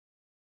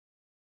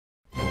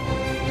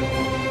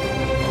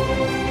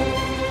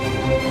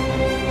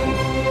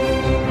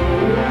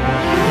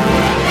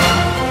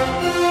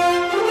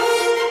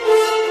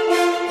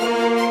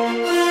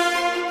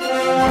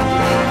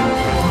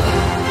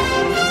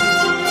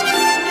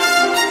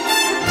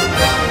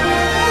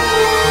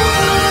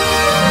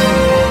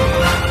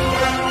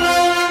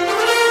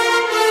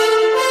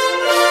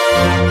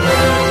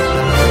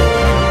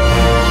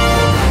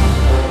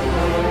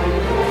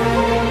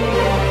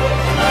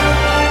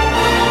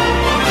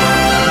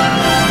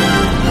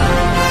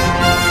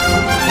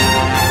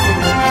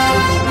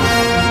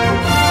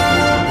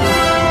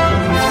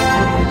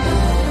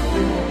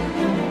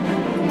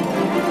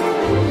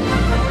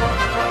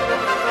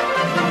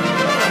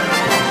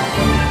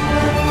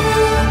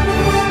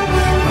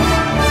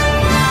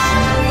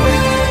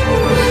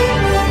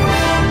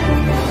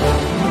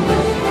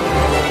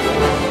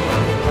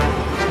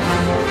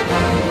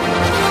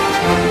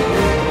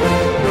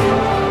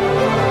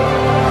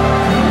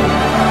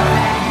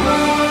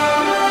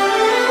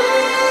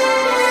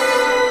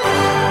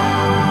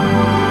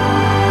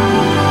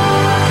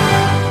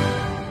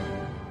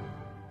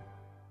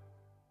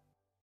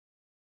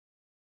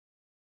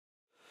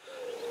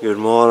Good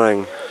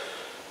morning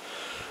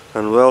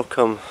and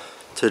welcome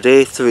to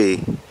day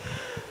 3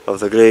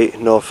 of the Great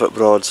Norfolk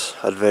Broads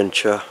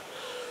Adventure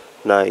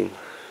 9.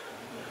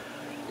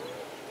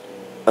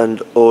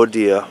 And oh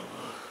dear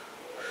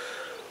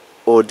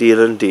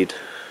indeed,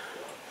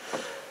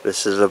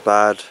 this is a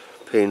bad,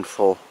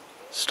 painful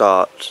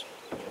start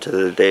to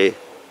the day.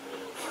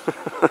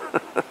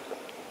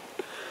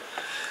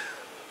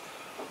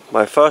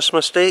 My first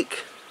mistake,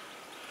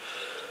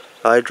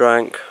 I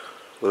drank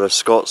with a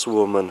Scots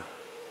woman.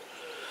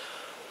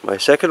 My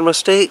second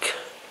mistake,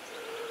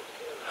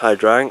 I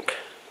drank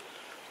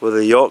with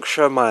a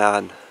Yorkshire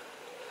man.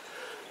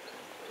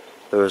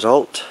 The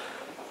result,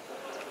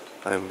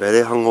 I'm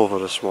very hungover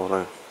this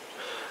morning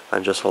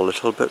and just a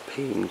little bit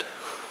pained.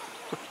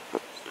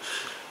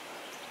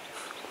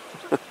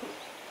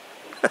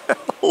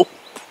 Help,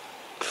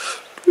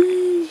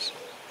 please.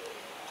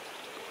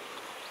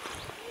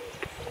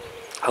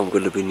 I'm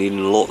going to be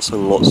needing lots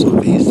and lots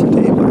of these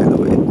today, by the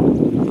way.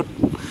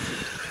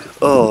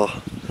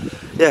 Oh,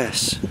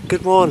 yes,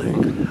 good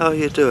morning, how are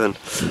you doing?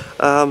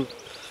 I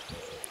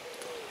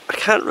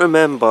can't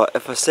remember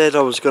if I said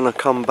I was going to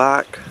come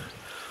back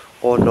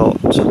or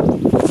not.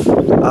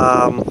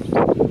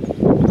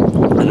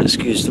 And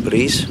excuse the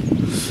breeze.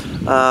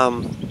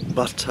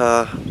 But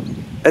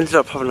ended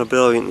up having a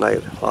brilliant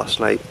night last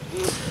night.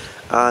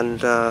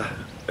 And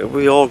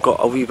we all got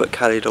a wee bit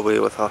carried away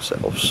with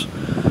ourselves.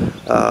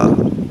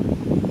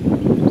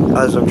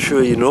 As I'm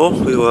sure you know,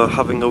 we were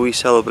having a wee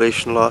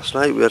celebration last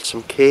night. We had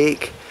some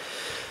cake,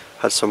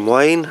 had some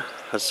wine,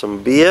 had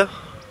some beer.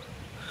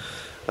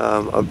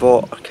 I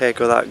bought a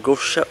keg of that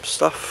ghost ship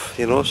stuff,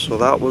 you know, so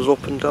that was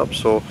opened up.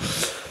 So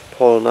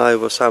Paul and I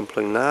were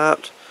sampling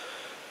that.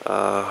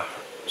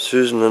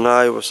 Susan and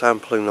I were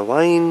sampling the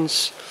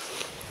wines.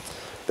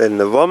 Then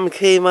the rum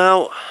came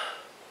out.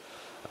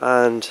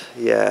 And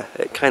yeah,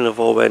 it kind of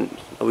all went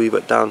a wee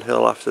bit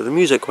downhill after the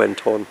music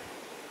went on.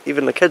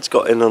 Even the kids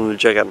got in on the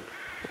jigging.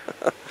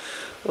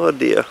 Oh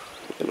dear,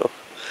 you know.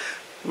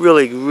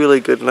 Really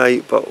good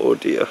night, but oh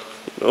dear,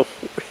 you know,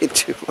 way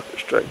too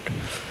much drink.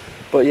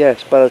 But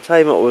yes, by the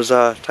time it was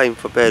time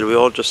for bed, we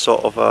all just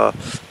sort of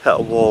hit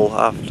a wall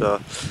after,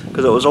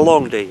 because it was a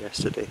long day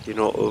yesterday, you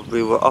know.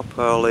 We were up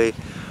early,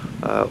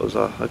 it was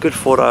a good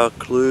 4-hour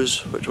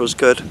cruise, which was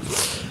good,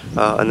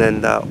 and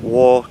then that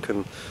walk,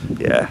 and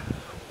yeah,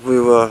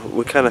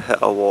 we kind of hit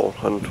a wall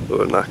and we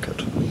were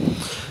knackered.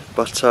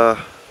 But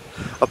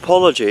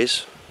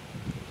apologies.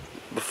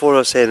 Before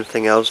I say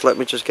anything else, let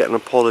me just get an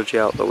apology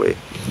out of the way.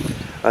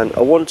 And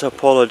I want to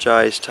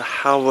apologise to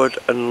Howard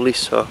and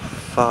Lisa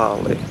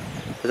Farley.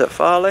 Is it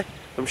Farley?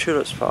 I'm sure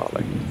it's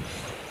Farley.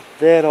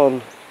 They're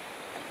on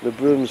the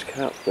Broom's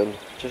Captain,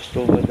 just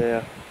over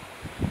there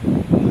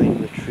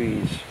behind the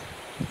trees.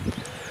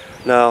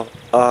 Now,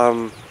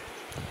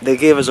 they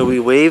gave us a wee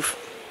wave.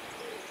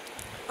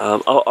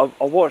 I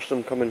watched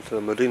them come into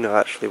the marina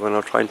actually when I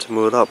was trying to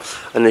moor up,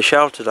 and they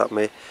shouted at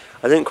me.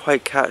 I didn't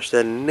quite catch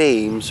their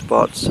names,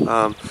 but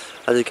I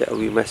did get a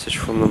wee message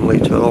from them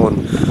later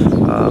on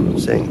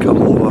saying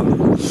come over.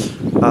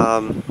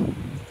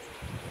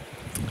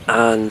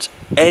 And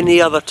any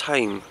other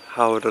time,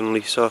 Howard and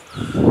Lisa,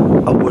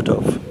 I would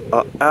have.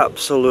 I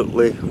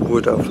absolutely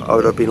would have. I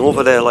would have been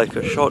over there like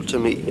a shot to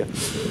meet you.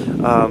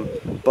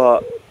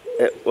 But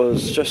it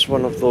was just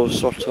one of those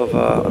sort of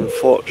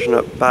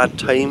unfortunate bad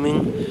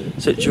timing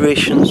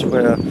situations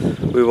where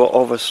we were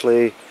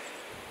obviously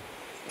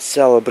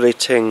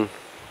celebrating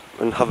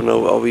and having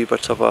a wee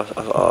bit of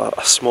a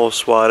small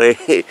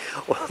soiree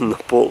on the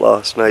boat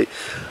last night,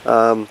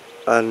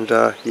 and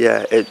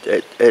yeah,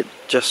 it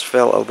just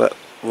felt a bit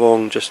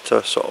wrong just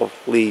to sort of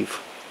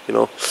leave, you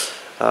know.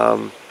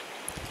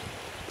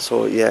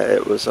 So yeah,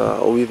 it was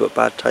a wee bit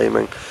bad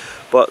timing,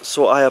 but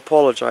so I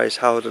apologise,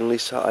 Howard and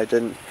Lisa, I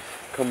didn't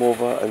come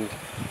over and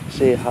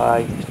say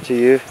hi to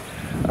you.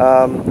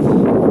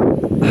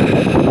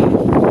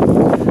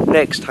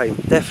 Next time,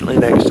 definitely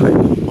next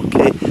time,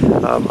 okay.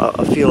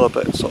 I feel a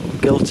bit sort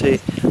of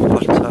guilty,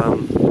 but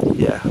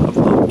yeah,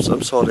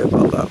 I'm sorry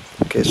about that.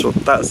 Okay, so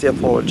that's the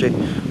apology.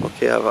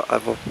 Okay,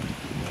 I've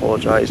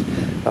apologised,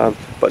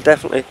 but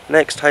definitely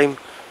next time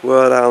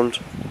we're around,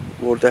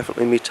 we'll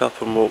definitely meet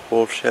up and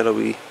we'll share a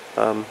wee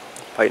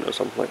pint or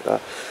something like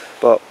that.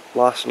 But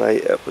last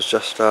night it was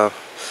just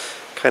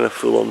kind of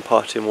full-on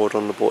party mode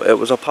on the boat. It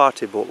was a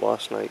party boat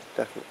last night,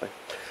 definitely.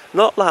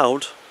 Not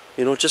loud,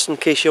 you know, just in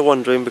case you're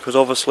wondering, because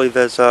obviously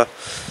there's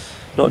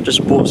not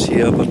just boats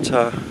here, but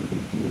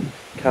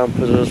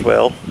campers as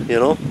well, you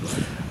know.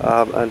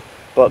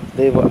 But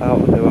they were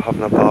out, they were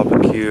having a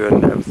barbecue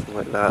and everything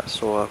like that.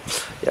 So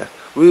yeah,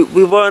 we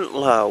weren't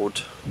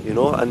loud, you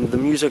know, and the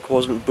music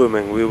wasn't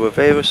booming. We were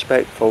very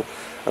respectful,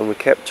 and we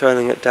kept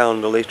turning it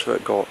down the later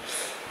it got,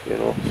 you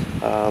know.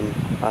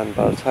 And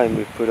by the time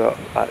we put it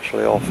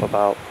actually off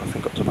about, I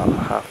think it was about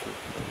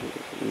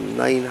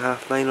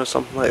 9:30 or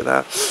something like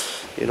that,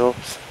 you know.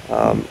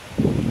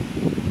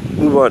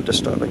 We weren't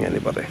disturbing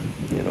anybody,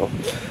 you know.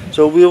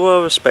 So we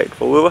were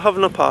respectful. We were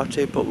having a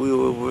party, but we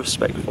were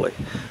respectfully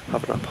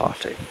having a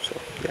party. So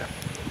yeah.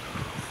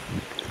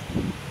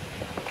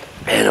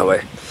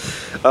 Anyway,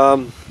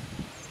 So,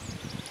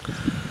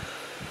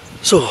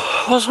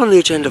 what's on the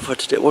agenda for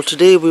today? Well,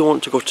 today we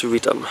want to go to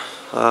Reedham.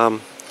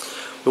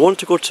 We want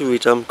to go to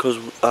Reedham because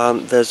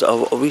there's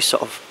a wee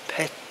sort of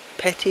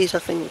Petis, I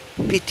think,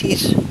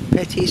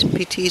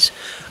 Petis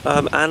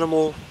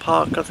Animal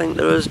Park, I think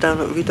there is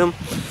down at Reedham.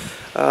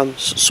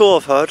 So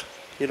I've heard,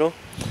 you know.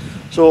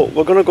 So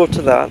we're going to go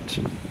to that.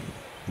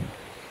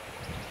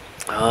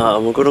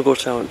 And we're going to go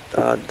down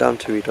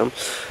to Reedham.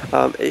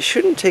 It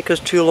shouldn't take us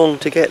too long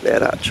to get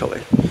there,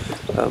 actually.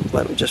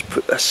 Let me just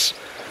put this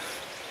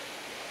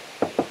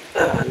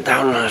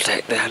down on the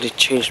deck there. I did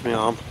change my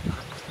arm.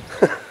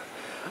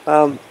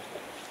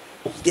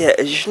 Yeah,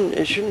 it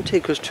shouldn't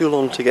take us too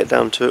long to get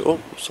down to. Oh,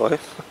 sorry,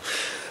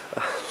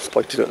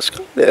 pointing at the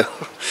sky there.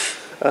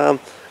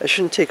 It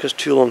shouldn't take us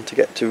too long to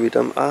get to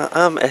Reedham.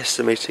 I'm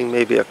estimating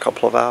maybe a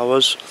couple of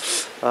hours,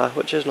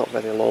 which is not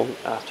very long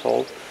at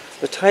all.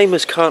 The time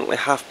is currently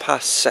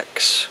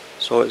 6:30,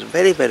 so it's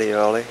very, very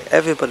early.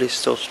 Everybody's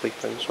still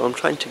sleeping, so I'm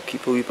trying to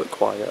keep a wee bit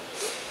quiet.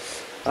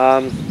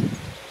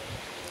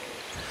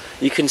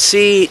 You can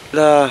see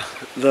the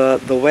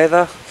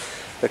weather.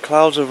 The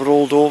clouds have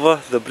rolled over.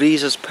 The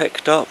breeze has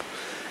picked up.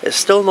 It's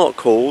still not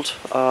cold.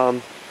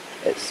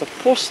 It's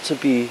supposed to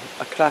be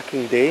a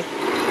cracking day,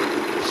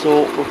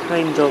 so we're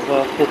kind of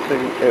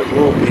hoping it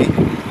will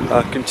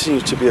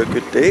continue to be a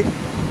good day.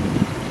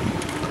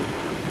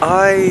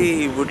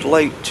 I would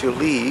like to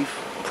leave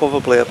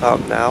probably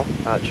about now,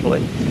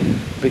 actually,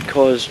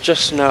 because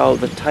just now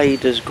the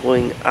tide is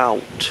going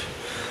out.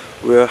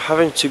 We're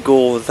having to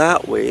go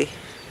that way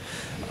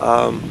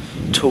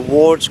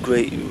towards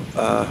Great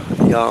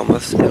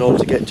Yarmouth in order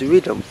to get to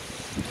Reedham.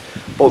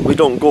 But we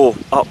don't go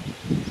up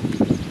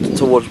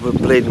towards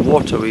Bladen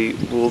Water, we're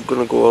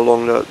going to go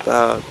along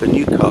the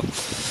new cut.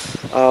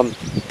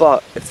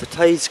 But if the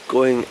tide's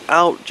going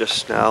out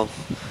just now,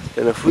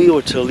 then if we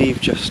were to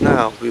leave just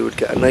now, we would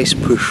get a nice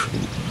push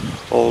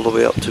all the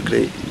way up to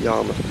Great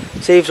Yarmouth.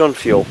 Saves on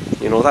fuel,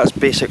 you know, that's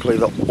basically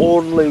the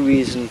only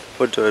reason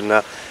for doing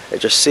that. It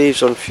just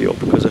saves on fuel,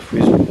 because if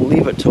we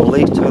leave it till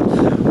later,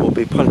 we'll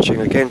be punching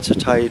against the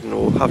tide and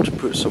we'll have to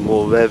put some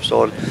more revs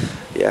on.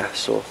 Yeah,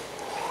 so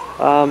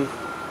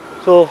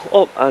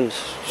oh, and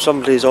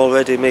somebody's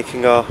already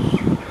making an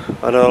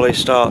early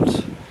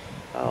start.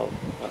 Oh,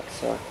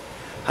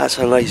 that's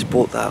a nice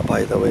boat, that,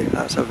 by the way.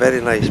 That's a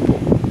very nice boat.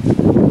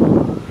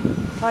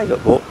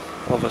 Private boat,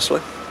 obviously,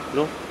 you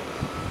know.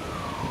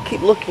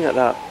 Keep looking at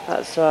that.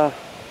 That's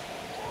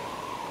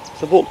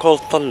it's a boat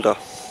called Thunder,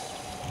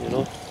 you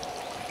know.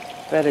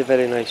 Very,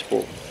 very nice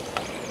boat.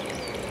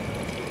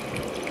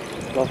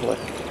 Lovely,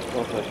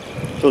 lovely.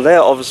 So they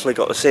obviously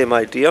got the same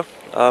idea.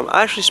 I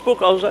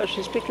was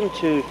actually speaking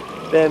to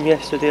them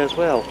yesterday as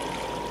well,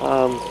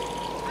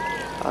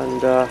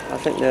 and I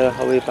think they're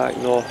away back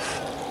north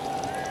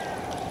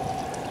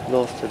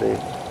today.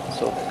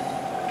 So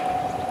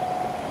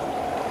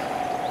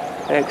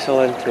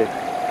excellent.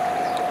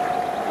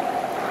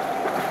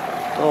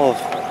 Oh,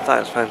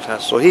 that's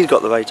fantastic. So he's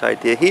got the right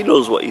idea. He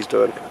knows what he's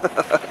doing.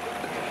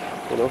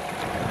 You know,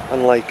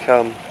 unlike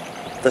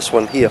this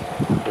one here,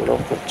 you know,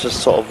 which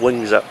just sort of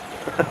wings it.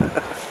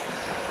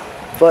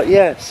 But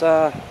yes,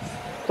 so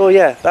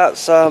yeah,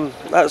 that's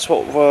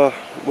what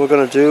we're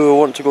going to do. We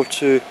want to go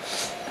to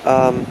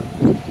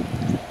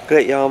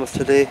Great Yarmouth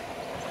today.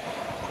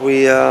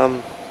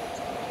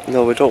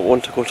 No, we don't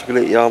want to go to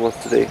Great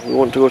Yarmouth today. We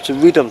want to go to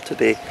Reedham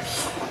today.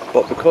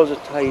 But because the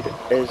tide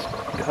is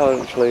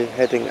currently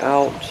heading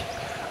out,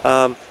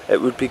 it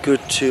would be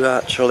good to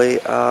actually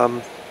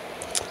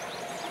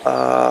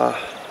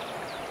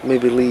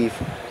maybe leave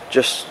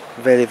just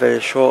very, very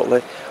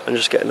shortly and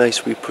just get a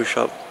nice wee push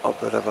up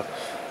the river.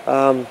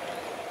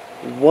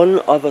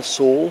 One other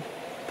soul,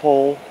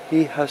 Paul,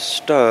 he has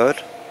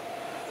stirred.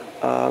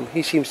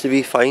 He seems to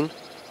be fine,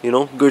 you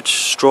know, good,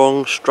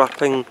 strong,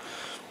 strapping,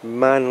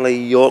 manly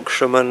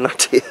Yorkshireman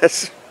that he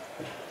is.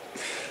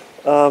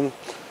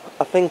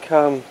 I think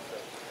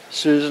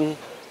Susan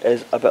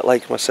is a bit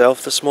like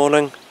myself this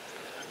morning,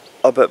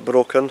 a bit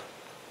broken,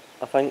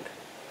 I think.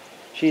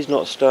 She's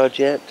not stirred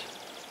yet,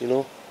 you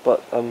know,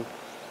 but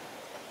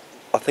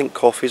I think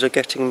coffees are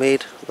getting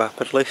made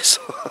rapidly,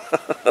 so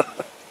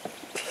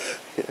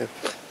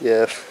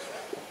yeah,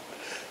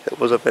 it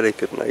was a very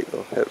good night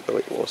though, it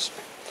really was.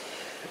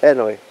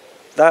 Anyway,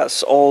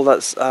 that's all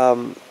that's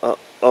I'm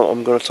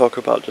going to talk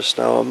about just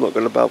now. I'm not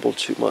going to babble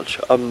too much.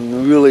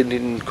 I'm really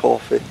needing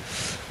coffee,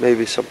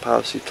 maybe some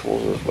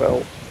paracetamol as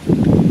well,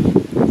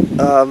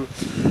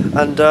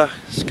 and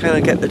just kind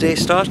of get the day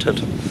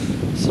started.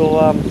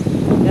 So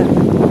yeah,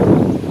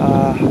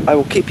 I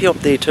will keep you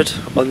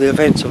updated on the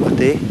events of the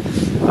day.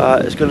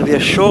 It's going to be a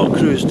short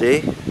cruise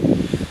day,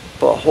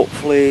 but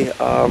hopefully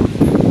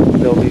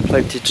there'll be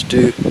plenty to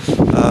do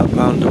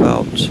round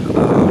about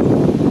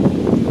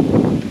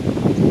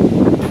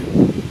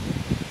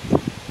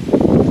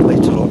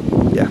later on.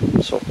 Yeah,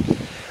 so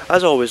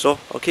as always though,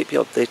 I'll keep you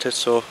updated,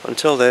 so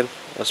until then,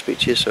 I'll speak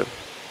to you soon.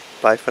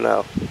 Bye for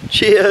now.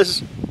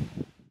 Cheers!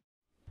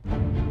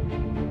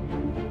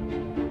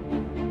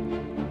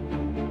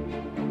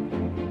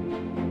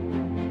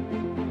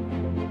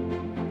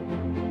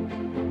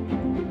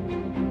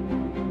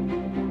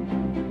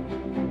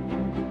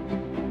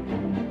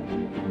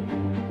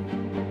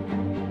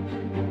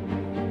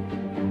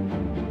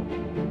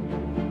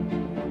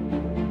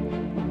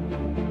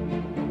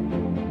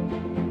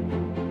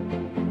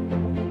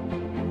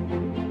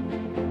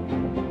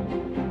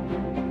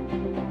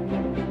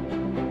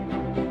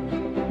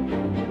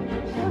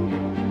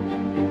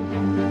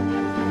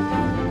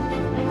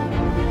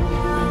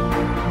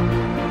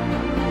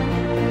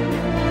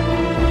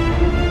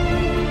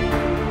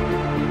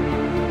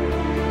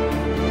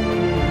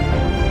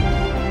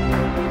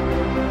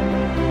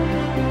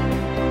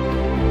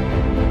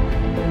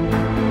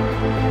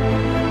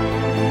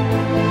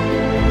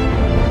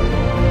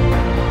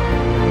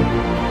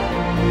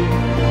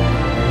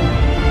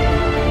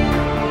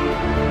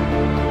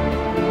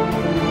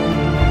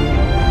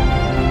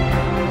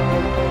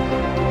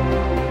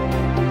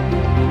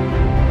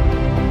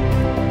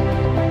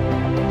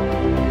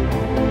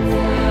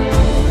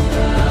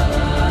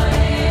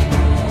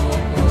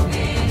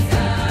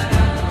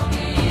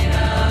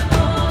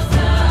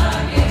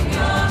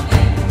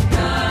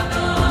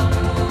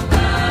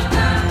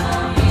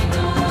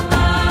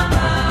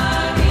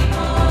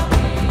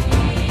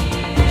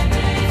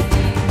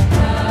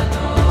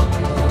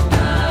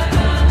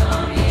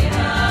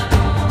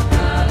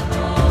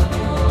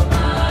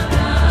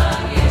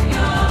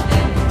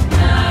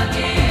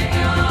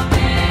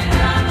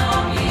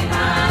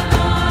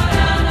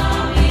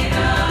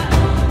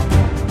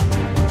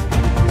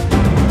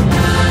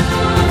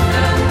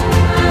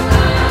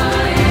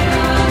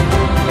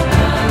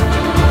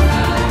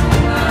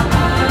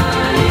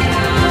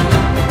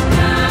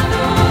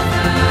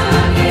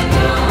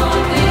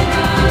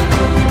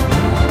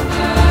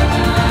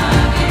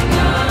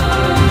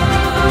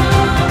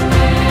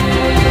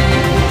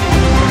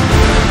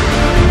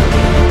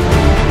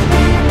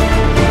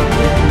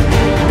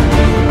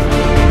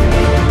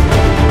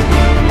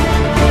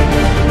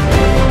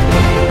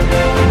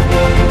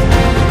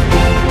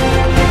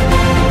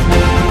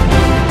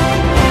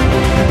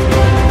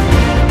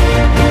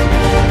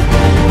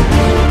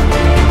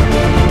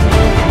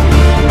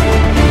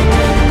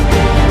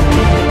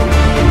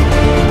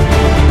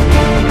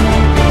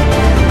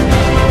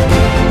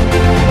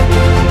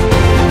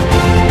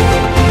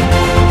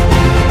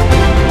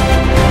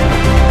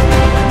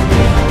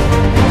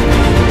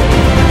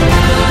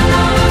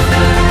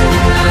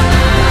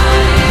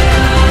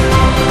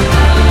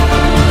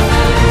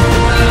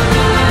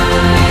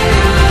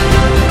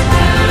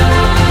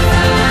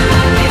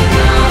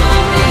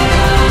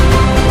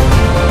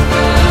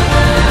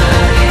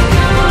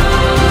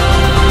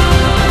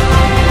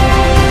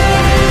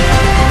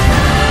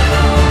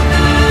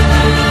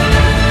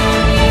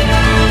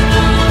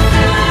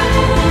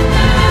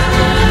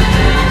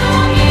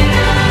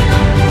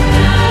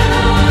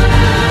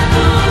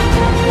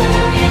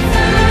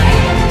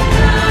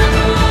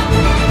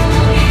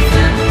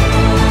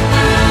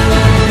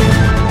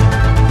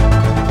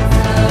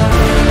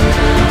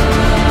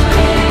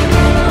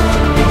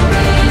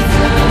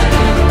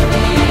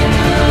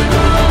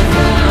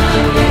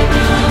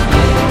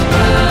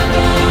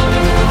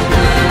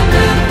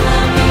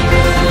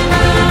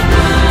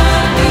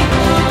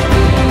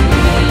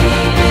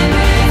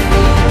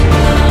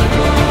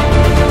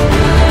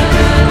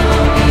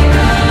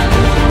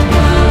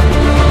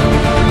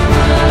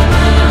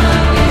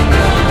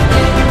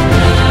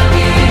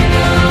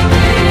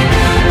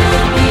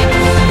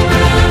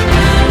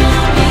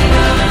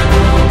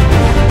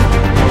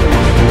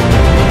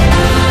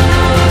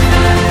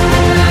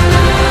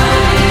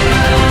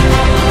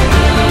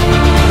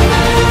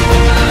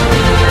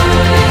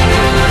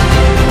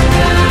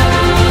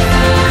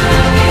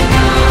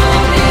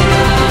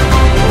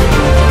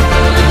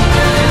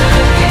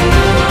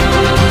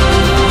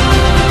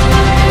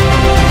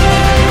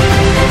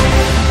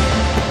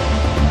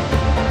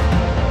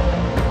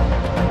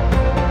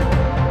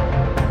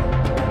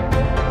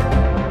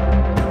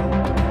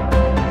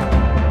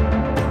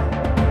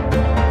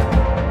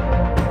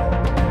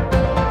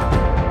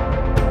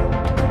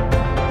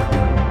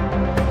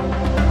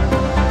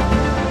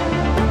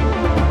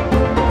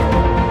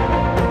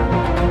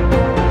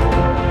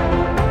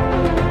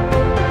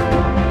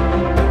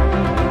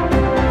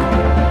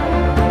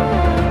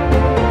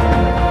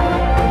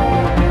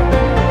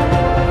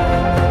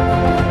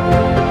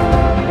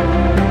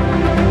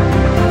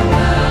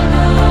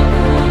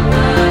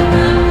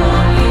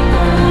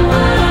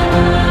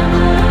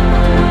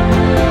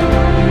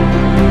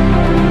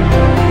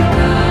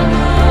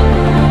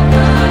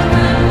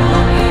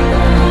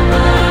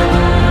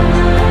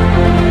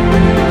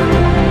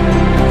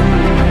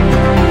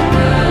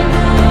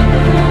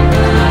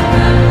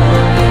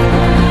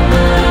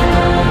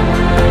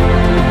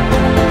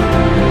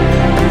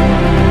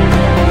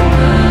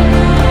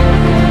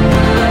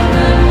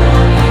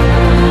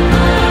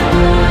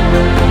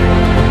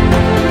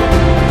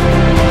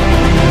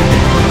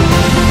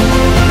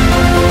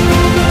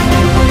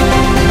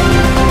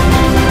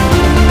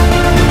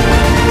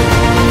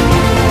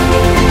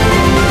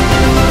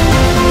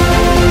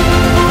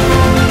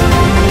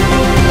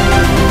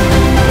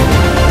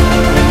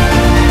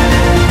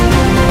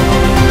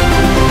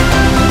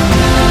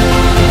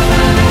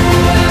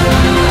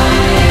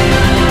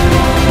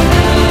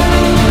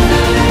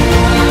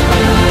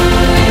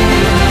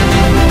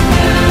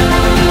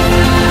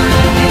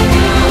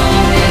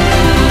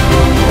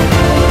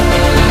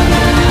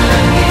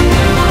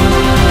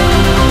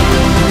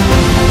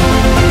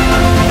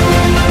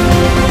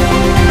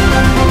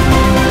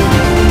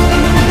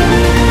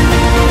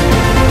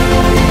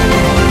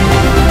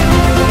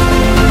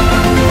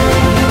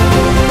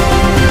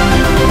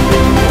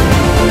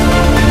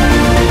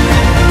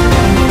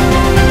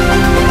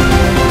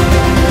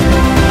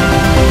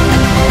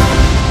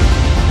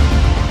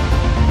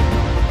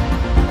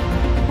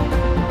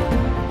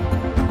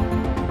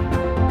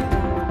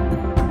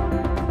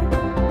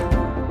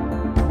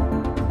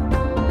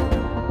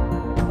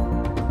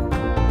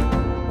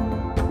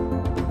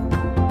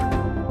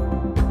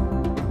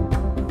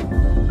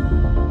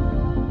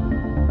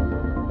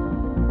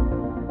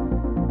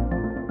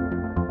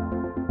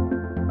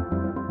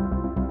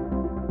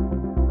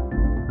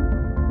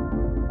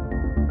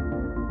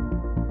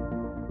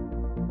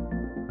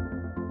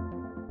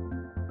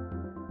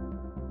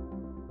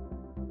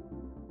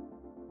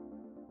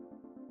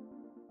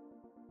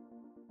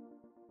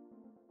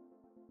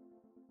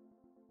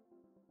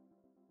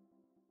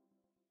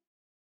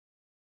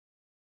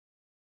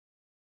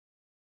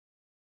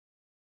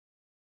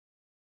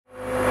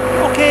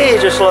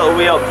 just a little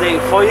wee update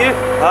for you.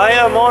 I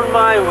am on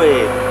my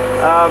way.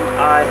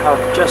 I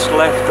have just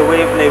left the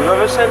Waveney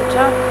River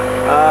Centre.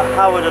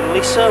 Howard and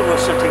Lisa were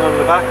sitting on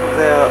the back of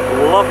their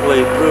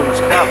lovely Brooms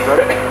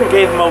Capra.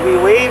 Gave them a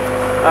wee wave,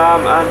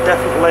 and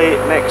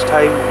definitely next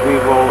time we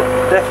will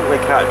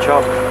definitely catch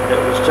up. It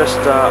was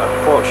just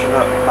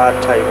unfortunate bad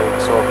timing,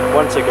 so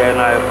once again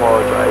I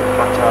apologise,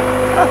 but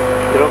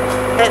you know,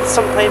 it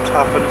sometimes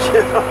happens,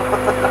 you know.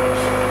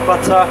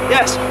 But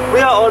yes,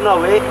 we are on our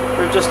way.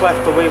 We've just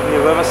left the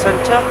Waveney River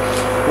Centre.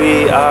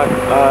 We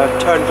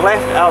turned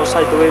left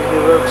outside the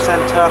Waveney River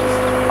Centre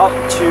up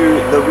to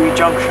the wee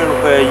junction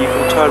where you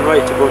can turn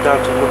right to go down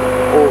to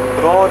Old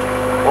Broad,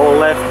 or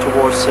left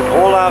towards St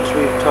Olave's.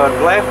 We've turned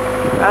left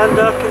and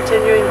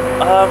continuing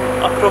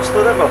across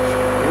the river.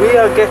 We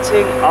are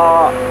getting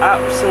our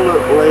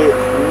absolutely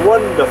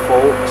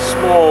wonderful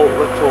small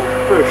little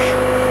push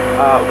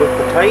with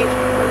the tide.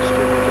 Just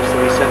give me just a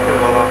wee second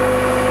while I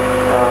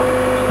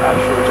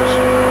actually just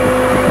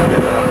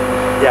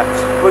yeah,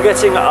 we're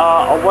getting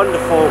a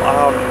wonderful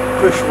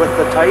push with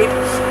the tide.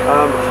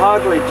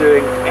 Hardly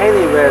doing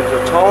any revs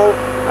at all,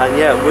 and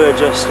yet we're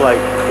just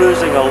like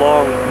cruising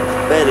along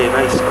very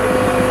nicely.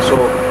 So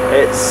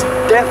it's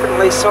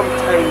definitely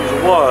sometimes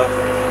worth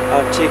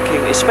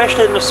taking,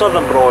 especially in the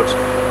southern broads,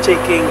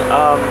 taking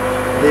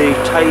the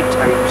tide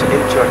times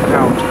into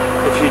account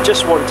if you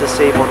just want to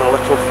save on a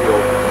little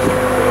fuel,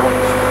 you know.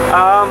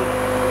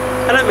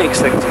 And it makes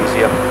things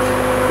easier.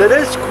 There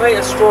is quite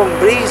a strong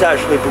breeze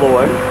actually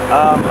blowing.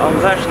 I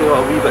was actually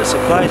a wee bit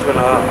surprised when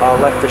I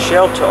left the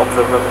shelter of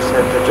the river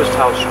centre just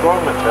how strong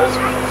it is.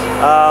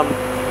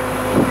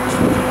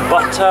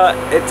 But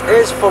it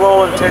is, for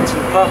all intents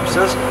and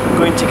purposes,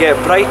 going to get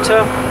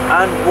brighter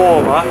and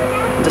warmer,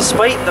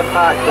 despite the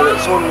fact that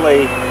it's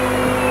only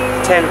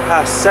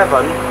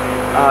 7:10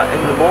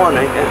 in the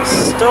morning. It's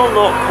still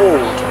not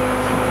cold,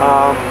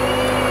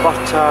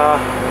 but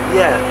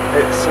yeah,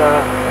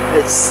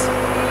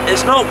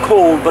 it's not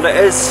cold, but it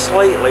is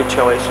slightly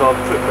chilly. So I'll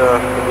put the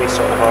wee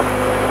sort of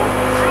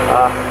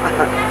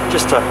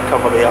just to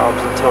cover the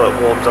arms until it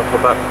warms up a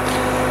bit.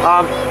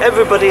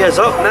 Everybody is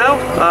up now.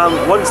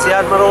 Once the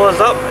Admiral is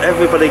up,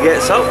 everybody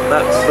gets up.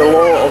 That's the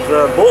law of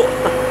the boat.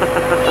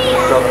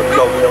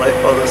 not really,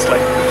 honestly.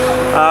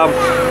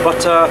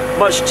 But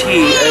much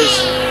tea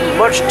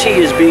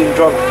is being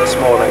drunk this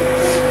morning.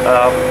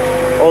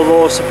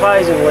 Although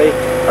surprisingly,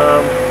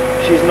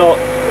 she's not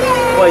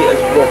quite as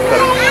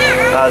broken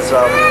as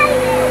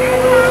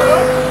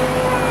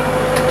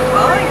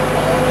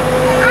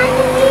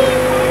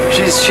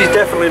she's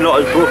definitely not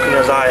as broken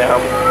as I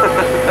am.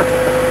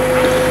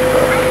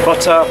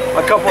 But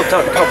a couple of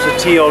cups of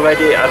tea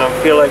already, and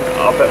I'm feeling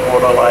a bit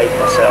more alive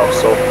myself,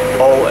 so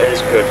all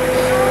is good.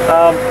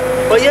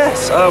 But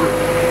yes,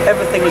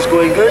 everything is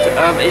going good.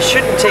 It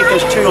shouldn't take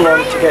us too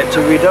long to get to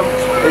Reedham.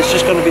 It's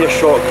just going to be a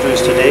short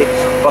cruise today,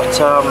 but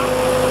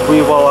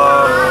we will,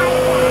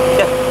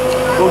 yeah,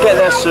 we'll get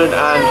there soon,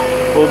 and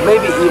we'll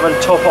maybe even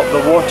top up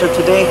the water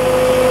today.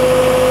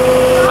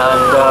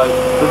 And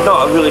we've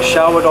not really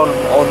showered on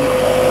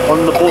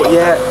the boat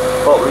yet,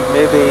 but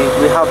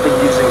we have been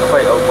using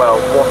quite a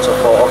water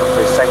for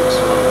obviously sinks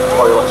and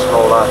toilets and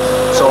all that.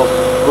 So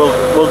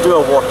we'll do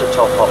a water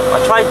top up.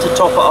 I tried to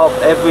top it up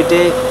every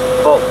day,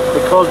 but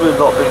because we've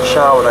not been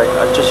showering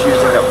and just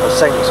using it for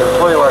sinks and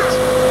toilets,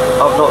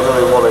 I've not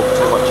really worried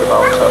too much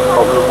about it.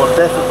 But we will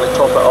definitely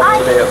top it up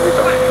today at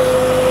Reedham.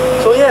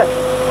 So yeah,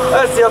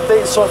 that's the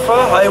update so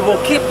far. I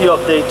will keep you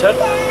updated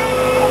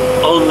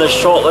on this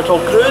short little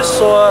cruise.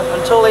 So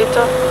until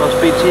later, I'll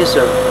speak to you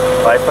soon.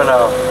 Bye for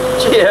now.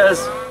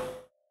 Cheers!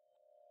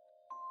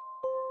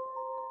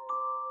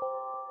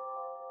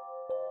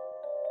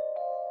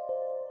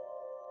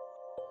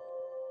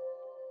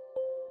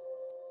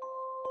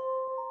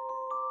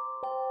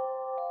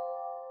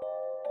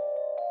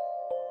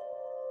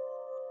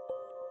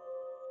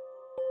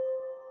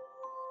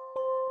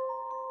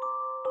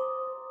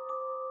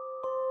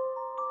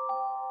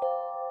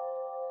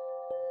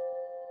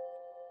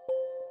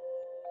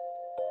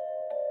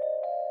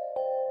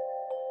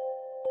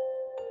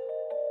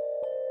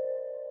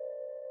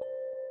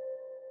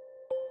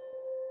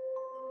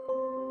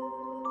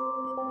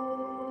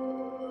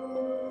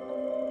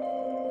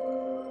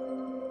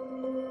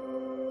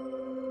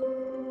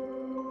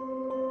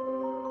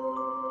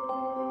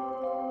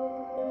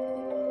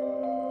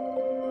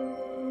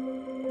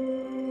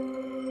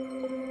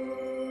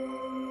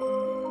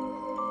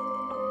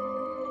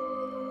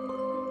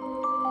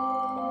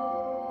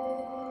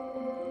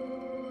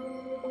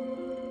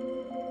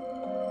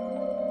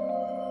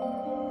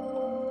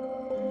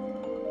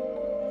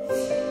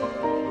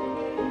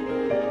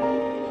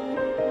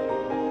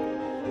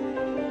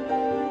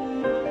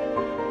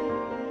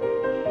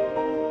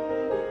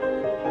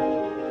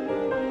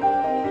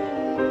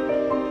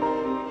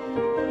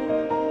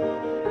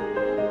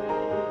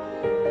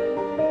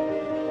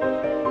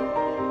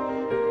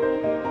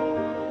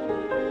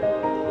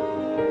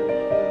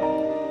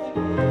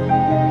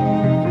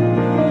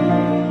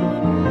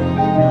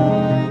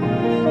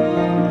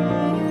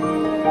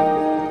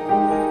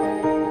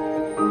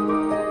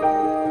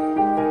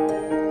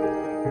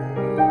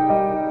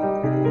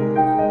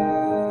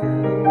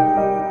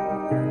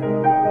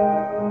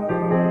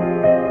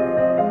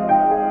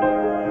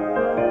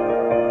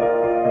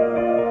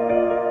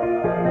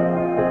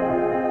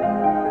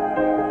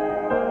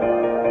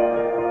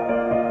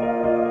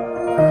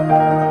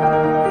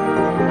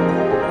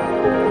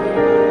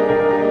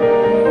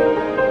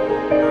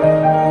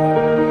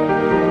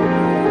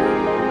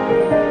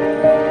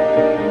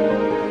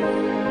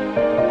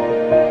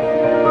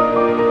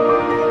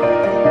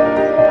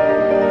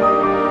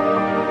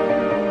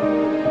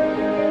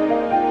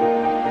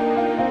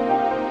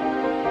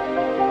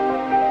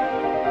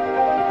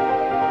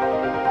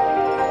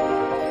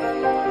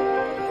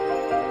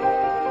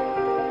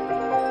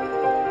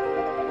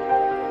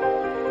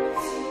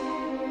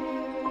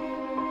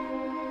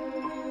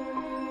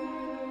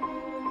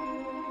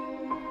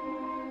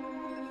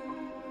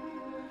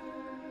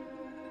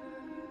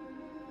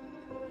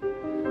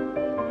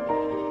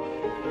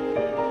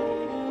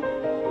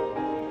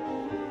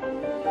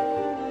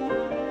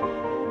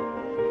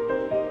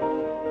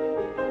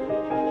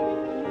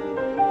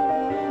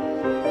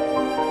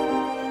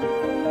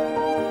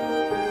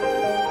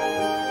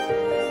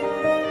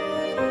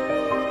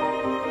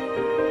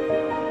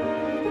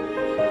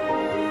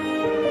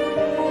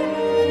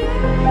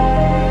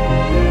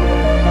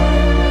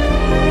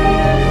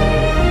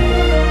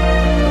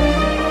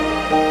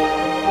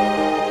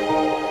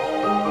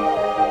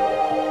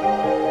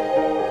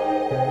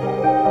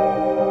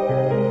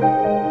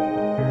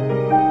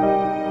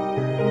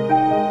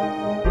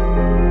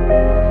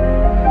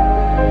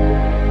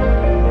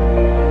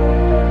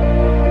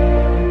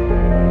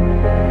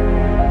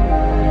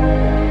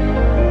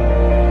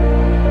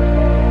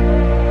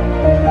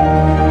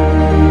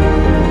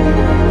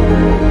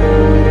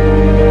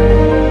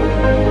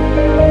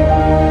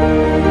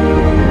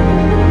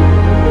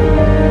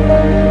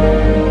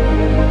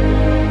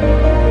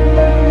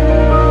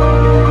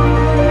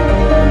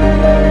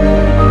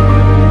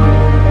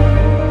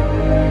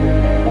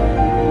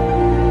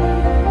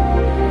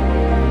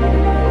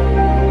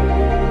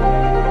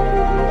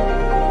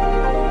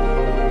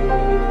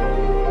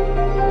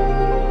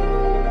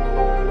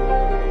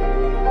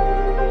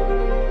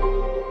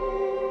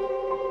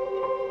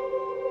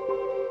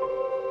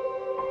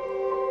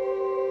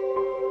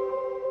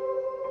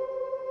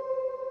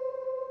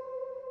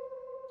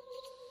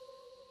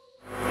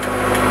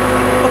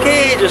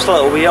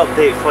 wee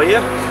update for you.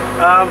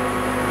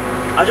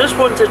 I just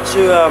wanted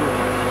to,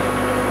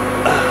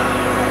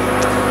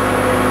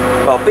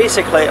 well,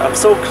 basically, I'm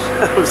still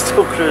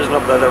cruising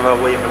up the river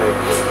Waveney,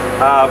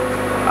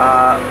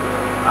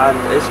 and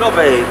it's not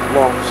very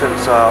long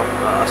since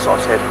I sort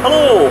of said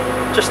hello,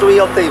 just a wee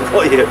update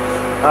for you.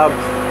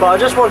 But I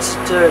just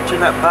wanted to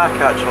nip back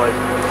actually,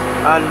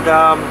 and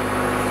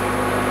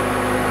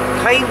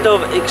kind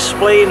of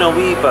explain a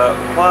wee bit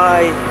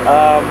why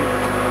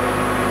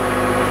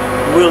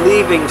we're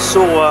leaving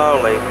so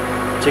early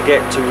to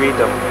get to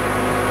Reedham,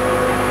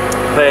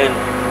 when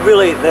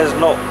really there's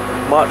not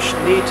much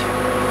need.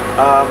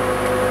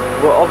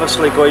 We're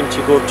obviously going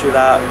to go to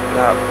that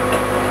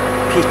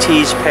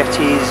Petis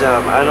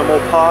Animal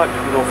Park,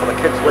 you know, for the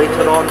kids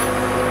later on,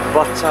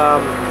 but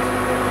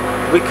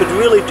we could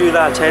really do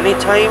that any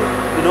time,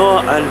 you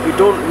know, and we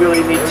don't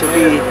really need to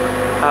be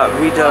at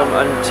Reedham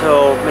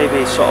until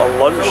maybe sort of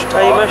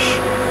lunchtime-ish.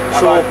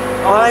 So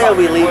why are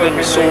we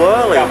leaving so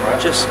early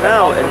just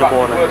now in the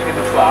morning?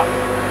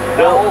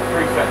 Well,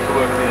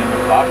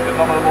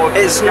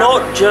 it's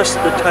not just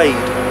the tide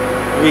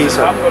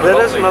reason.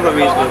 There is another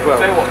reason as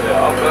well.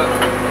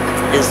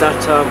 Is that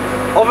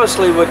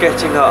obviously we're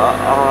getting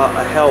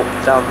a help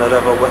down the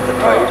river with the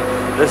tide.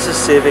 This is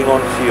saving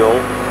on fuel,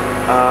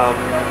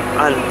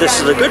 and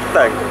this is a good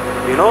thing,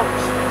 you know.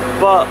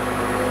 But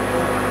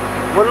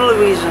one of the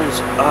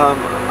reasons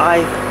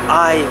I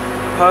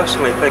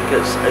personally think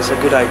it's a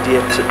good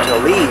idea to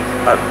leave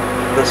at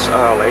this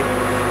early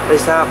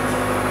is that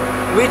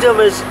Reedham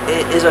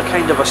is a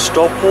kind of a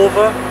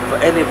stopover for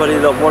anybody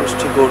that wants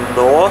to go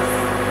north,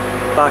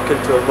 back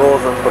into the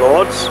northern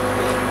Broads.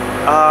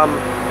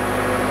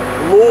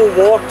 Low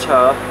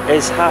water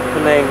is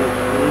happening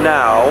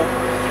now.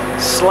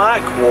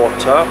 Slack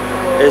water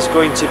is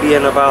going to be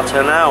in about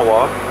an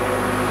hour.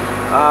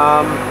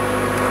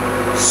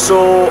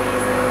 So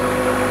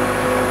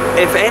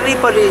if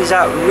anybody's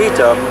at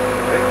Reedham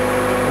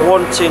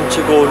wanting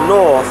to go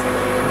north,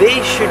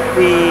 they should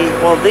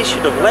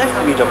have left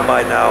Reedham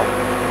by now,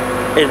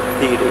 in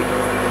theory.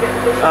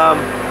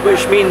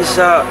 Which means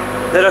that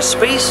there are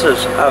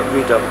spaces at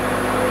Reedham.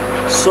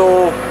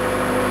 So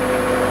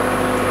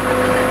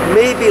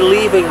maybe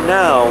leaving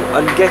now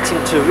and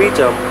getting to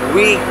Reedham,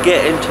 we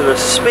get into the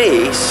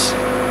space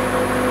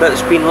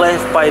that's been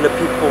left by the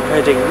people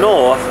heading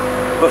north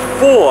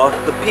before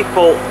the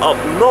people up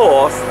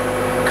north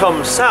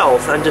come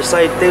south and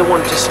decide they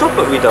want to stop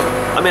at Reedham.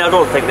 I mean, I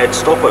don't think they'd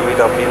stop at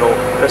Reedham, you know,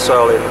 this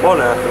early in the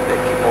morning. I think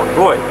they'd keep on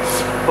going.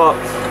 But,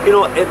 you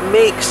know, it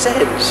makes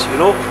sense, you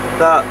know,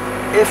 that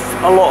if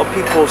a lot of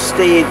people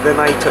stayed the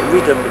night at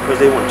Reedham because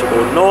they want to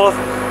go north,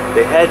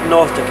 they head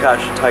north to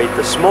catch the tide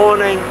this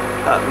morning.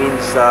 That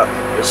means that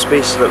the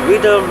space is at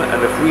Reedham,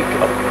 and if we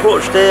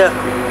approach there,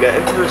 we can get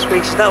into the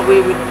space. That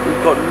way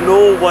we've got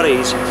no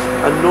worries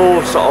and no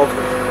sort of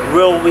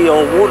will we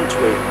or won't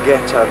we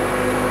get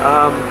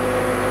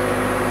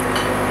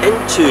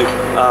into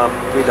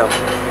Reedham.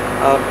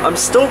 I'm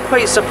still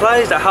quite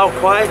surprised at how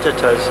quiet it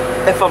is,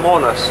 if I'm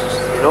honest,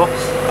 you know.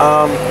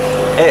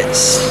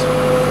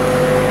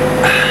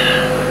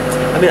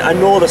 I mean, I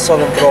know the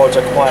Southern Broads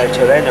are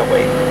quieter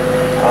anyway.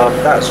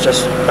 That's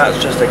just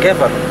a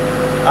given.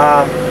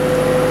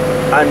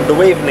 And the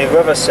Waveney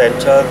River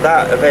Centre,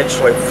 that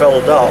eventually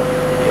filled up,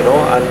 you know,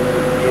 and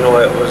you know,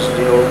 it was,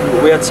 you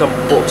know, we had some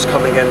boats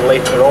coming in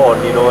later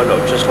on, you know, and it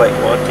was just like,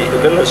 well,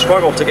 you're going to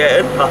struggle to get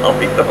in, pal,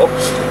 you know.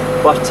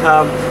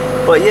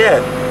 But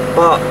yeah,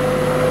 but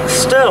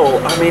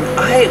still, I mean,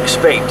 I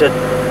expected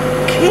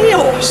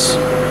chaos.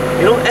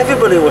 You know,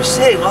 everybody was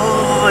saying,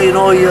 oh, you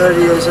know,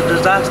 there's a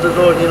disaster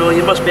zone, you know,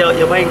 you must be out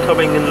your mind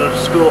coming in the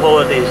school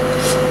holidays.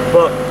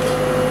 But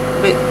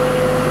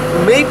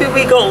maybe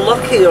we got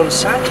lucky on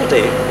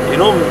Saturday, you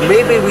know,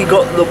 maybe we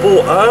got the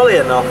boat early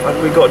enough and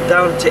we got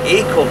down to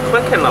Acle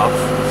quick enough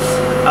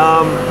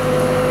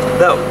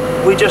that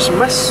we just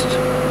missed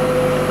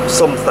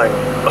something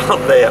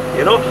up there,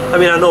 you know. I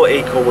mean, I know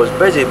Acle was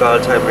busy by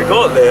the time we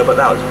got there, but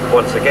that was,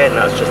 once again,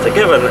 that's just a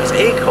given, it's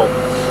Acle.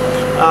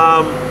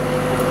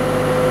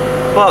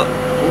 But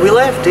we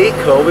left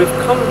Acle, we've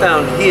come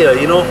down here,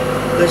 you know,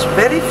 there's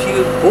very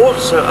few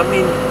boats. I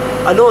mean,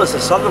 I know it's the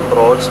Southern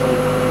Broads,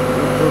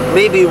 and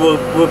maybe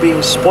we're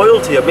being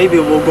spoiled here, maybe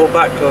we'll go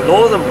back to the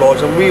Northern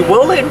Broads and we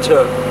will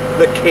enter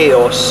the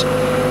chaos,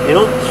 you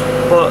know,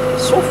 but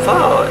so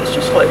far it's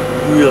just like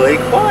really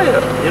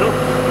quiet, you know.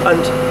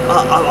 And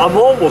I'm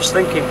almost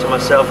thinking to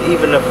myself,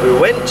 even if we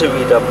went to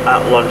Reedham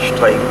at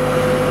lunchtime,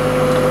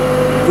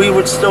 we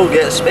would still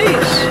get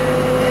space,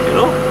 you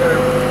know.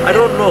 I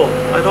don't know.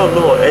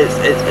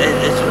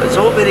 It's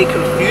all very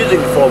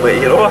confusing for me,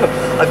 you know.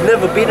 I've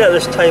never been at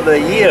this time of the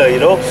year, you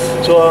know.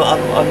 So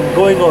I'm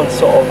going on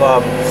sort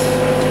of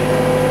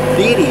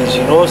theories,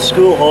 you know,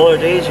 school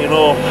holidays, you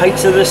know,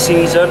 heights of the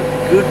season,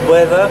 good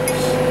weather,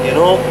 you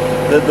know.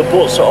 The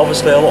boats are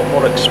obviously a lot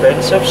more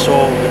expensive,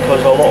 so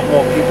because a lot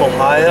more people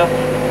hire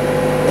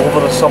over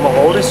the summer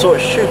holidays, so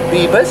it should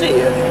be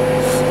busy.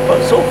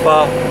 But so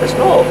far it's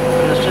not,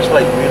 and it's just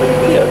like really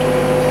weird.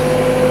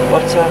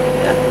 But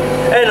yeah.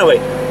 Anyway,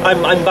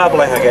 I'm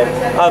babbling again.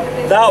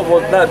 That's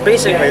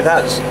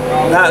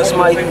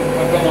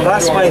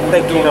my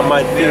thinking and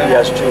my theory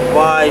as to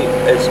why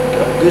it's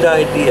a good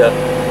idea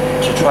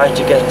to try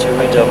to get to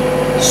Reedham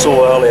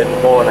so early in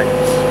the morning.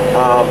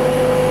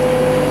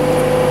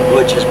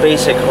 Which is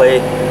basically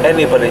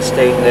anybody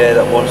staying there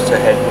that wants to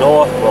head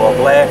north will have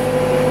left.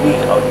 We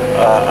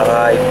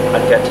arrive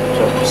and get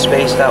into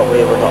space. That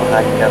way we're not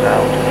hanging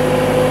around,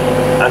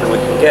 and we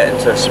can get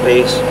into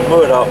space,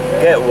 moor up,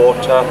 get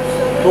water,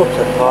 go to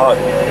the park.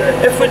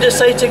 If we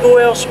decide to go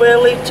elsewhere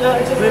later,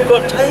 we've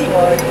got time,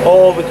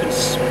 or we can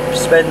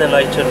spend the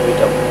night in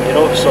Reedham, you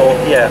know. So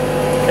yeah,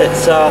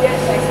 it's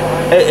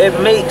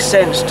it makes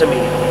sense to me,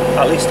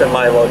 at least in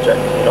my logic,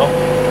 you know.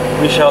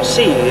 We shall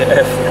see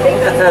if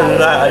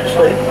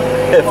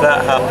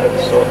that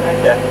happens. So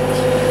yeah.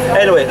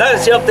 Anyway,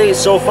 that's the update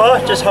so far.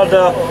 Just had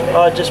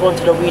just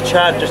wanted a wee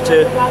chat just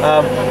to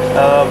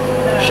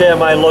share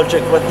my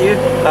logic with you,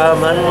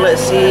 and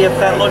let's see if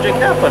that logic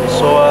happens.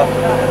 So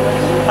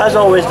as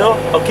always though,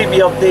 I'll keep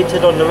you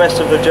updated on the rest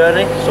of the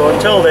journey. So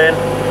until then,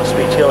 I'll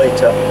speak to you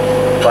later.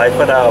 Bye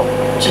for now.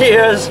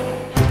 Cheers!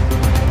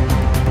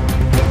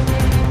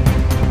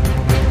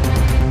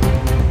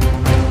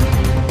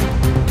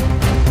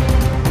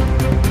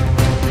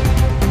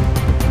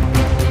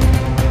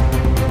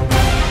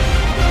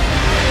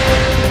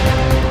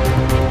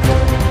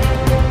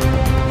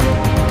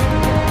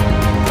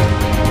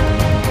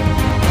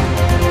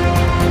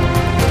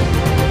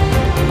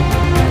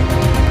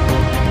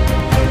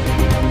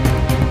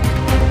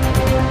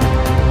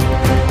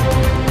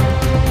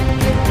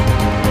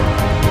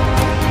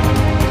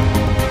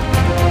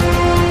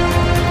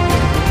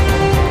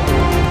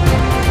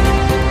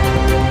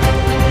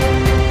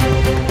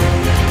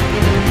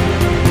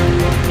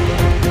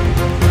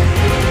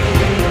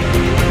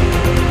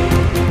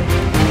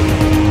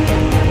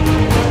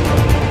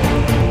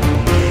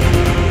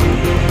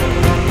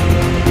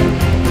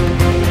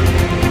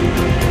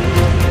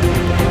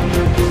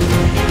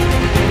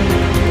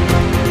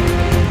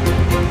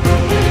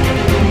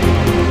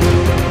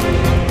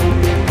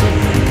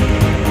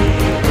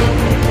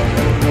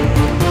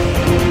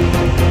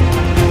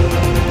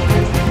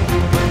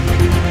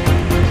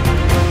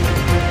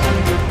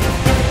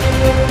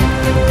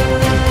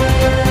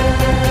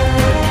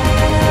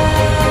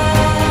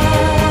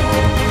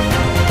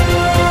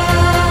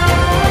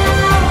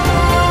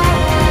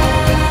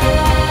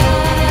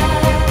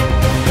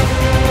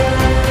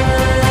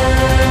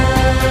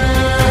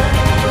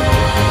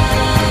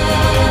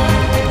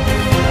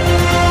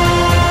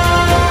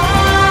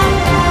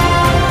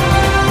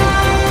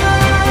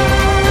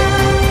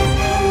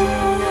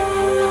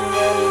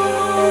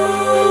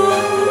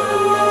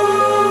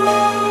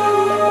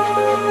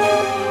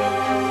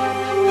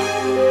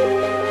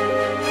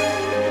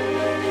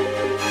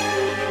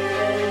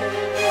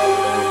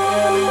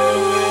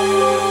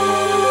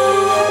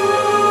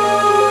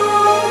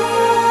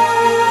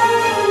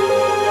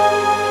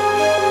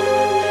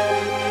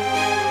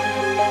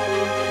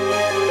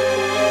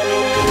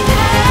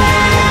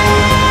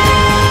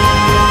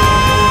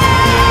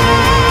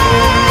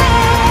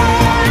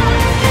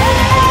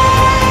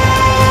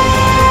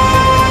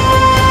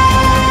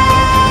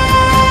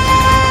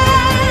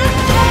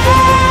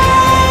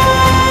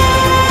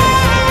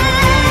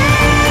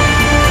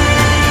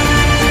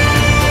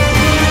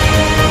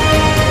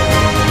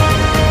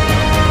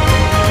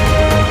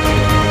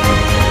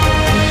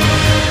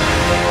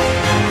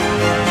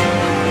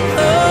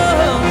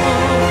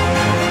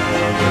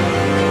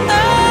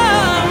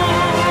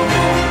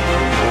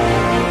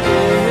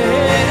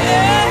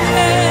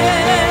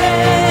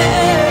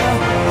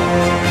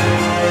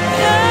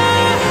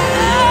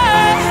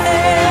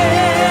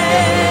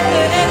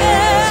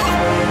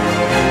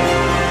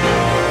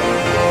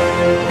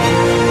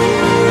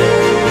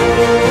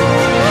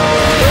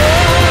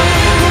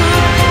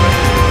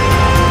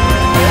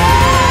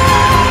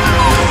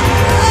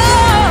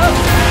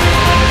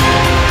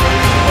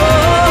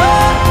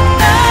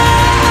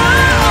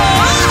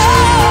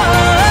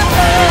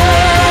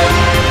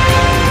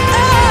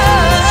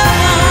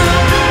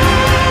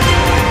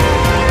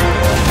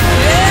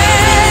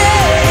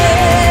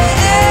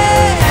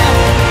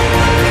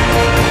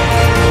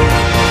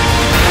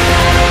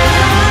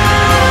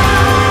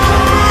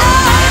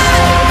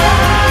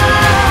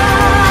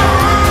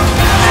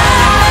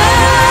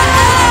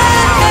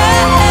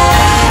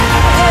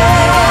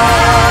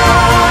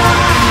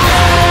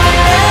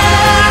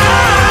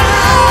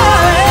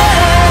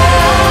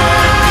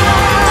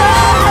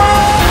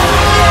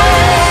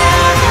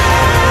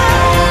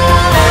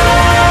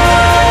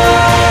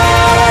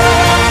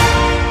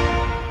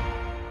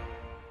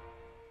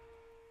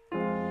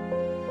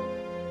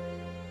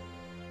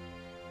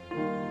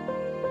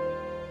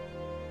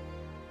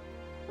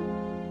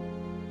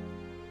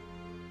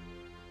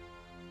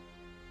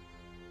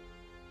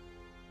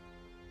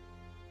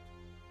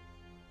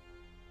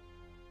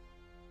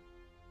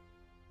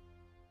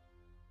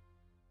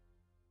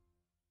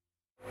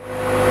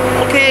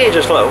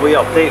 Just a little wee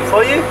update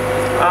for you.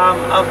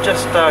 I've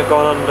just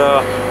gone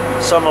under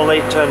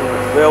Somerleyton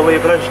railway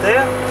bridge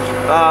there.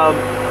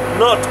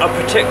 Not a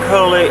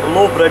particularly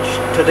low bridge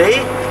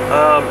today.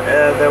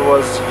 There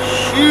was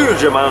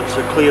huge amounts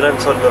of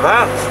clearance under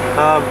that,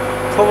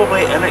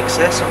 probably in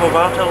excess of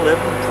about 11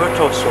 foot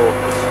or so.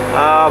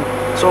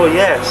 So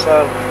yes,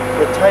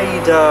 the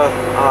tide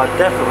are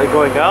definitely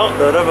going out,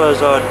 the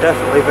rivers are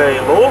definitely very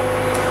low.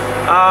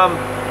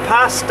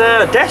 Past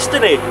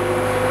Destiny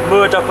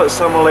moored up at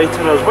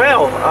Somerleyton as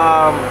well.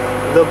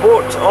 The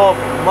boat of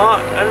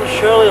Mark and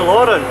Shirley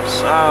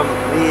Lawrence,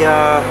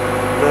 the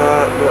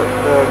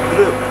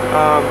group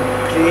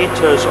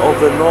creators of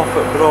the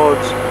Norfolk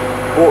Broads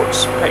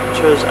Boats,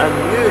 Pictures and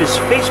News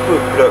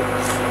Facebook group.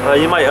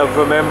 You might have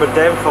remembered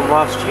them from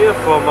last year,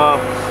 from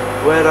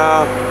where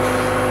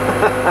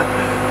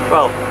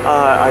well,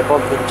 I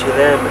bumped into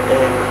them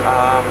in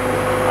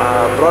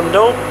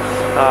Brundle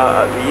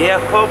at the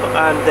Yale pub,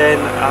 and then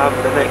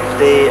the next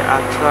day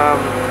at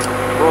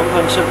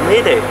Rockland St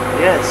Mary.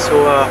 Yes, so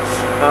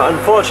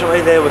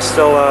unfortunately they were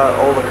still,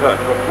 all the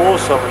curtains were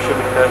closed, so I'm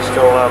assuming they're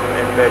still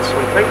in bed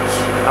sleeping.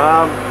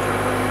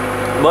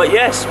 But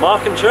yes,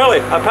 Mark and Shirley,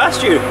 I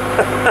passed you.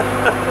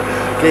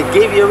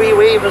 Gave you a wee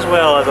wave as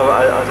well, as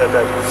I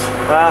did.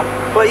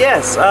 But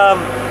yes,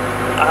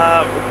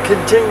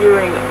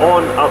 continuing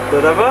on up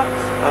the river,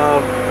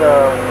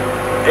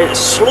 it's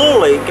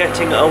slowly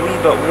getting a wee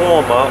bit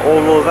warmer,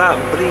 although that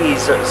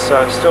breeze that's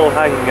still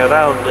hanging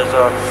around is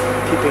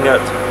keeping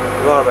it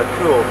rather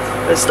cool.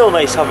 It's still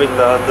nice having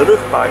the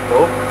roof back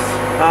though.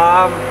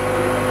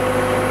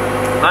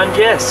 And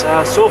yes,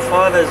 so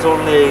far there's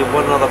only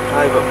one other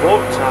private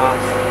boat.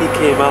 He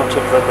came out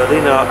of the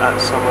marina at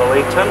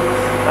Somerleyton.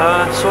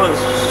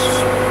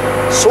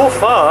 So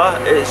far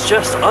it's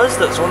just us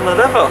that's on the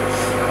river.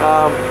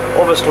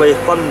 Obviously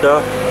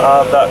Thunder,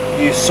 that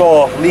you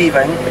saw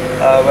leaving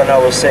when I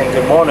was saying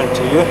good morning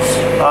to you,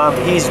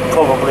 he's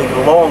probably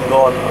long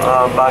gone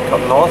back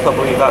up north. I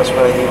believe that's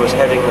where he was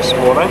heading this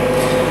morning.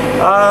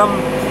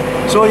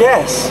 So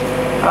yes,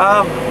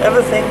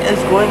 everything is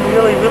going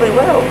really, really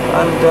well,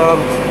 and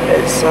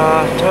it's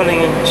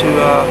turning into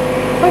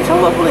quite a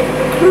lovely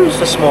cruise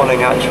this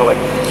morning actually.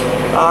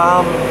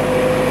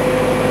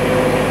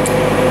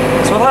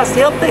 So that's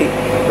the update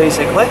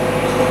basically.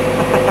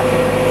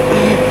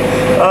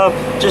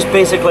 Just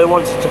basically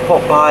wanted to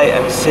pop by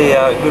and say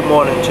good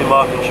morning to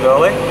Mark and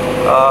Shirley,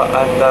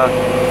 and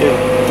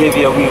give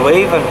you a wee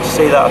wave and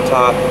say that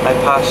I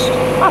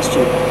passed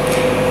you.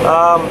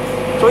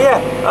 So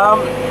yeah,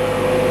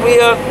 we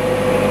are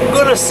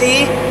going to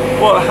see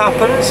what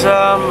happens.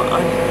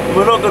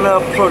 We're not going to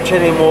approach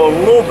any more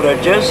low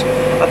bridges.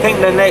 I think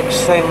the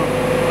next thing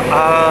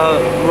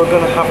we're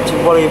going to have to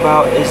worry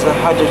about is the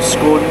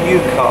Haddiscoe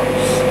New Cut,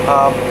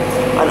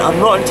 and I'm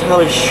not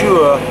entirely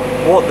sure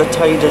what the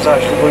tide is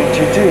actually going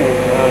to do.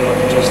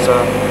 Just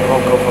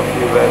knock off a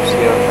few revs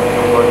here.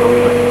 I'm going a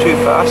wee bit too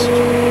fast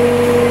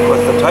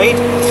with the tide.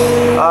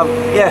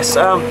 Yes,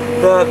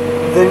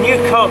 the New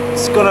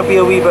Cut's going to be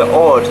a wee bit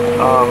odd.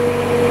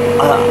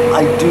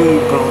 I do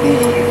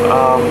believe,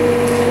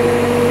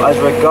 as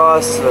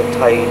regards to the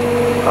tide,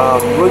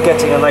 we're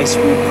getting a nice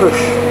wee push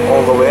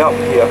all the way up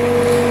here,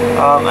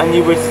 and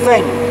you would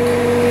think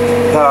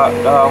that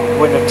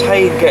when the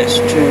tide gets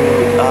to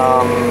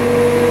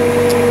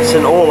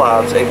St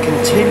Olaves, it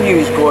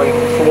continues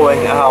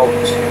flowing out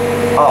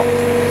up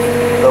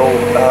the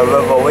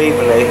River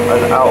Waveney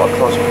and out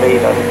across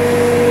Baden.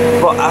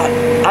 But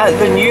at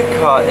the New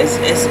Cut,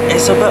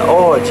 it's a bit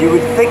odd. You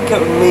would think it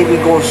would maybe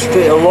go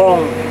straight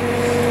along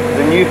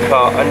the New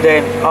Cut and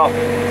then up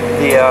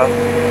the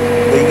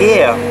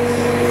Yare.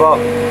 But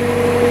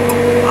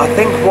I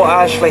think what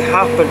actually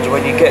happens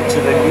when you get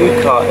to the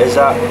New Cut is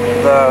that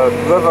the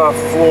river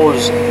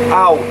flows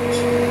out,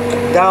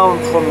 down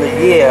from the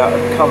Yare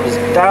and comes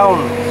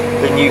down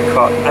the New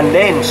Cut, and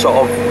then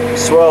sort of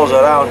swirls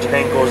around and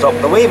then goes up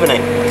the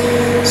Waveney.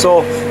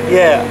 So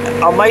yeah,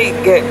 I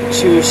might get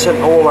to St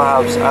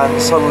Olaves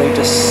and suddenly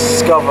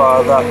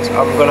discover that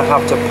I'm going to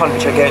have to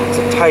punch against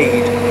the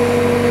tide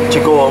to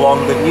go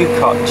along the New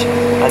Cut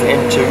and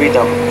into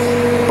Reedham.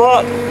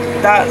 But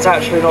that's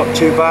actually not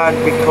too bad,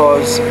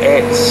 because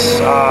it's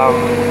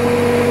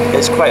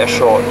quite a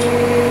short,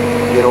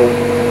 you know,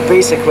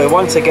 basically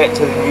once I get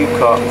to the New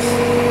Cut,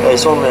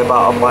 it's only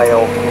about a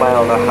mile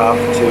and a half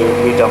to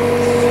Reedham,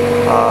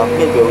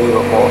 maybe a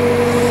little bit more.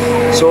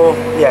 So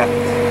yeah,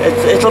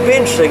 it'll be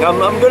interesting.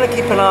 I'm going to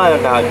keep an eye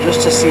on that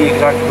just to see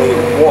exactly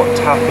what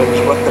happens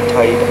with the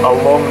tide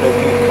along the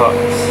New Cut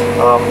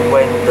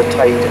when the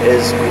tide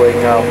is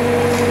going out.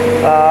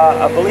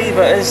 I believe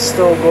it is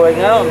still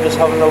going out. I'm just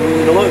having a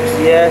wee look.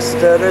 Yes,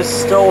 there is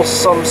still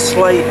some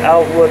slight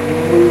outward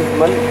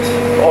movement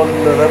on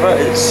the river.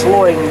 It's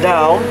slowing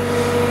down.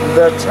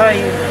 The tide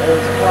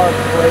is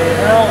halfway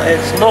out.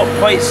 It's not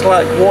quite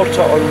slack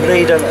water on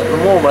Braden at the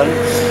moment,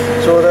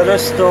 so there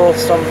is still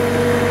some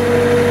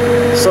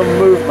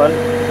movement.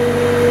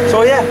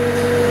 So yeah,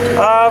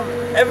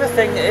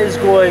 everything is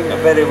going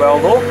very well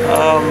though.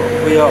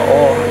 We are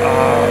all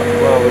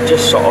well, we're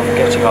just sort of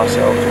getting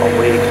ourselves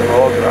awake and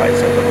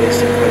organised, but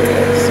basically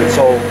it's it's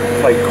all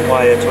quite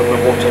quiet on the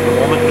boat at the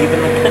moment. Even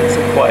the kids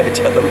are quiet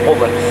at the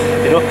moment.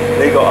 You know,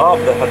 they got up,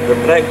 they had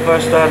their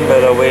breakfast, and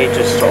they're away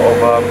just sort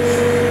of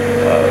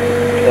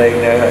playing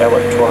their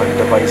electronic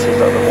devices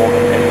at the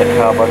moment in the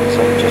cabins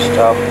and just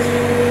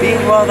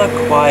being rather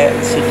quiet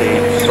and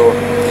sedate. So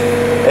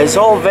it's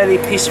all very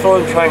peaceful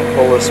and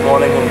tranquil this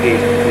morning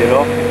indeed, you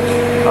know.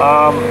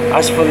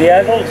 As for the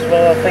adults,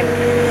 well,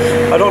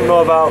 I don't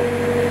know about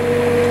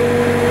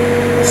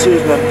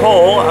Susan and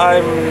Paul.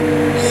 I'm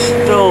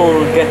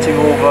still getting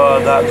over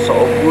that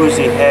sort of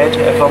woozy head,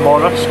 if I'm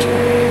honest.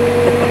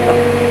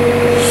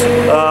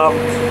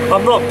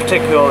 I'm not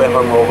particularly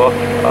hungover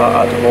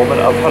at the moment.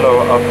 I've had a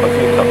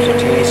few cups of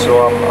tea,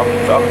 so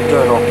I'm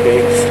doing okay.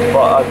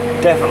 But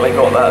I've definitely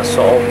got that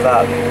sort of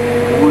that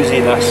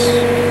wooziness.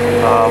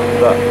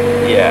 That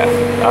yeah,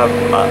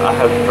 I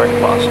had a drink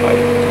last night.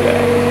 Yeah.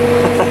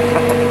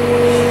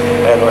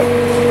 Anyway,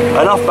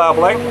 enough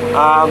babbling.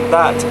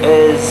 That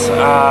is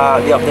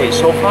the update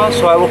so far.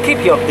 So I will keep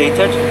you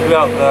updated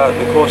throughout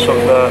the course of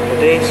the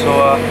day. So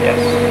yes,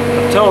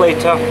 until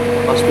later,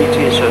 I'll speak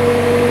to you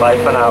soon. Bye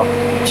for now.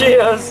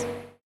 Cheers!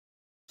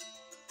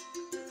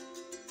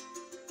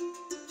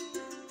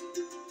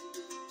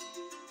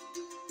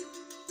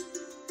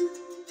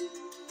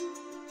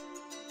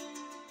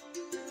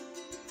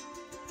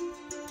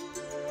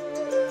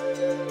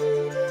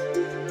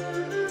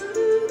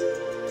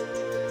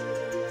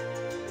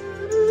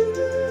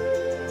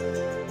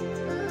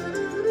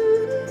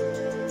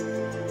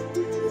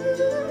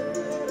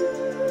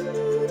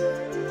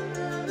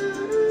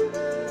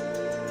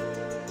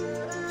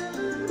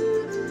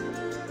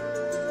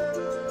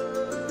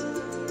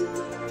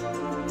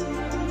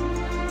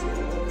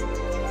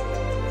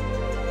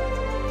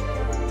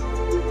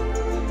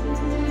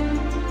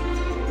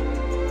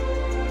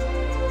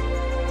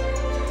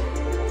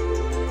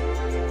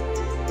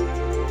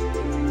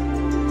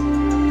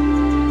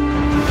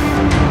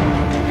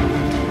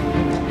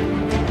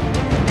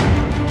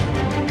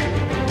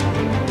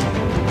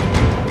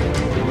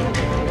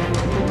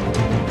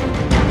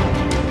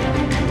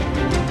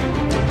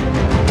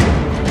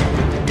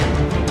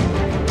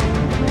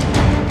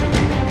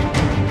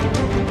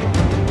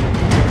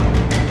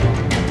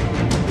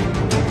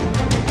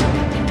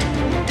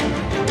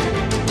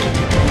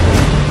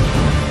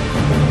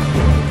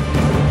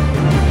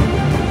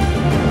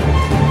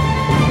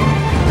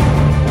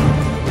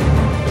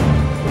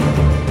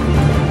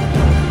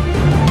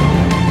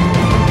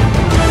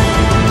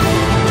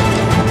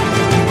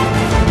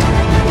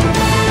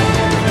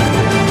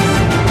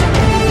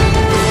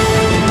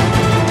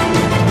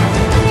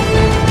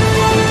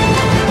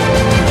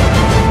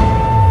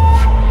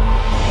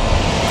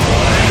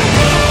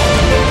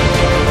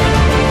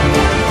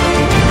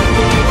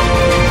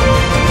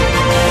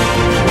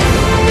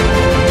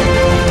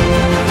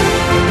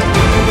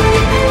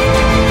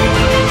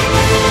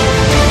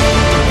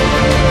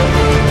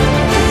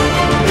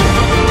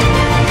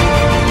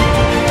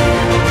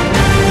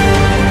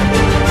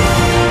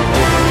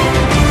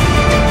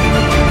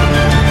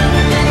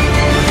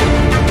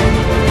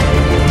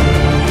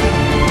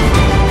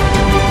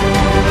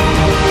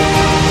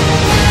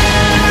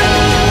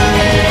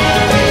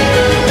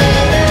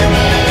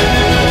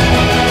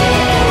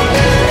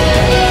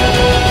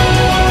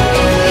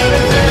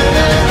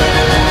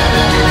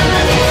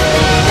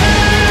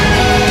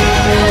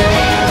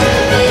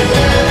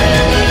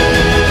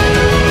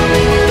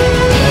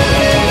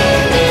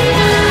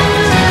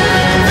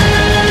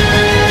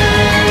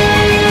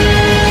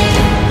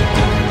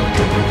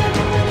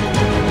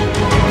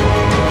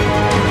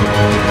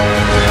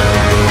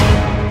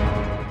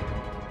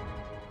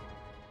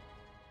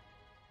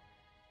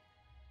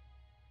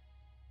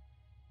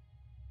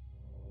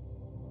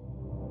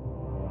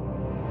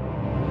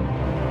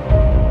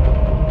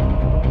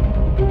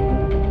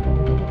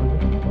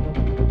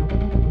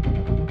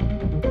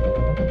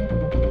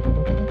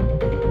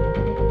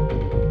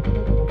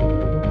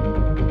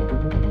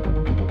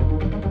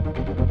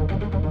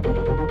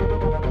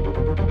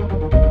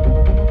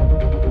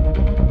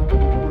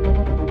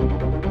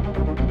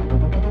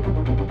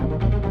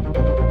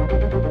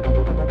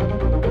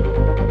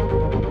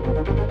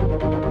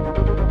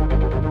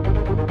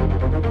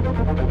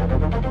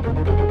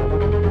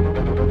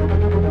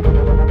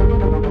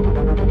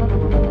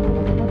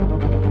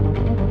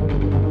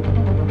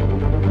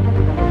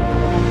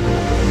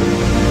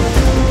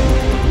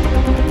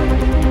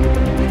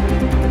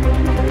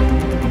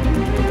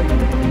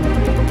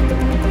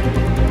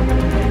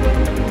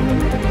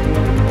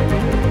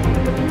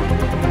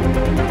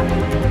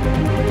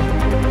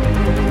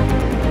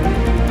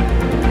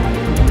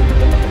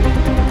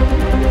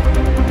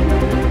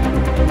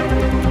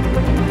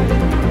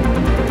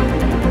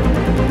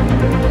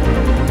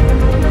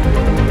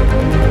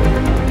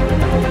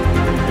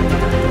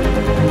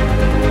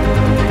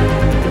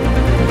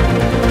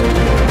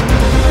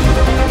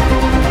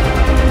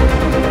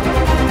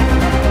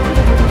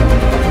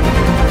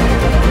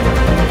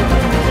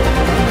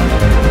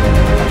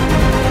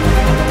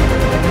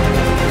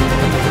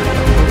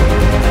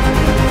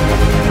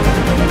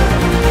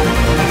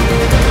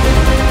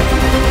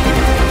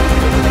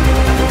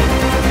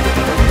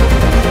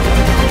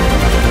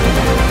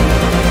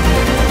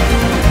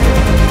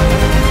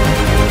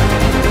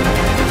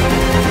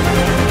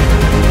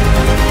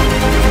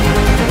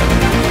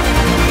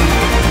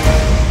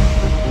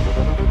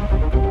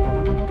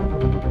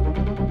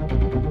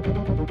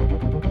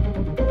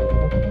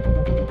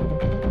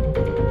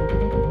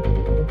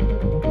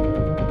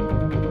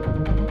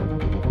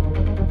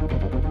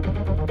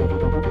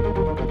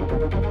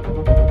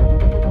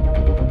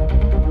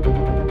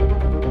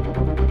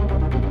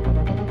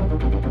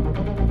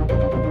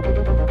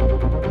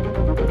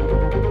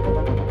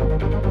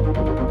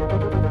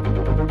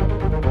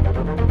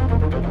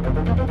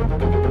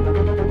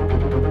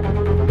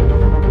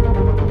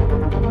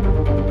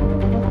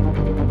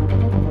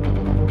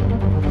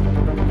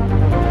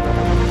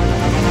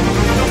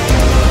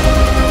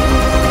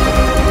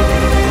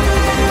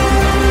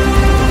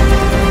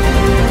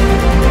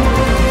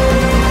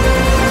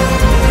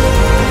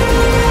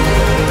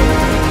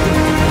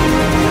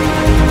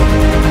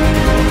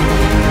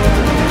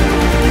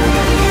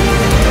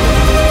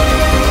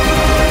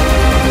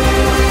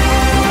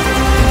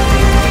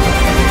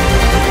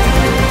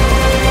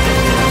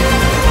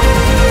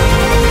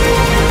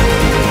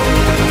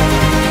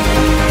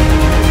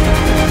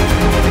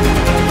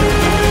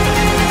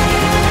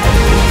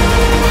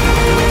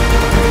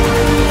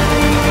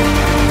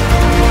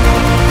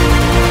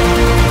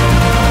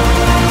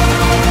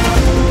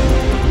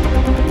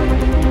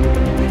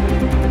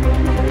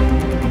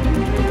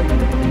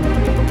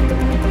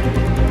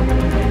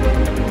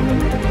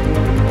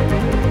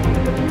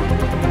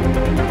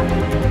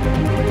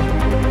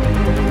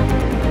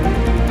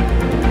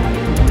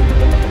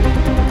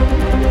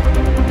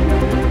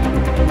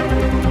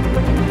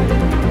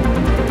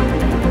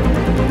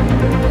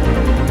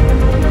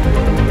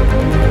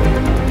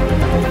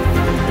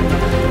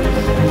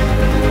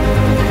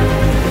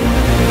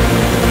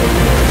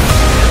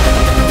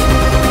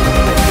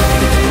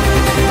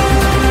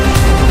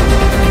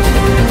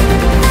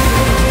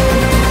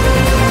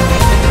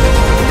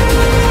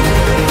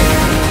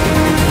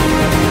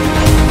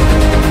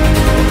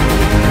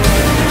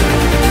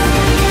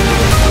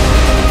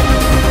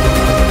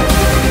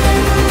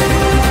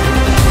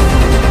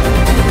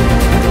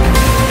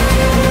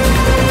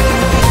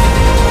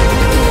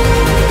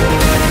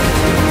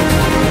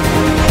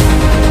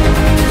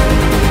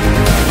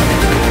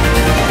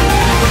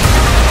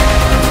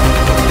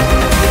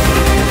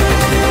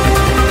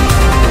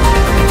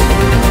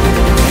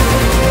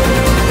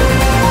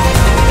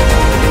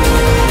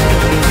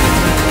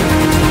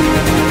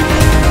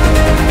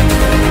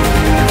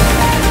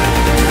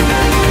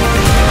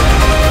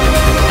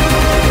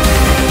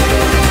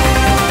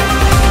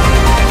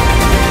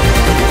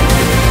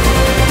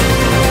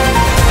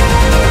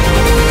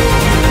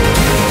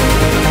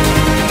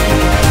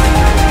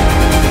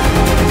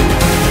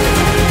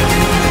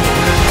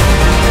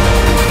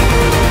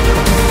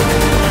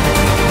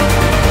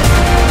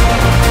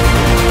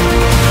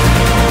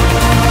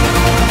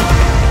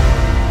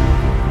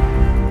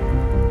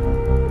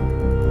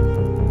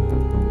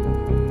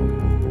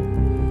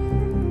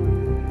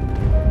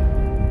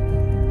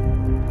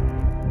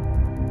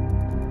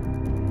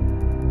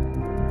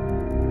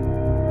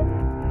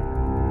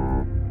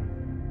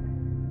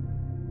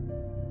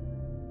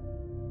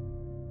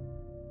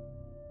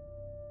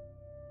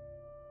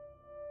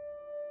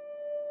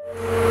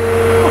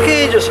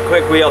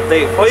 wee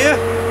update for you.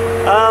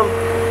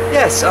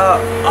 Yes,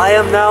 I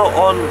am now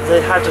on the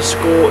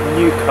Haddiscoe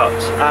New Cut,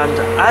 and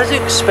as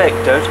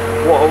expected,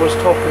 what I was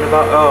talking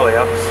about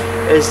earlier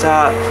is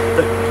that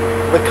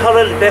the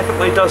current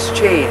definitely does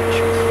change.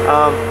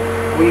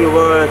 We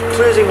were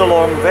cruising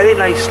along very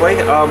nicely,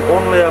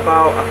 only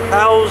about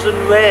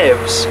 1,000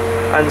 revs,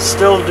 and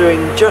still doing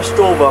just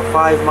over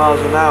 5 miles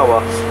an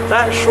hour.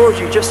 That shows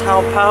you just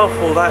how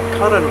powerful that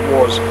current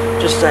was,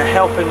 just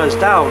helping us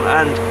down.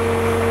 And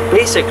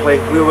basically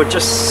we were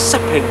just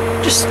sipping,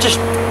 just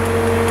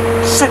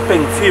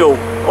sipping fuel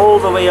all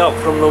the way up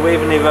from the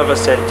Waveney River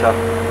Centre.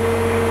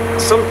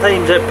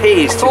 Sometimes it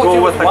pays to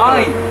go with the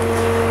wine.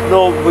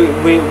 No,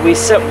 we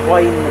sip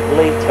wine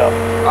later.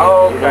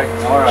 Oh, okay.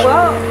 Alright.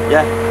 Wow.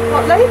 Yeah.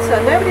 What,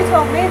 later? Nobody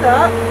told me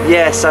that.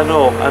 Yes, I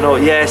know.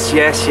 Yes.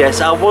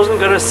 I wasn't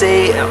going to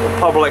say it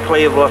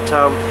publicly, but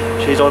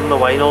she's on the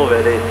wine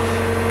already.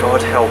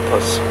 God help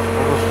us.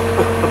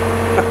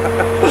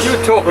 You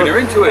were talking her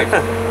into it.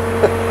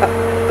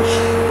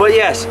 But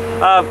yes,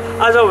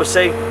 as I was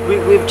saying,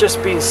 we've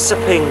just been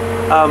sipping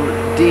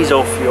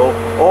diesel fuel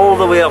all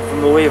the way up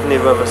from the Waveney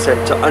River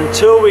Centre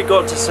until we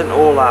got to St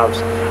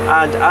Olave's,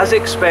 and as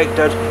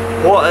expected,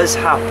 what has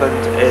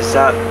happened is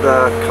that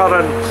the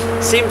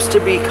current seems to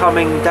be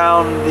coming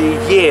down the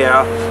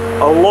Yare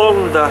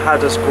along the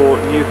Haddiscoe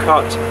New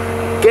Cut,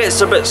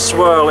 gets a bit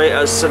swirly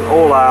at St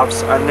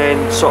Olave's, and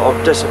then sort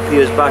of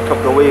disappears back up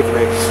the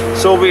Waveney.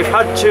 So we've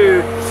had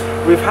to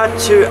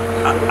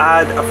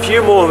add a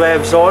few more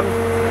revs on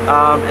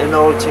in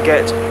order to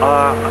get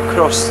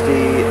across the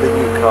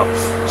New Cut.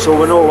 So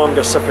we're no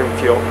longer sipping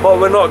fuel, but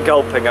we're not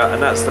gulping it,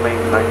 and that's the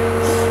main thing.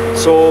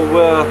 So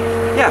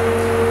yeah,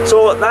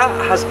 so that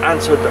has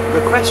answered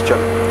the question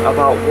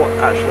about what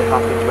actually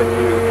happens when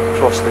you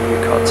cross the New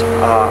Cut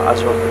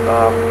as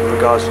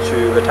regards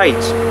to the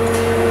tides.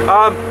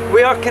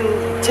 We are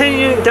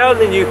continuing down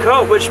the New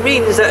Cut, which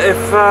means that if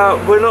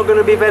we're not going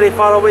to be very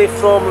far away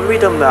from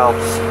Reedham now.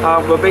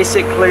 We're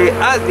basically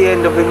at the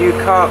end of the New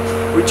Cut.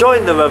 We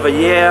join the River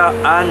Yare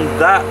and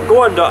that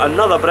go under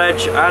another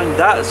bridge, and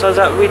that's us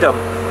at Reedham.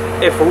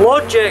 If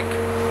logic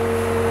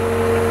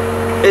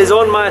is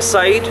on my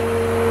side,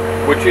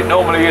 which it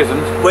normally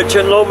isn't. Which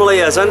it normally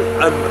isn't,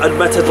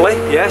 admittedly.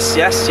 Yes.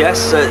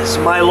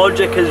 My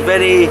logic is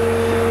very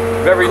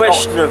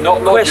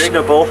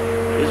questionable.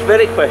 It's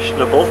very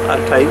questionable at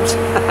times.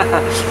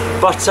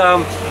 But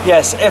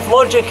yes, if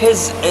logic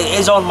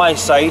is on my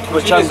side,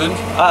 which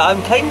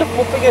I'm kind of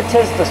hoping it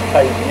is this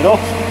time, you know.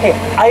 Hey,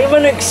 I'm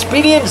an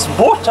experienced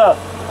boater.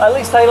 At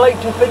least I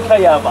like to think I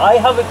am. I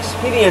have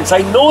experience.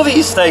 I know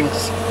these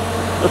things.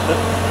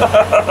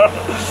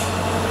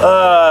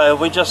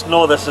 We just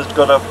know this is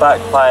going to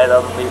backfire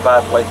on me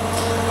badly.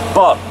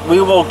 But we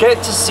will get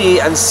to see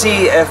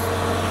if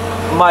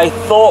my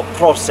thought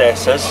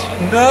processes.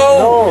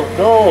 No,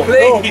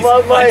 please.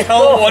 No, I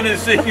don't want to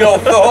see your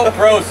thought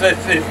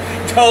processes.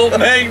 Don't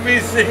make me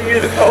see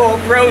your thought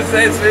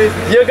processes.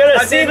 You're going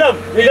to see them.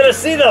 You're going to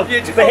see them.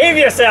 Behave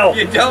yourself.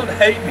 You don't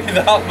hate me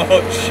that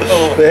much.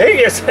 So behave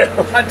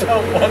yourself. I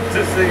don't want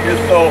to see your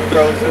thought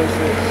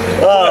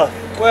processes.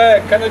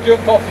 Where can I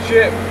jump off the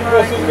ship?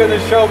 Russell's going to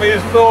show me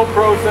his thought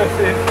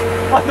processes.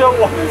 I don't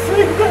want to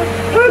see them.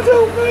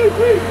 Don't make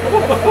me.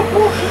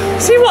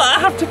 See what I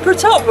have to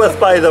put up with,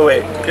 by the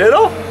way. You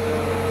know.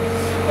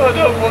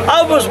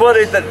 I was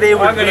worried that they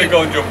would. I'm going to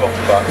go and jump off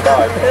the back.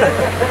 Bye.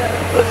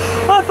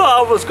 I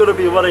thought I was going to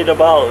be worried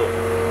about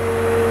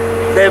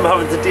them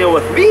having to deal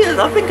with me, and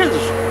I think it's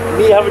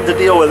me having to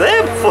deal with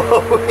them for a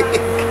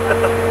week.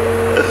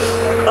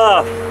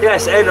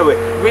 Yes, anyway,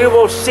 we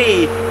will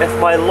see if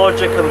my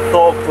logic and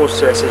thought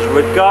processes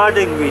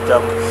regarding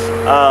Reedham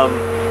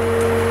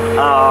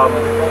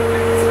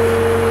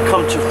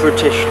come to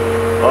fruition,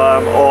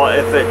 or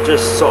if it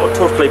just sort of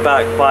totally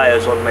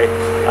backfires on me,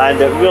 and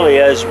it really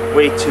is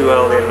way too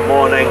early in the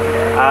morning,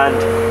 and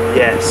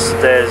yes,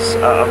 there's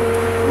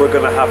we're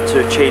going to have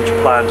to change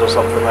plans or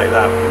something like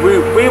that.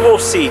 We will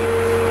see,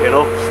 you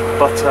know,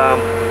 but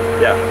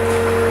yeah.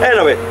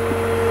 Anyway,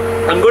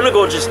 I'm going to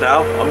go just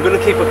now. I'm going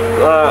to keep it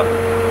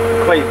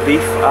quite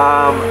brief.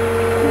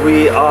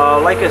 We are,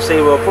 like I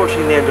say, we're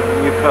approaching the end of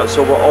the New Cut,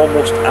 so we're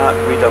almost at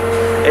Reedham.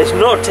 It's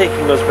not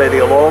taking us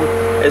very long.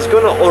 It's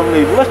going to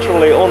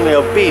literally only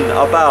have been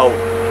about,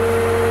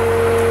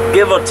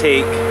 give or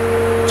take,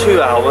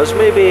 2 hours,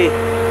 maybe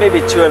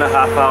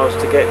 2.5 hours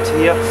to get to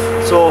here.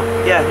 So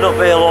yeah, not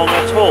very long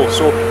at all.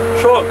 So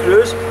short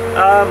cruise.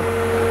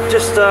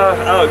 Just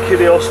out of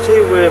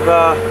curiosity,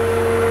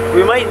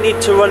 we might need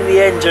to run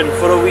the engine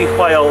for a wee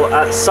while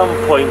at some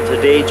point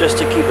today, just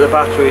to keep the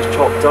batteries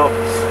topped up.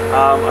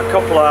 A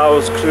couple of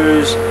hours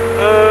cruise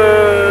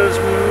is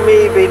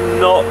maybe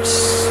not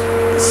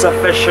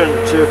sufficient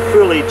to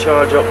fully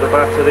charge up the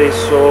batteries,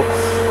 so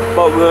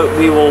but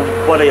we will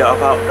worry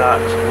about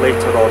that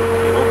later on,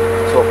 you know.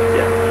 So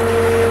yeah.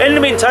 In the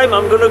meantime,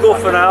 I'm going to go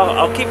for now.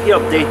 I'll keep you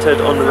updated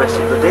on the rest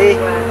of the day,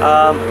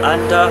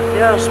 and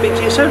yeah, I'll speak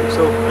to you soon.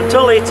 So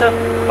until later,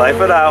 bye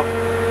for now.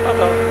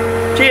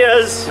 Bye-bye.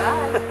 Cheers!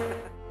 Bye.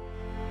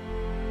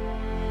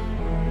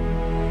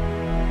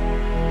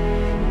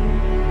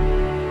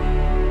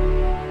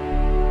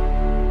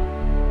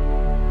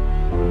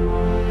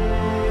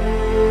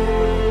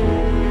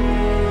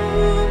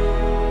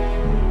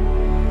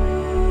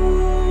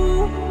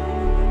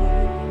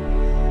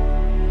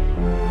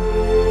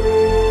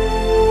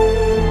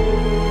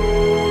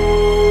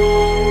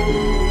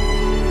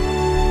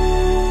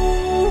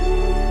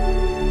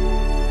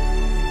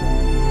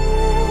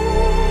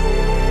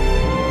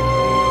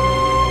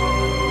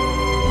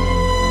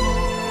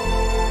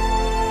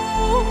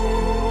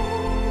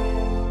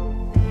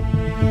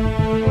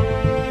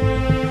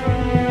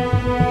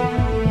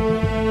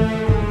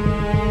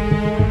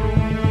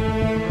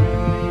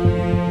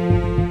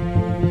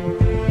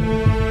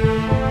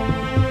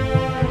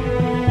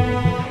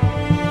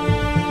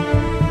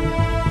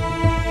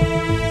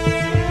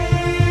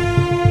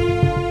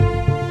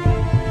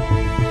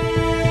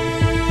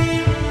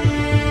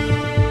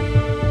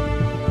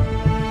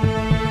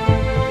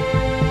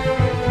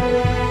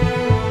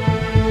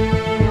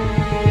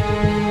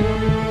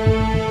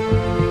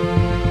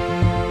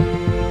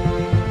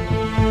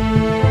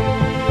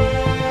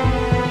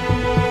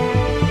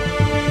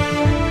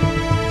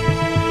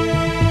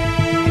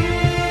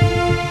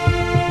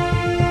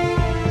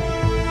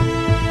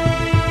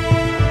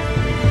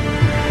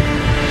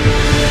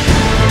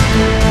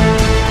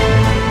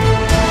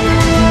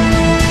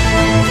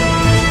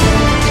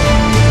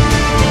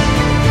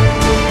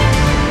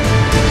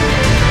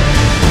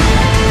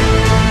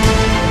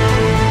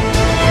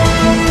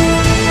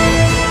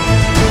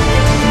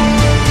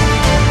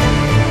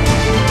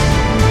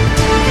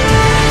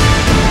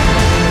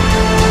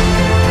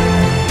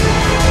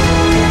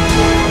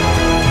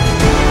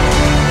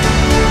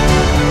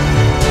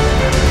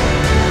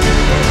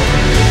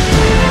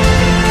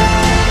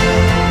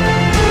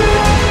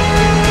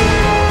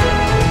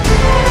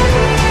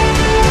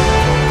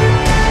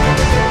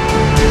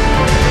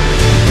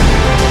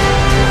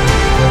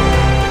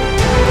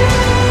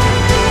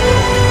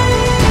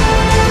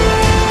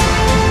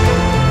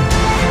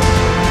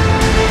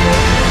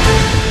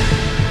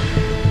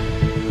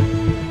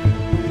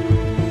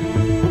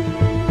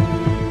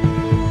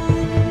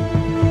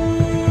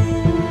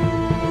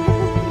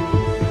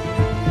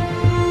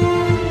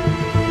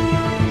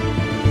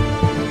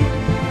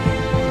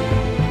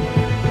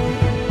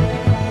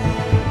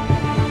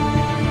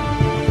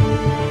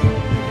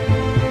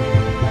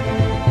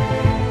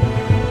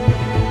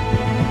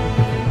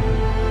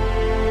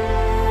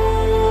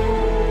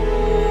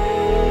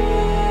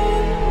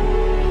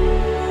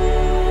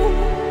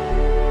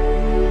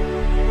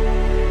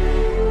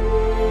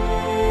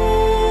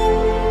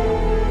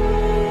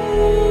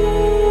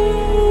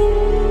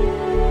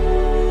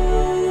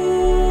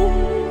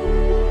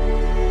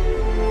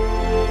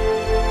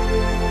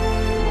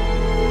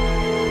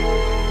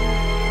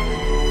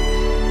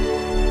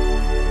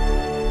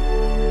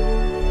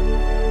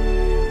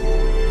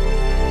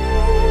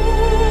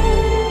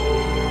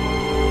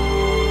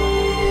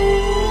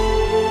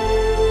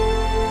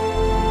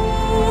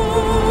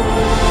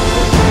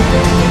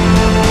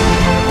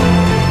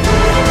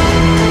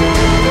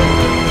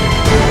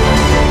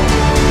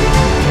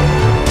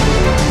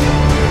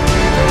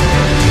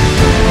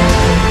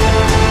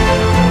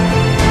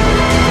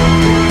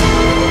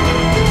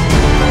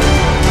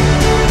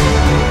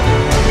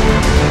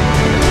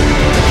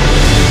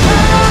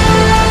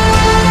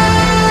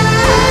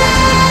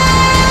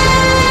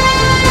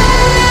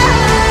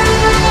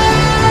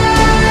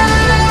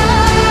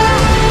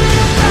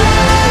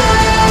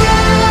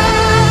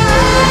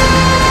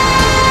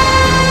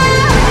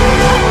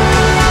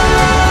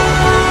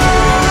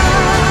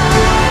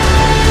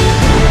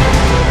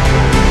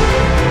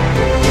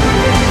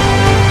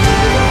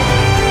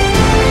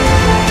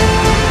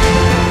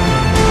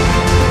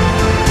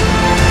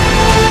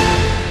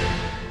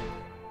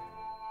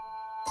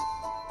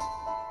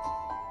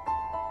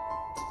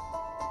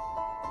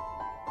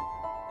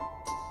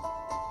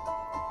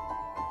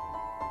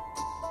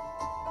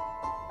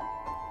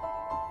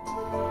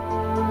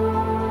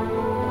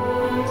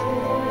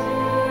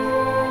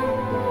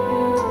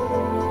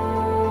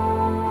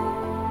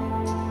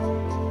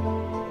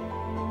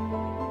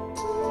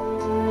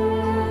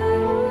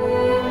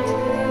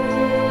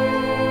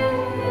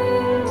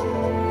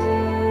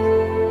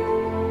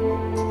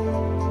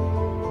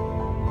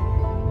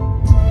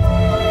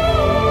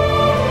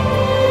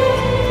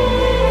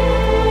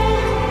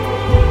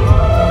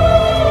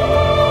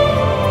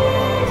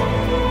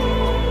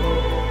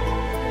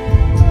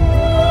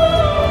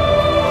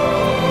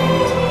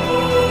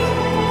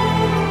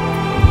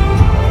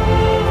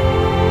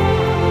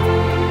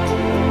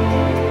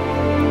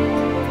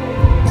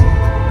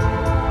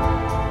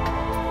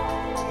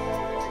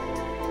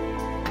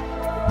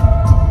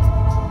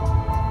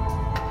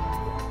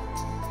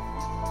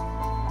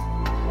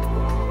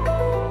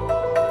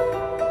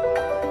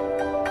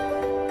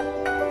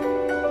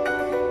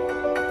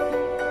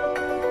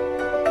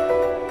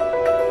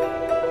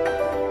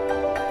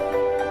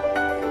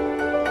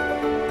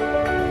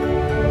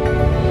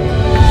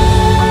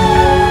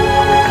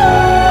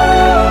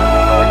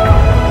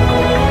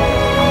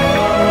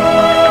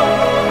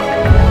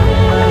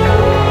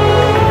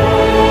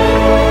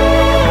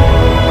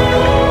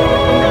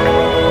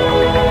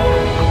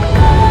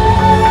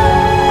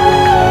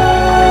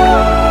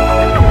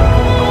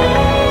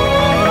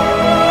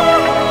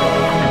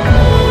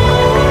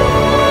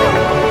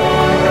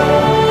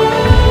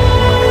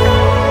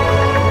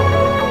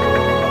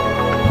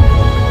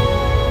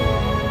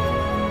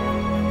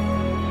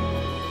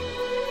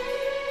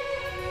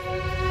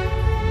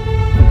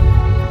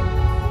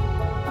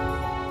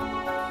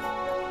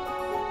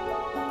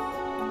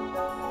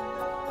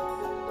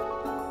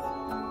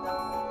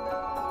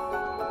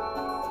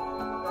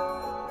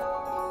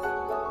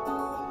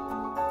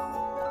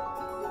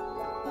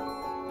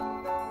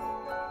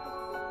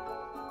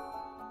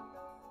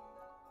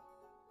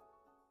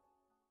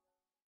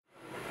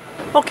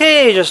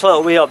 Okay, just a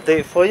little wee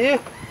update for you.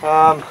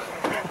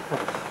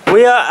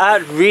 We are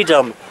at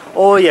Reedham.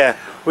 Oh yeah,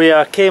 we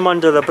came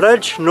under the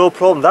bridge, no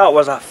problem. That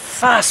was a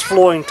fast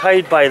flowing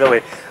tide, by the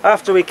way.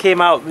 After we came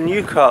out the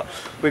new cut,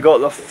 we got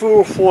the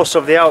full force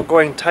of the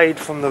outgoing tide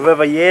from the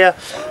River Yare,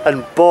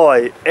 and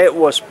boy, it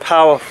was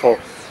powerful.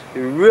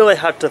 You really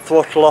had to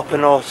throttle up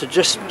in order to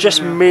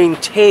just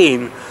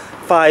maintain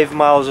 5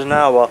 miles an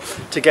hour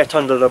to get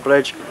under the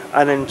bridge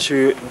and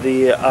into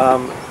the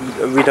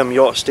Reedham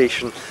Yacht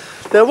Station.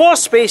 There were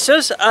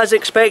spaces as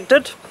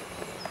expected,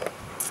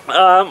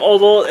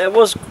 although it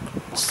was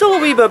still a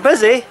wee bit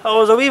busy. I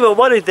was a wee bit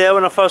worried there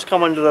when I first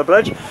come under the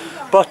bridge,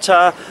 but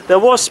there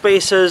was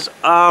spaces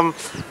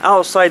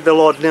outside the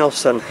Lord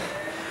Nelson.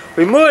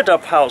 We moored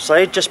up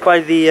outside just by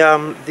the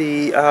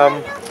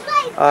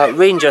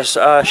Rangers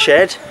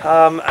shed,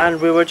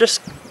 and we were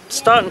just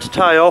starting to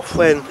tie off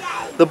when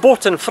the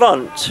boat in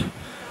front,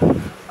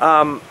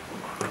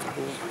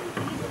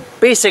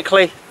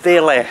 basically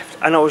they left,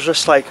 and I was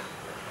just like,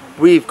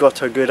 we've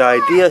got a good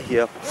idea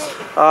here.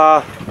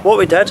 What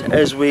we did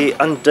is we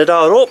undid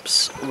our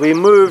ropes, we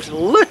moved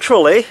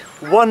literally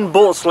one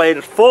boat's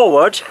length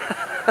forward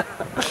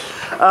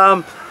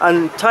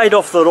and tied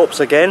off the ropes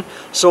again.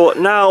 So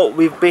now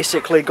we've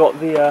basically got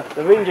the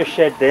ranger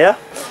shed there.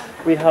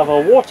 We have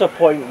a water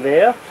point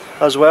there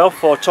as well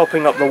for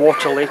topping up the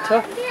water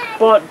later,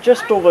 but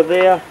just over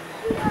there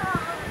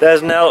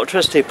there's an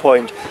electricity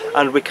point,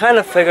 and we kind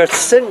of figured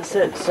since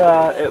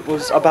it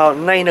was about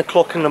 9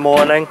 o'clock in the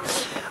morning,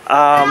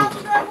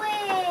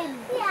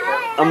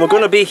 and we're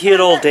going to be here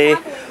all day,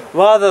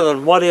 rather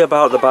than worry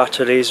about the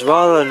batteries,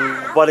 rather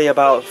than worry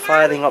about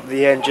firing up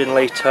the engine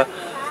later,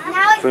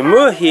 if we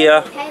moor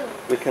here,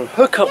 we can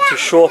hook up to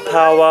shore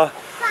power,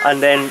 and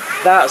then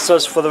that's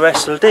us for the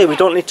rest of the day. We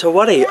don't need to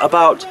worry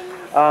about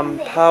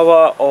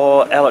power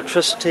or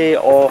electricity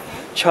or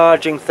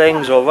charging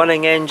things or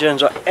running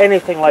engines or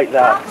anything like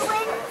that.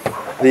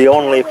 The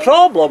only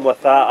problem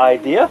with that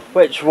idea,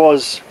 which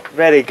was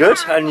very good,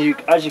 and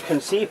as you can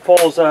see,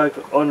 Paul's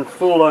on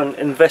full-on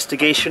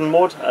investigation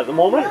mode at the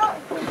moment,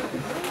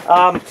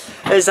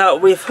 is that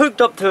we've hooked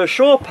up to a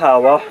shore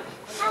power,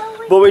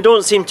 but we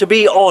don't seem to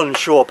be on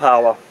shore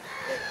power.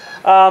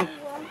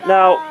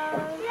 Now,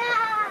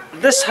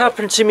 this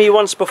happened to me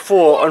once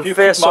before on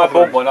Fair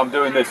Sovereign. When I'm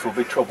doing this will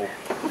be trouble.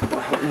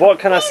 What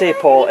can I say,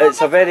 Paul?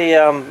 It's a very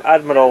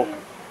Admiral.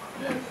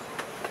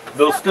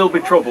 There'll still be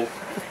trouble.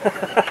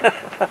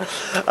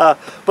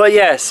 But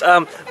yes,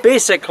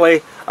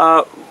 basically,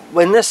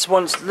 when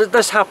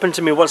this happened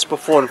to me once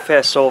before in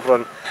Fair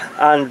Sovereign,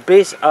 and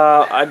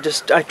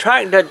I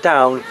tracked it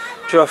down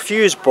to a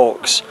fuse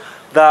box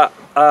that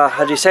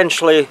had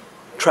essentially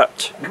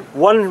tripped.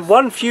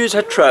 One fuse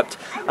had tripped,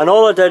 and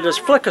all I did was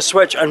flick a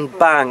switch and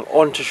bang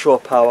onto shore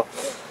power.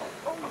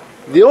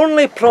 The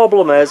only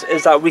problem is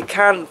that we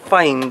can't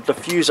find the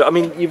fuse. I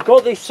mean, you've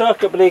got these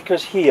circuit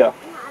breakers here,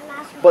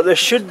 but there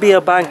should be a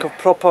bank of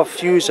proper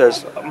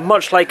fuses,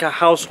 much like a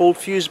household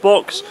fuse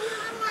box.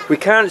 We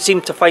can't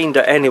seem to find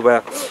it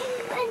anywhere.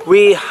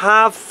 We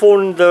have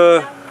phoned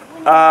the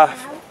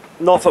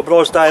Norfolk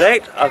Broads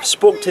Direct. I've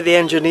spoke to the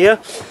engineer.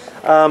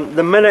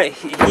 The minute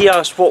he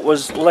asked what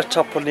was lit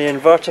up on the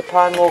inverter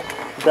panel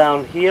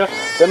down here,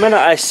 the minute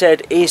I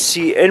said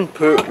AC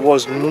input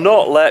was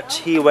not lit,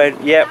 he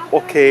went, yep,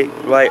 okay,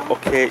 right,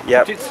 okay,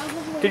 yep.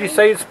 Did you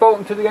say you'd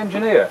spoken to the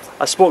engineer?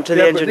 I spoke to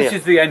the engineer. But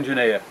this is the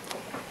engineer.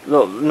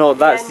 No,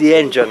 that's the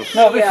engine.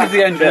 No, this is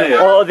the engineer.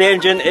 Oh, the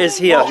engine is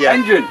here, what, yeah.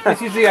 Engine,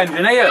 this is the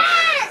engineer.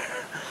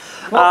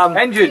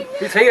 Engine,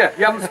 it's here.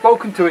 You haven't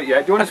spoken to it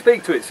yet. Do you want to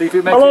speak to it? See if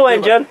it makes Hello, it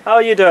engine. How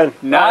are you doing?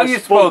 Now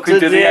you've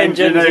spoken to the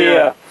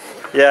engineer.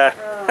 Yeah.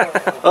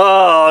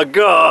 Oh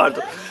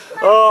God.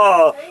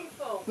 Oh.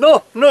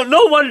 No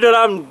wonder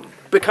I'm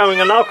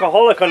becoming an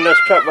alcoholic on this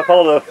trip with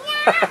all the.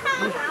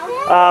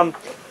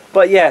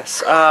 But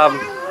yes.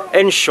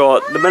 In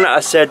short, the minute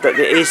I said that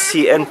the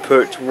AC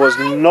input was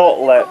not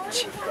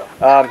lit,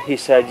 he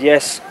said,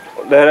 yes,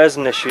 there is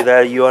an issue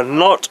there. You are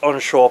not on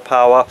shore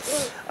power,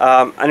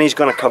 and he's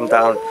going to come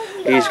down.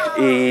 He's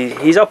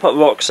up at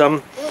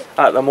Wroxham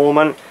at the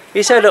moment.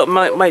 He said it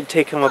might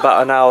take him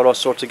about an hour or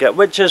so to get,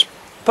 which is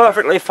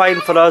perfectly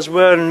fine for us.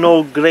 We're in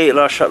no great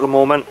rush at the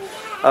moment.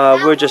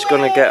 We're just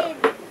going to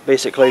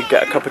basically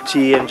get a cup of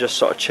tea and just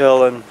sort of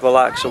chill and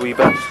relax a wee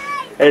bit.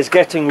 It's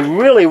getting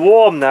really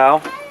warm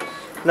now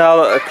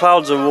that the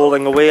clouds are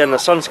rolling away and the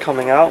sun's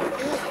coming out.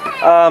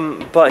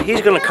 But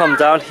he's going to come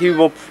down. He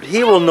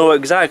will know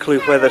exactly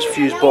where this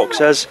fuse box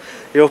is.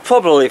 He'll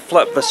probably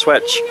flip the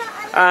switch,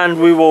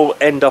 and we will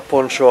end up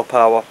on shore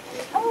power.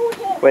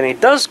 When he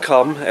does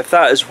come, if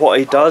that is what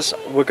he does,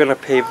 we're going to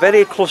pay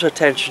very close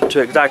attention to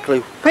exactly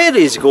where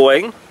he's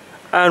going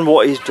and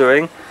what he's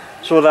doing,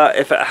 so that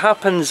if it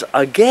happens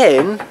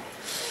again,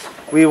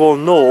 we will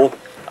know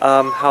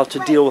how to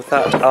deal with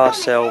that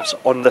ourselves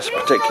on this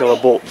particular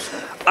boat.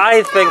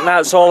 I think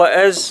that's all it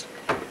is.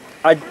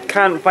 I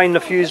can't find the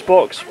fuse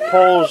box.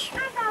 Paul's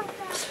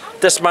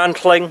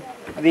dismantling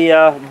the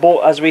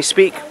boat as we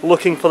speak,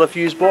 looking for the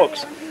fuse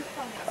box.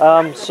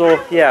 So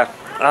yeah.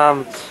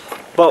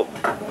 But but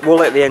we'll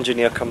let the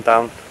engineer come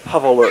down,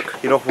 have a look.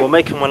 You know, we'll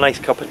make him a nice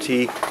cup of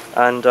tea,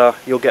 and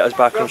you'll get us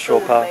back on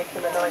shore power.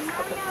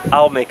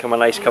 I'll make him a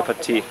nice cup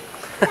of tea.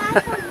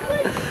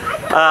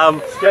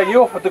 Yeah,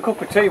 you offered the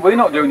cup of tea. We're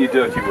not doing your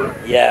dirty work.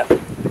 Yeah.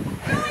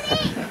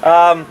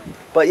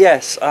 But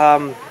yes,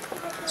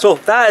 so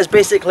that is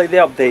basically the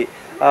update.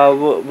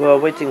 We're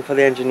waiting for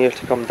the engineer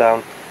to come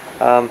down.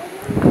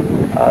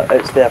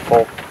 It's their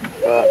fault.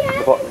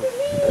 The button.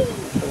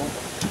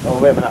 Oh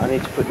wait a minute, I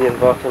need to put the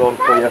inverter on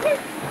for you.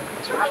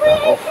 Switch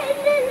that off.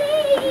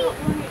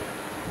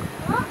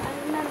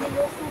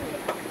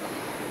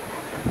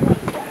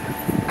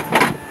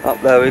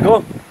 Up there we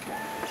go.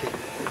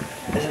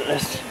 Isn't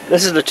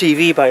this is the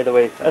TV, by the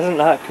way. Isn't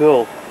that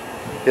cool?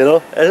 You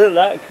know, isn't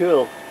that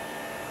cool?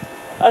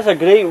 That's a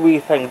great wee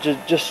thing,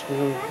 just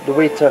the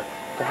way to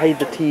hide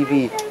the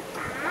TV,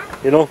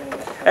 you know.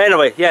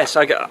 Anyway, yes,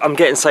 I'm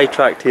getting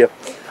sidetracked here.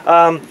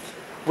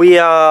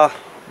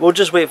 We'll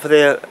just wait for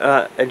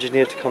the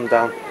engineer to come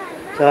down.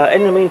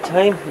 In the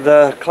meantime,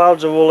 the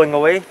clouds are rolling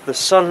away, the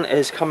sun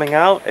is coming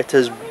out, it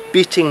is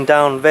beating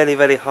down very,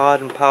 very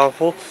hard and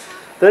powerful.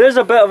 There is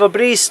a bit of a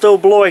breeze still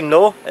blowing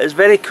though, it's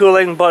very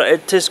cooling, but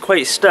it is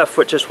quite stiff,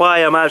 which is why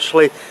I'm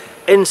actually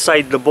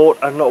inside the boat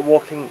and not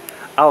walking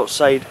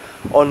outside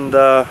on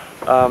the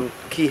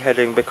key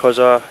heading, because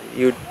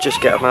you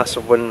just get a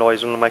massive wind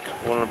noise on the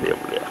microphone.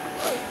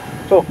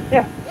 So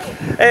yeah,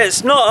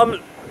 it's not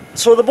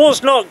so the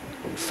boat's not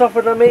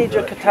suffered a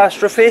major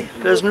catastrophe.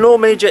 There's no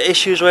major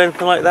issues or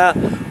anything like that.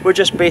 We're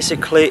just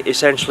basically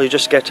essentially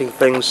just getting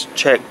things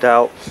checked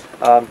out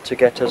to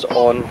get us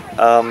on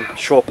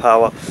shore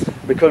power,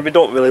 because we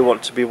don't really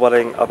want to be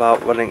worrying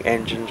about running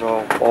engines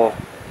or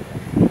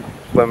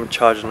when we're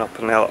charging up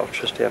on the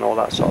electricity and all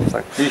that sort of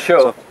thing. Are you sure?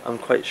 So I'm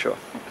quite sure.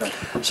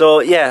 So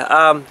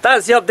yeah,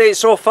 that's the update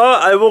so far.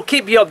 I will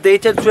keep you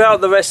updated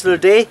throughout the rest of the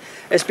day.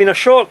 It's been a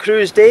short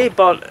cruise day,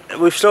 but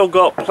we've still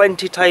got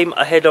plenty time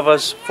ahead of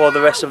us for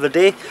the rest of the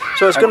day,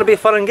 so it's going to be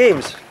fun and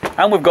games.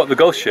 And we've got the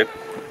ghost ship,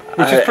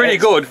 which is pretty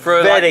good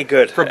for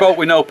for a boat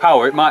with no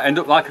power. It might end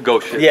up like a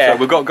ghost ship. Yeah, so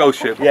we've got ghost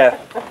ship. Yeah,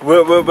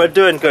 we're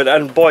doing good,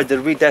 and boy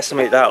did we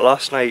decimate that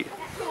last night.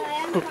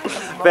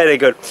 Very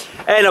good.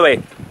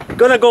 Anyway,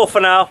 gonna go for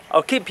now.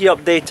 I'll keep you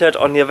updated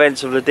on the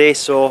events of the day,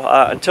 so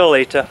until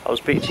later, I'll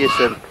speak to you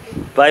soon.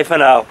 Bye for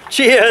now.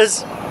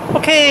 Cheers!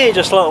 Okay,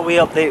 just a little wee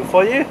update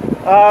for you.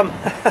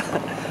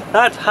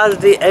 That has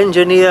the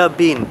engineer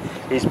been.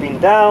 He's been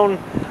down,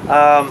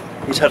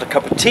 he's had a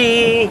cup of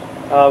tea,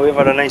 we've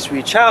had a nice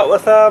wee chat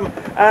with him,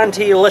 and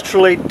he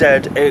literally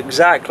did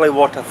exactly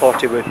what I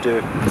thought he would do.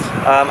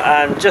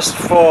 And just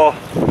for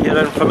your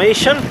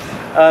information,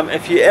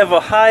 if you ever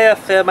hire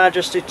Fair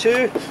Majesty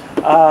 2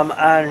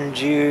 and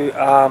you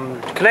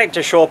connect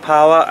to shore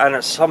power and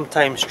it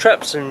sometimes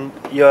trips and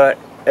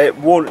it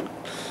won't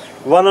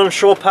run on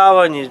shore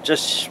power, and you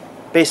just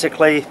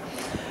basically,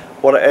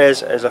 what it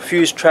is a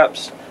fuse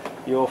trips,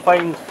 you'll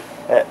find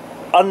it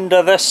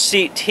under this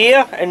seat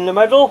here in the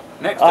middle.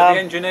 Next to the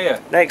engineer.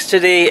 Next to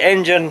the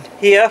engine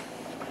here,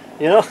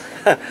 you know.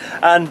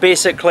 And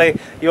basically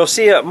you'll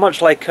see it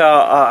much like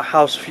a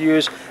house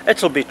fuse.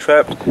 It'll be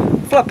tripped,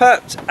 flip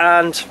it,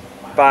 and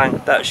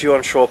bang, that's you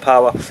on shore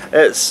power.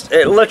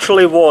 It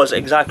literally was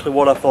exactly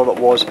what I thought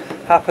it was.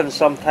 Happens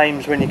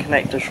sometimes when you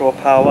connect to shore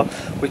power.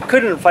 We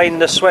couldn't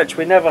find the switch.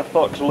 We never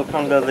thought to look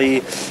under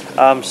the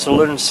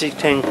saloon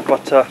seating,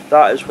 but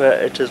that is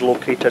where it is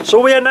located.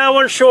 So we are now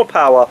on shore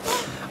power,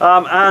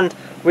 and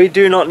we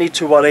do not need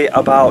to worry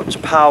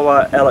about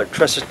power,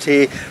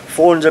 electricity,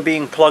 phones are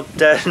being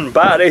plugged in,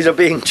 batteries are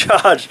being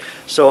charged.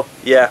 So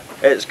yeah,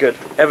 it's good,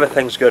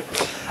 everything's good.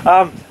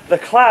 The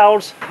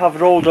clouds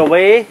have rolled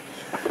away,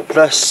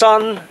 the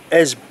sun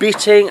is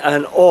beating,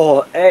 and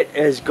oh, it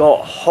has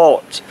got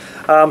hot.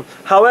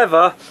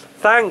 However,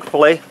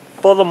 thankfully,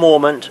 for the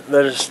moment,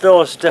 there is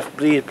still a stiff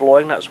breeze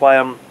blowing. That's why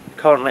I'm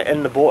currently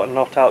in the boat and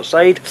not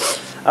outside.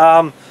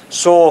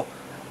 So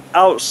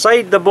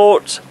outside the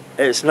boat,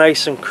 it's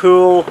nice and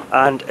cool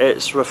and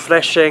it's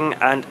refreshing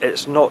and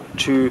it's not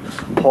too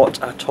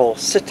hot at all.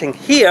 Sitting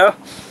here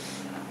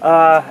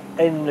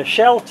in the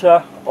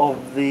shelter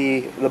of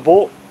the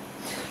boat,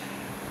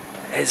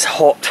 it's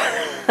hot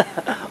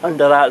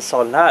under that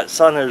sun. That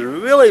sun is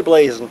really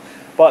blazing,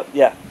 but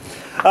yeah.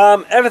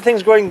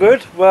 Everything's going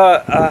good.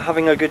 We're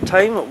having a good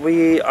time.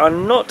 We are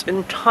not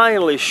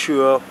entirely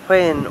sure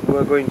when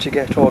we're going to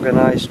get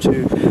organised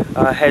to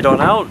head on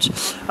out.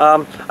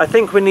 I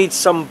think we need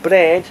some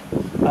bread.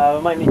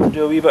 We might need to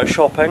do a wee bit of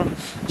shopping.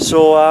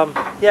 So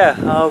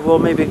yeah, we'll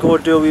maybe go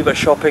do a wee bit of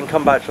shopping,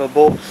 come back to the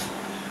boat,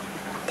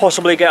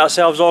 possibly get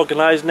ourselves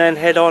organised, and then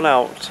head on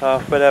out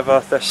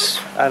wherever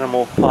this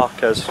animal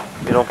park is,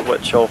 you know,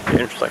 which will be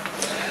interesting.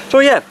 So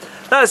yeah,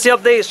 that's the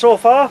update so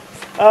far.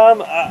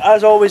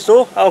 As always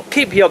though, I'll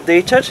keep you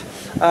updated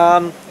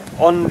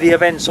on the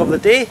events of the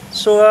day.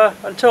 So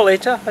until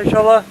later,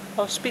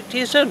 I'll speak to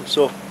you soon.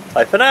 So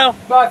bye for now.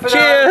 Bye for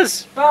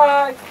Cheers. Now.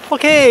 Bye.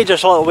 Okay,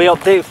 just a little wee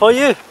update for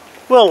you.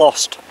 We're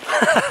lost.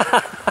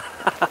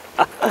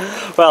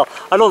 Well,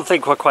 I don't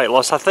think we're quite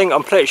lost.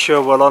 I'm pretty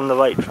sure we're on the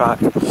right track.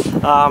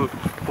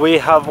 we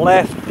have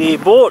left the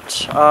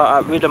boat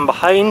at Reading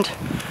behind.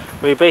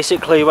 We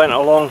basically went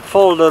along,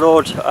 followed the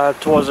road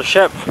towards the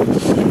ship,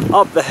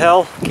 up the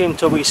hill, came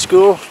to a wee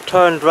school,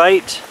 turned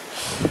right,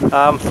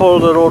 followed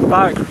the road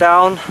back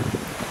down,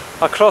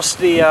 across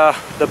the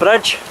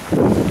bridge,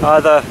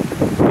 the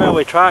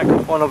railway track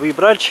on a wee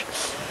bridge.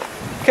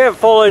 Kept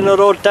following the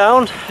road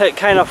down, it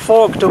kind of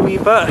forked a wee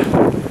bit.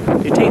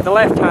 You take the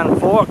left hand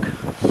fork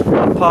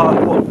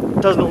up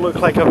what doesn't look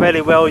like a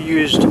very well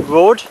used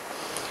road,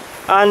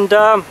 and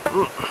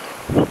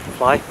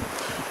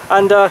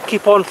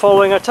keep on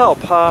following it up.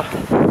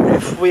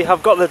 If we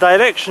have got the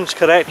directions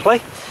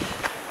correctly,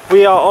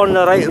 we are on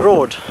the right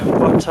road,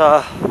 but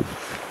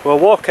we're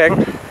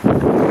walking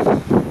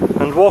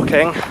and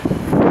walking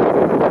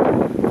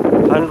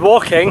and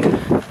walking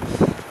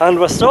and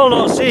we're still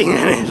not seeing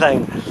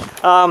anything,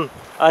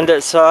 and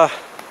it's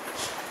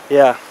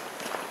yeah,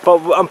 but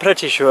I'm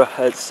pretty sure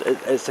it's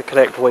the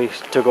correct way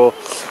to go.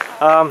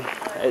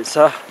 It's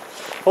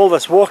all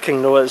this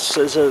walking though, it's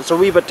a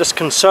wee bit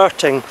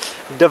disconcerting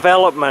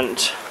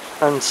development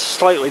and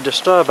slightly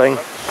disturbing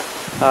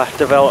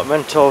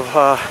development of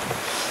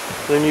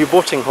the new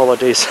boating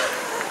holidays.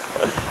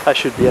 I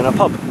should be in a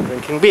pub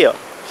drinking beer,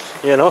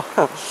 you know,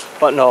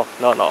 but no.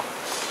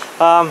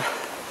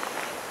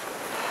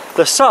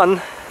 The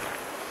sun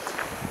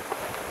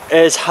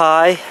is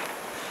high,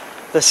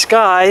 the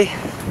sky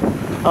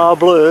are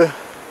blue,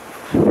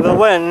 the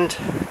wind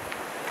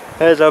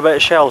is a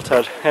bit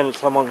sheltered in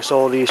amongst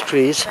all these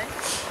trees,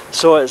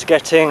 so it's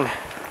getting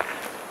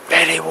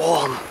very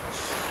warm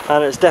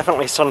and it's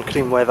definitely sun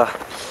cream weather.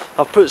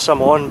 I've put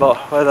some on, but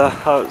whether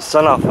it's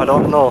enough I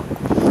don't know.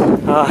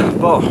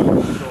 But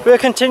we're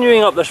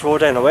continuing up this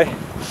road anyway,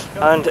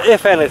 and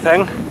if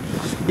anything,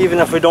 even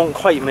if we don't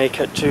quite make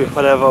it to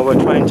wherever we're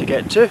trying to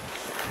get to,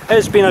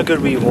 it's been a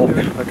good wee walk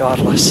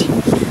regardless.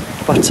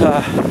 But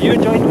you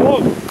enjoyed the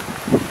walk?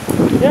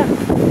 Yeah,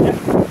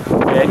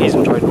 he's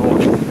enjoyed the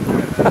walk.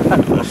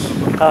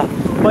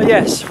 But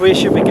yes, we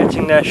should be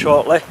getting there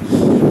shortly.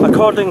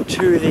 According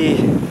to the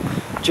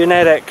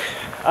generic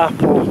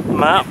Apple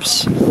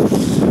maps,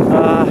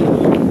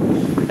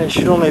 it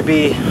should only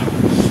be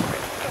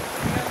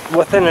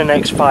within the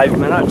next 5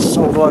 minutes,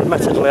 although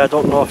admittedly I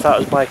don't know if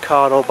that is by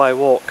car or by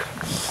walk,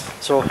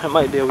 so it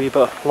might be a wee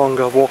bit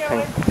longer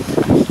walking,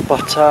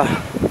 but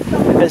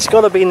it's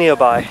got to be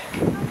nearby.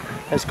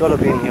 It's got to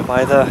be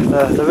nearby.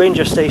 The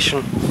ranger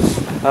station,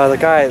 the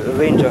guy at the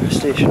ranger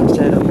station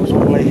said it was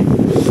only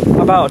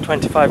about a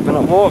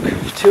 25-minute walk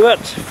to it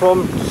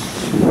from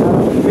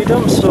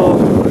Freedom, so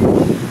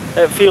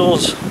it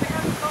feels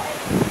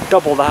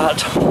double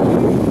that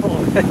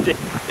already.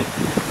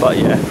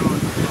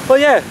 But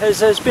yeah,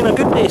 it's been a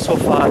good day so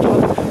far.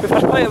 We've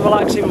had quite a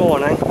relaxing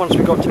morning once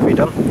we got to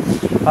Freedom.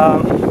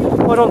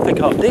 I don't think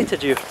I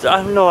updated you.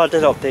 No, I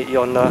did update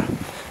you on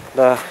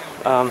the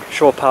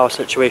shore power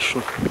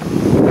situation.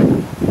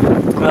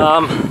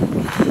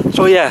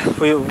 So yeah,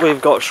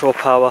 we've got shore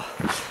power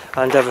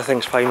and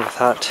everything's fine with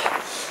that.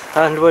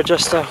 And we're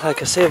just,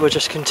 like I say, we're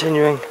just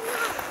continuing.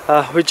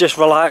 We just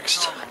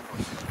relaxed,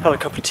 had a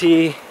cup of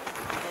tea,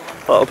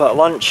 a little bit of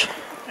lunch,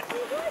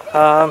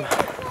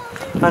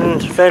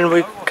 and then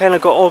we kind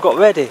of all got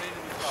ready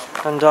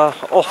and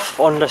off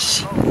on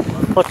this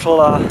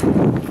little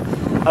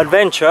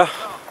adventure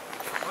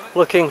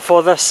looking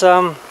for this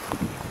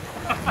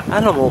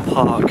animal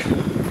park,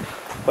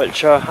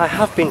 which I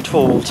have been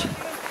told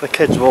the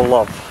kids will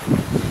love,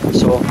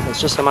 so it's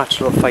just a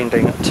matter of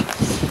finding it.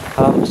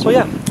 So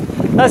yeah,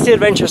 that's the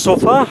adventure so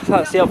far,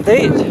 that's the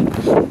update.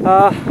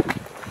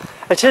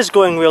 It is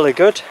going really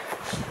good.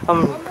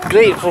 I'm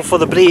grateful for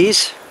the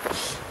breeze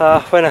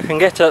when I can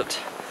get it,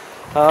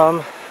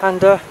 and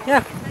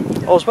yeah,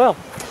 all's well.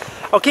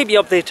 I'll keep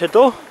you updated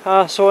though,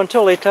 so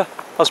until later,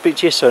 I'll speak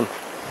to you soon.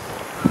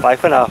 Bye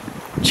for now.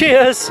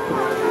 Cheers!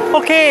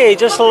 Okay,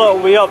 just a little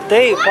wee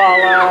update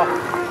while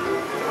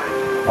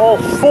all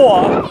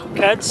 4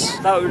 kids,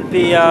 that would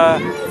be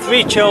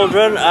 3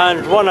 children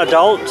and 1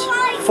 adult,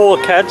 4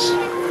 kids,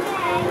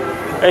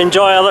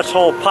 enjoy a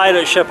little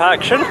pirate ship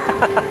action.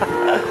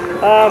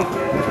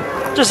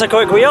 Just a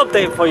quick wee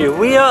update for you.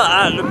 We are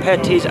at the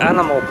Petis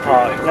Animal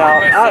Park.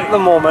 Now, at the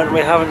moment, we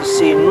haven't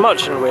seen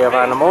much in the way of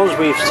animals.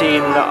 We've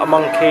seen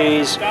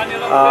monkeys,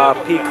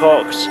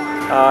 peacocks,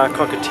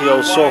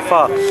 cockatiels so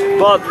far.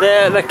 But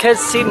the kids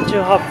seem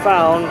to have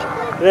found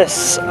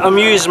this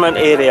amusement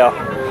area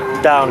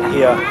down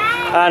here.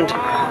 And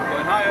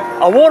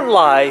I won't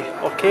lie,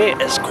 okay,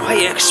 it's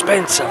quite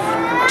expensive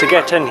to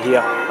get in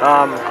here.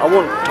 I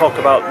won't talk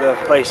about the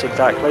price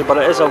exactly, but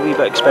it is a wee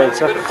bit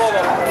expensive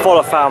for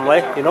a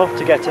family, you know,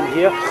 to get in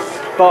here.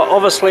 But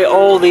obviously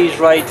all these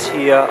rides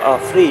here are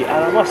free, and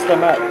I must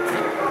admit,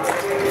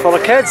 for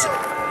the kids,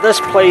 this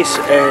place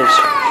is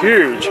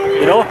huge,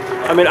 you know.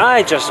 I mean,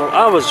 I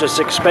was just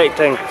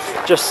expecting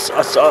just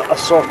a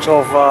sort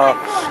of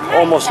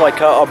almost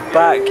like a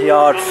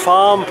backyard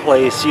farm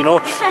place, you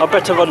know, a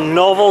bit of a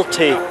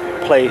novelty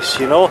place,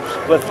 you know,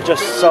 with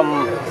just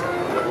some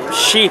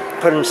sheep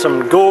and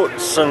some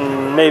goats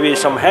and maybe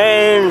some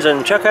hens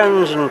and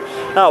chickens, and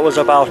that was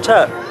about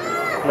it.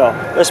 No,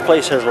 this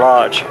place is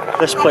large.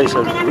 This place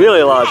is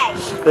really large.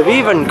 They've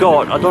even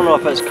got, I don't know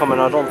if it's coming,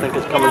 I don't think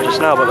it's coming just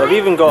now, but they've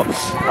even got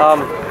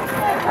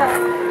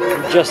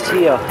just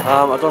here,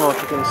 I don't know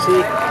if you can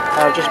see,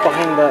 just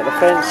behind the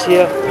fence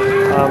here,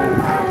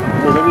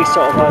 there's a wee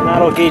sort of a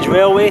narrow gauge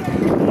railway,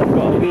 and they've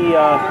got a wee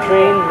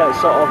train that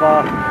sort of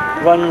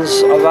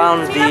runs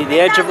around the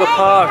edge of the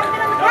park,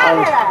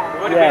 and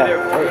yeah,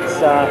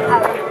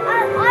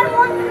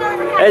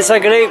 it's a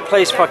great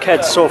place for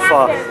kids so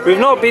far. We've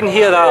not been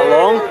here that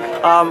long.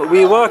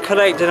 We were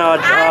correct in our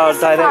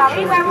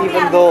directions,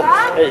 even though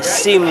it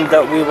seemed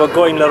that we were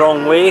going the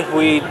wrong way.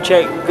 We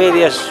checked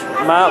various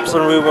maps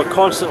and we were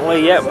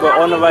constantly, yep, we're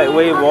on the right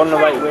way, we're on the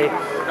right way.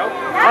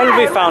 And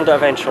we found it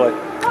eventually.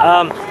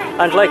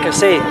 And like I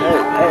say, it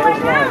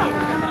is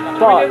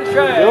large. But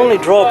the only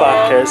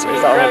drawback is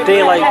that on a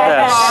day like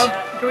this,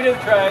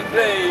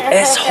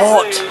 it's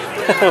hot.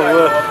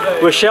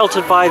 we're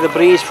sheltered by the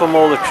breeze from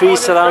all the trees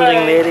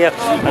surrounding the area,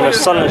 and the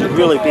sun is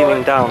really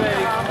beaming down.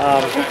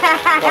 But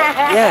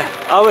yeah,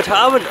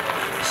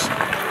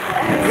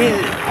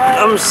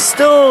 I'm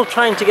still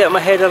trying to get my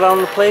head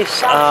around the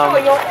place,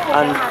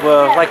 and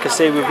like I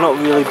say, we've not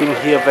really been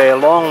here very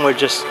long. We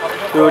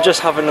were just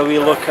having a wee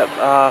look at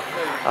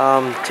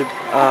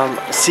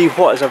to see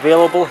what is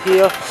available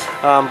here,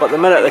 but the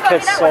minute the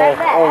kids saw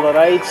all the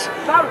rides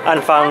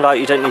and found out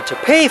you didn't need to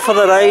pay for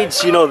the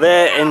rides, you know,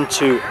 they're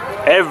into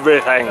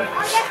everything.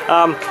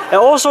 It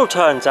also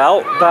turns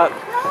out that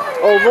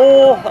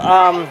although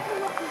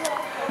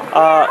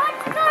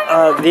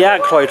the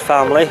Ackroyd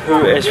family,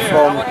 who is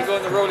from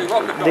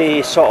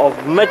the sort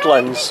of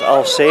Midlands,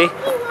 I'll say,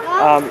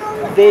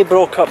 they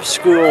broke up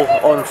school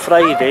on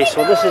Friday,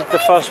 so this is the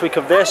first week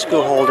of their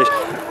school holidays.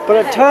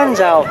 But it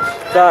turns out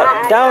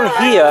that down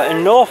here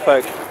in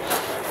Norfolk,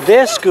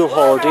 their school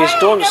holidays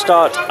don't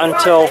start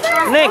until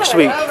next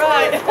week.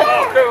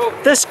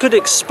 This could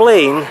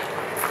explain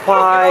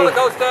why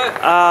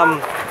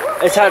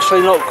it's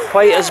actually not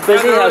quite as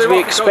busy as we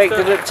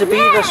expected it to be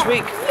this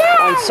week.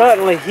 And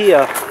certainly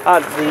here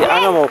at the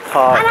animal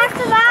park,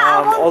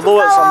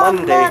 although it's a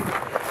Monday,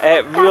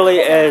 it really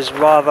is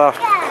rather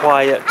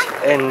quiet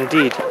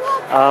indeed.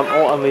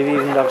 Oh,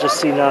 and I've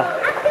just seen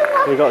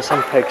we got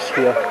some pigs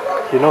here,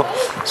 you know.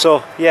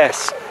 So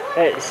yes,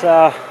 it's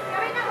the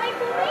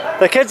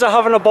kids are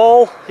having a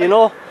ball, you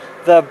know.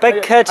 The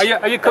big kid.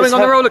 Are you coming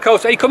on the roller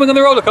coaster? Are you coming on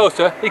the roller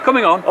coaster? Are you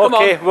coming on?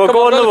 Okay, we'll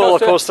go on the roller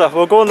coaster.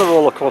 We'll go on the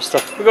roller coaster.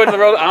 We're going on the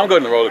roller. I'm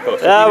going on the roller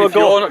coaster. Yeah, we're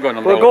going on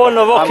the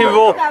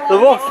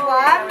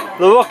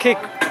rocky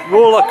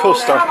roller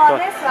coaster.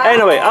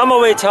 Anyway, I'm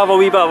away to have a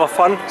wee bit of a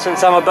fun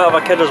since I'm a bit of a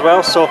kid as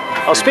well. So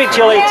I'll speak to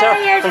you later.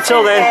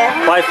 Until then,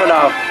 bye for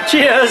now.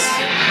 Cheers.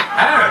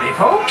 Howdy,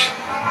 folks.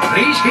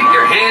 Please keep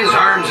your hands,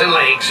 arms, and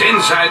legs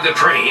inside the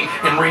train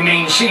and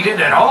remain seated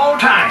at all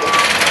times.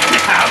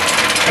 Now,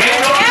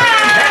 hand on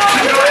hats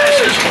and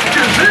glasses,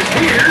 because this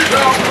here's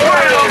the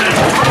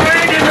wildest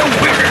ride in the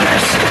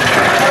wilderness.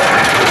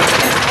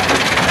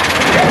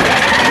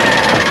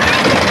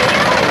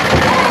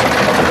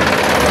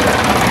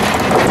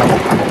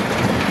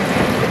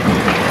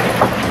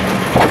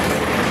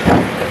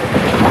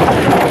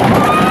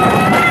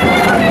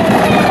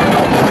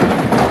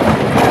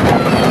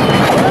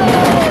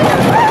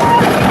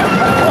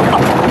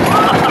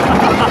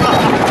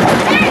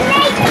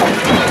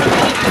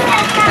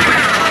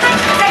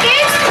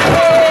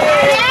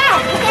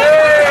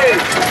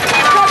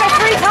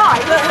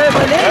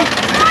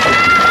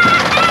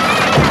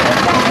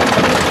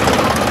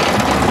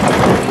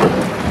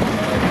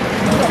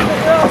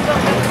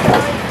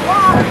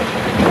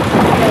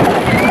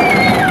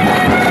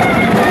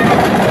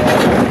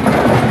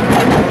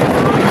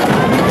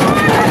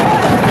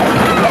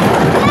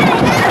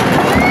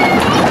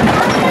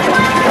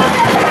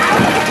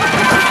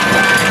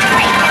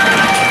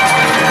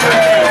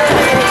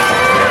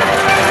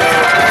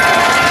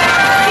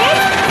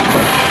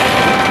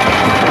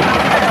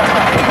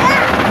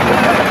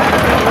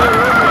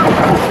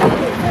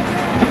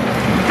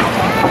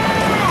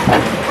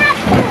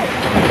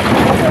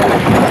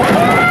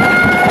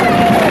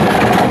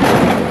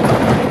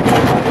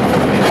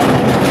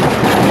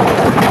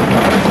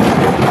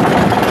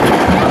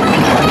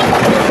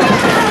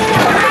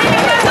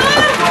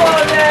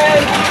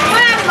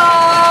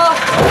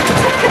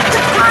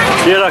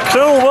 You're a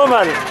cruel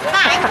woman.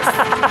 Thanks.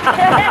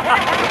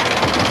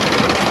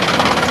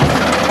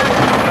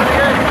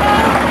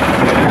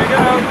 Here we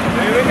go.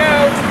 Here we go.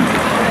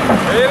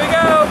 Here we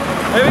go.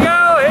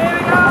 Here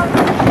we go.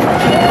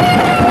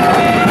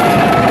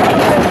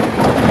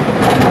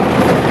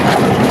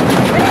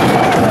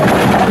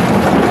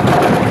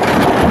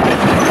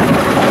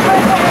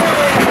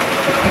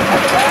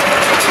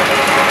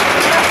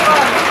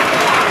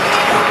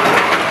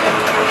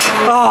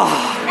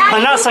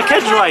 And that's a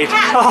kid's ride. And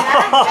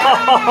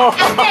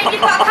then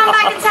you've got to come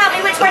back and tell me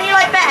which one you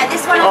like better,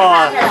 this one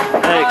or the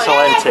panda.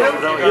 Excellent.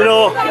 You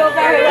know,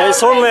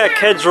 it's only a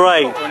kid's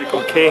ride,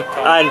 okay?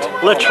 And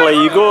literally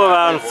you go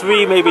around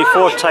 3, maybe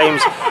 4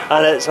 times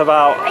and it's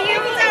about Are you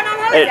going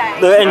on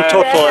In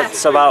total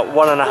it's about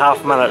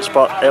 1.5 minutes,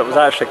 but it was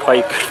actually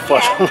quite good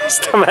fun. I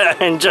must admit,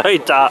 I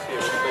enjoyed that.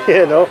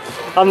 You know,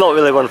 I'm not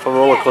really one for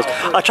roller coasters.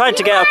 I tried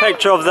to get a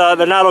picture of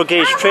the narrow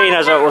gauge train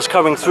as it was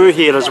coming through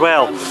here as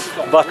well,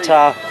 but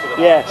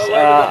yes,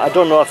 I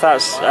don't know if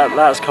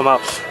that's come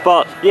out.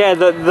 But yeah,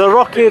 the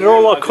Rocky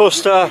roller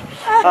coaster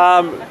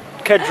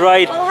kid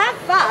ride. Well, have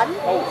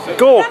fun.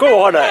 Go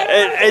on it.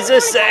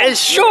 It's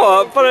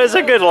short, but it's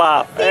a good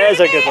laugh. It is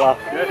a good laugh.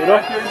 You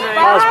know,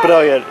 that's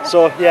brilliant.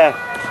 So yeah.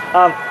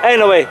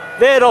 Anyway,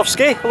 they're off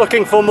ski,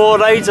 looking for more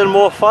rides and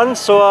more fun.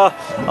 So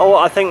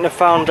I think they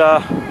found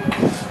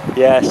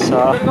yes,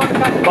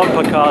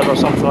 bumper cars or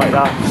something like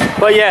that.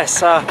 But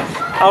yes,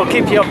 I'll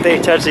keep you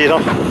updated. You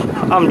know,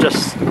 I'm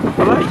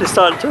actually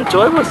starting to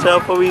enjoy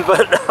myself a wee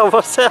bit now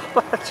myself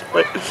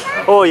actually.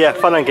 Oh yeah,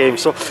 fun and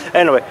games. So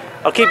anyway,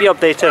 I'll keep you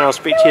updated and I'll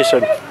speak to you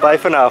soon. Bye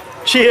for now.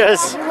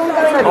 Cheers!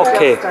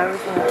 Okay,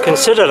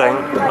 considering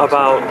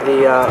about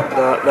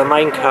the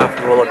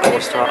Minecraft roller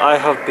coaster, I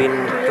have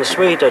been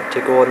persuaded to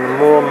go on the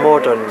more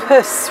modern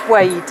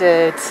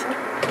Persuaded.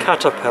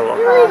 Caterpillar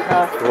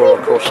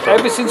roller coaster.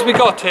 Ever since we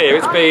got here,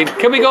 it's been,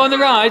 can we go on the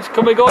rides?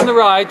 Can we go on the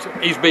rides?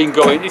 He's been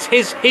going. It's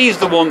he's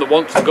the one that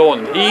wants to go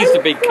on. He's the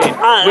big kid.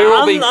 We're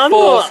all being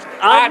forced.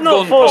 I'm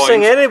not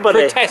forcing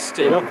anybody.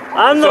 Protesting. You know?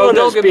 I'm the one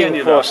that's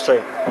being forced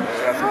to.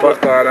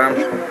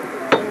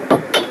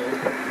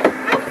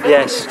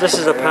 Yes, this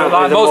is apparently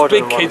like the most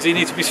modern big kids, he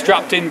needs to be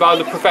strapped in by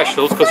the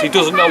professionals because he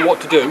doesn't know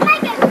what to do.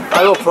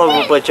 I will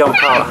probably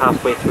jump out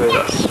halfway through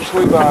this.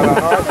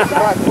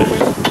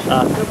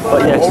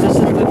 But yes, this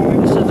is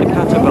the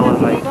Caterpillar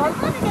ride.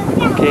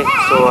 Okay,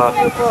 so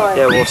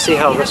yeah, we'll see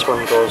how this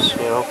one goes,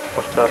 you know.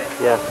 But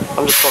yeah,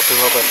 I'm just talking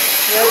rubbish.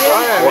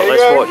 Well,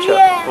 let's watch it,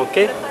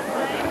 okay?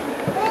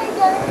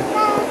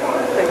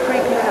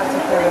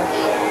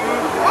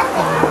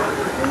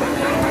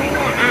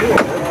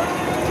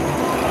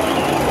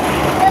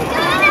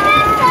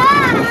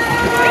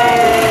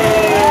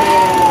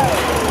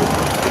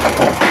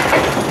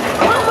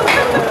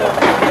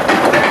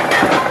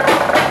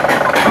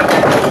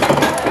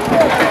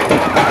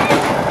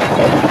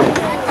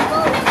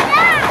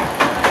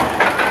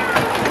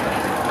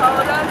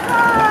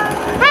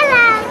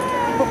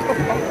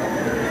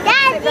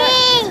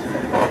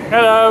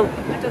 Hello.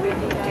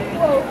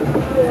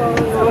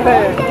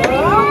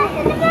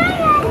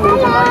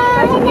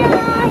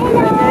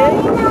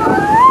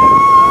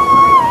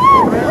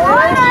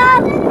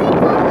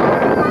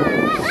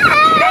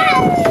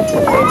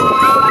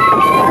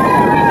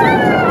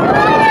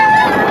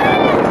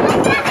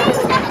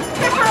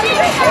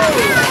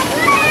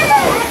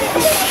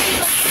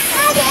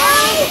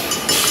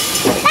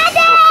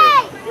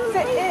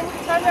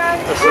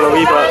 This is a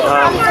wee bit,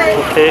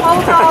 okay.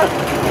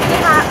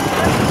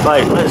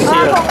 Right, let's see it.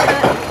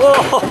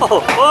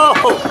 Whoa!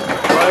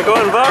 We're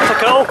going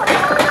vertical.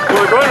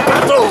 We're going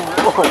vertical.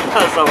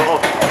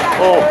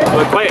 Oh,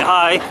 we're quite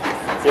high,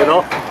 you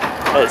know.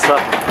 It's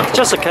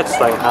just a kids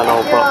thing, I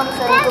know, but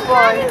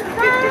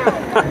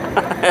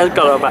it's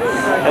got a bit.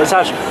 It's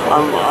actually,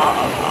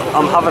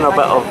 I'm having a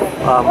bit of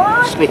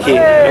sneaky,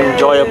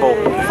 enjoyable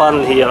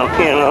fun here,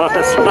 you know.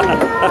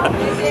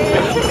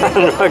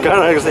 And we're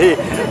gonna see.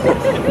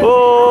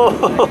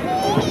 Whoa!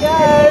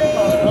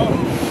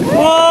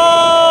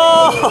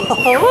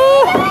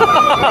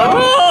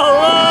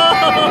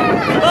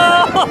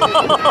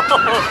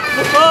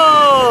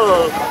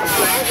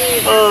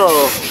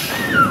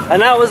 And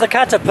that was the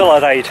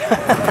Caterpillar ride.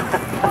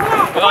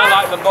 But I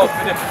like them both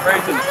for different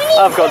reasons.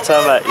 I've got to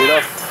admit, you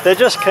know, they're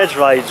just kids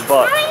rides,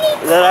 but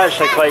they're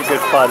actually quite good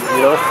fun,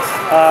 you know.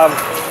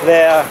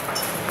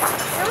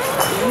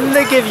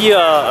 They give you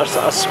a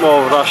small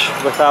rush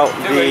without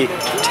the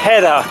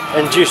terror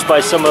induced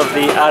by some of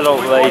the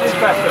adult rides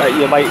that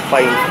you might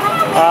find.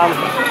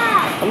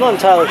 I'm not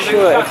entirely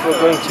sure if we're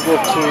going to go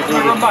to the...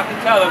 Run back and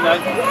tell them then.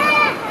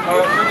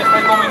 Alright, we're just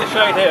going to go in the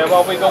shade here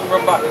while we go and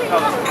run back and tell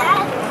them.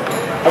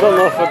 I don't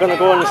know if we're going to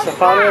go on the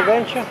safari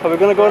adventure. Are we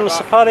going to go on the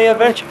safari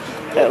adventure?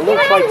 It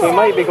looks like we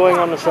might be going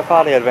on the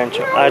safari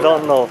adventure. I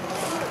don't know.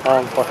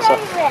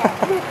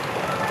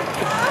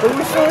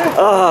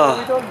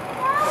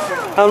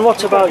 And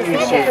what about you,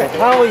 Susan?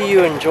 How are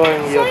you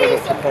enjoying your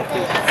visit to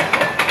Petis?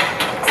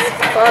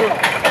 It's fun.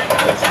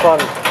 It's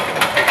fun.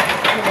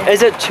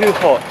 Is it too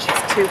hot?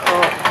 It's too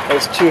hot.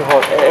 It's too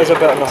hot. It is a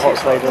bit on the hot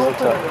side, isn't it?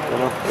 You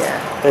know. Yeah.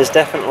 There's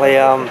definitely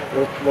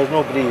there's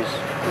no breeze.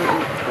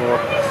 You know.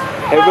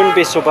 It wouldn't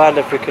be so bad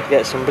if we could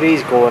get some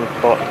breeze going,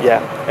 but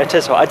yeah, it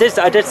is hot. I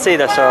did say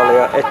this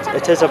earlier.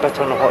 It is a bit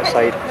on the hot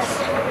side,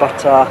 but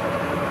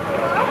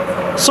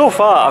so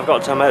far I've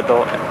got to admit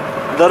though,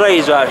 the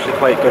rides are actually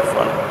quite good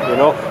fun. You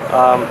know,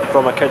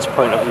 from a kid's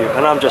point of view,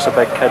 and I'm just a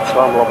big kid,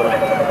 so I'm loving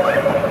it.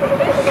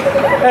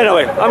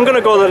 Anyway, I'm gonna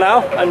go there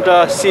now and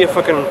see if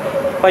I can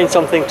find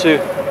something to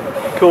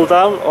cool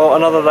down or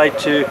another ride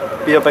to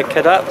be a big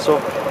kid at. So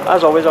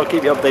as always, I'll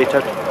keep you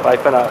updated. Bye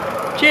for now.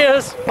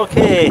 Cheers.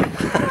 Okay.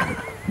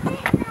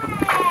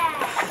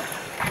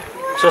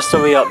 Just a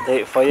wee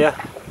update for you.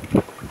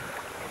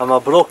 I'm a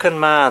broken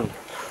man.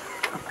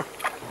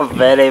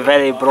 Very,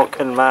 very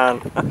broken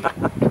man.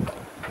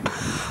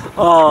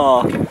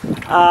 Oh,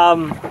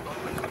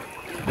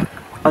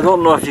 I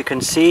don't know if you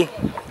can see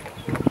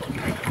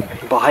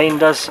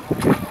behind us,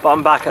 but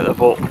I'm back at the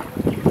boat.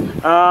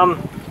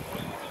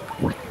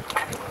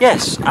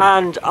 Yes,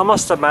 and I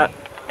must admit,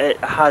 it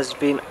has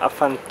been a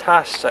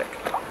fantastic,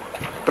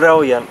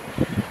 brilliant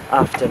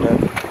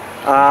afternoon.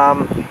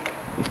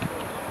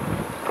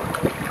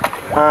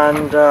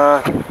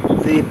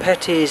 The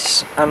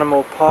Petis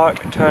Animal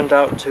Park turned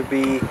out to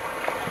be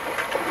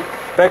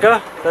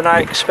bigger than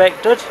I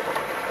expected.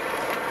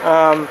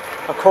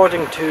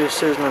 According to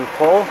Susan and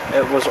Paul,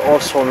 it was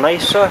also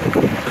nicer,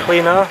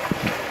 cleaner,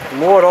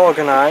 more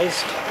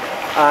organised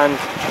and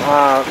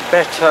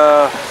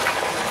better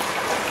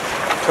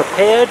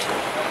prepared,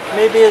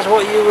 maybe is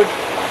what you would,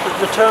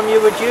 the term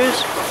you would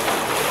use.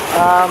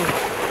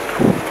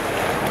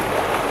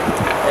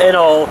 In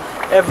all,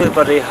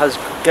 everybody has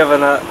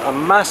given it a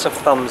massive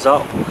thumbs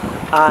up,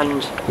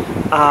 and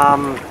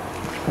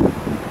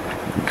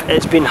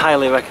it's been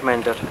highly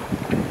recommended.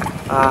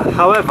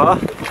 However,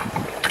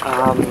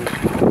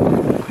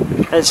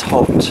 it's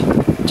hot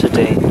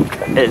today.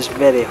 It's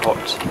very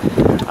hot.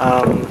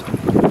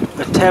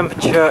 The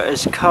temperature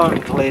is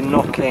currently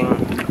knocking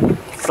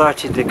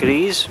 30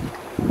 degrees.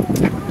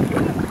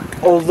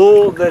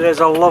 Although there is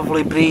a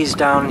lovely breeze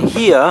down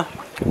here,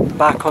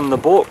 back on the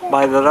boat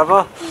by the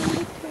river,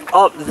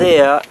 up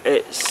there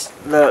it's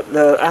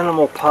the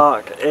animal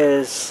park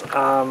is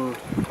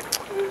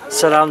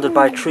surrounded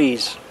by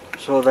trees,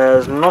 so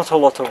there's not a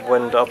lot of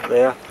wind up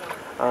there,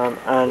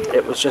 and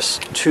it was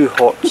just too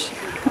hot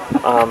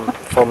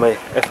for me,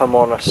 if I'm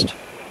honest.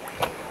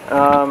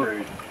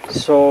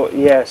 So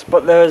yes,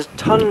 but there's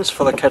tons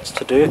for the kids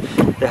to do.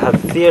 They had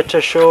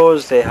theatre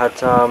shows, they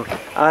had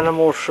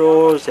animal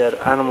shows, they had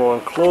animal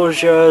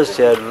enclosures,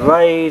 they had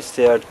rides,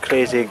 they had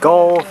crazy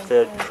golf,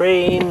 they had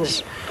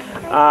trains.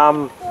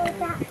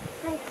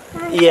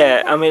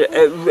 Yeah, I mean,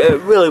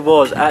 it really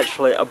was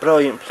actually a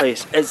brilliant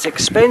place. It's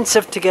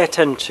expensive to get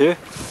into.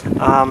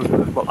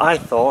 Well, I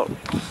thought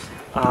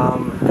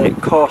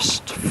it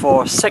cost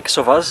for 6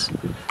 of us,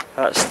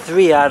 that's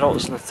 3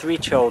 adults and 3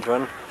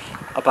 children,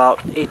 about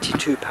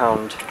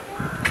 £82.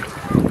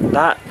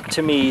 That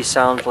to me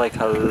sounds like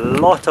a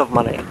lot of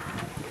money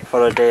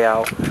for a day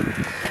out.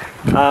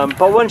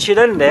 But once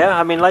you're in there,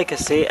 I mean, like I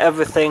say,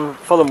 everything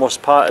for the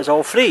most part is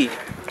all free.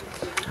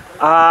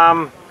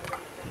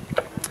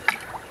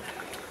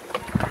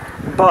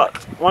 But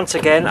once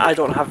again, I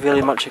don't have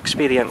really much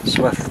experience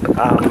with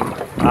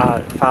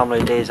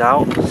family days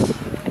out.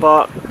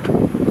 But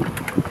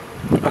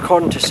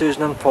according to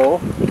Susan and Paul,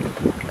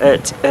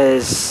 it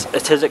is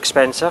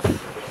expensive,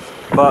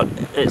 but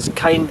it's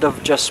kind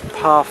of just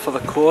par for the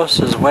course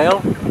as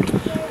well.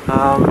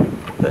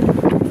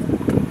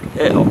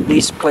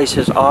 These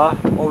places are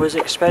always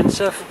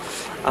expensive,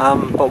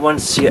 but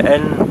once you're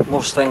in,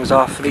 most things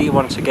are free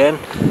once again.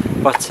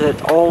 But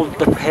it all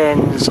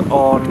depends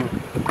on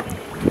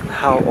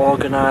how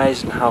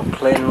organised and how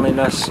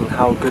cleanliness and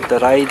how good the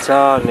rides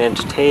are and the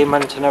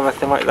entertainment and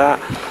everything like that.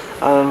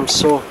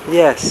 So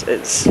yes,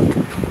 it's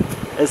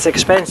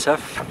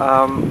expensive,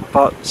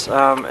 but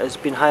it's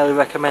been highly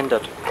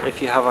recommended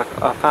if you have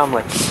a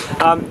family.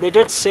 They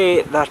did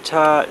say that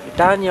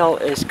Daniel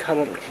is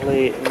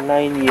currently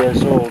 9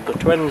 years old, the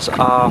twins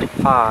are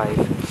 5.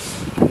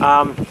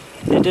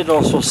 They did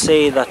also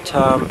say that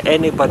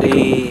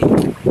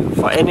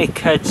for any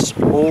kids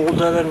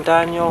older than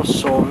Daniel,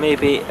 so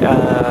maybe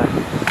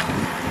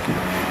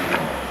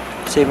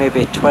say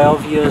maybe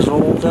 12 years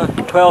older,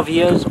 12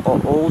 years or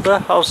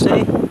older, I'll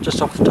say,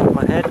 just off the top of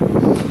my head,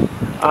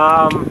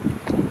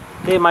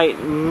 they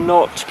might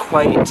not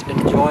quite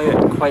enjoy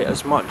it quite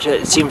as much.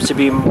 It seems to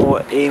be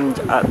more aimed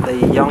at the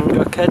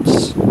younger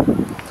kids.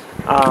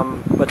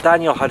 But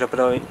Daniel had a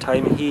brilliant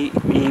time. He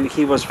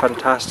was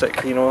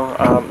fantastic, you know.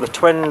 The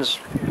twins,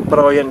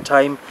 brilliant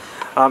time.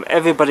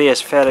 Everybody is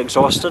fair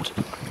exhausted,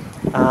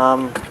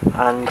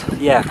 and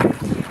yeah,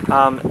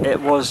 it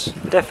was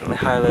definitely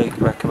highly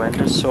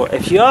recommended. So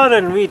if you are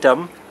in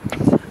Reedham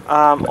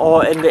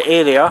or in the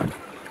area,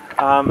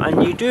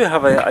 and you do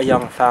have a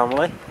young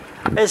family,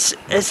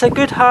 it's a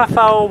good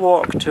half-hour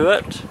walk to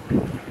it,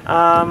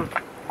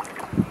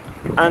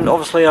 and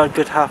obviously a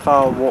good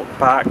half-hour walk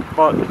back.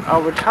 But I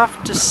would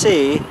have to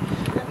say,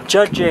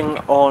 judging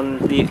on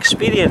the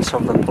experience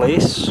of the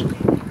place,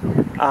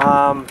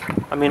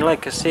 I mean,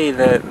 like I say,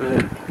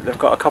 they've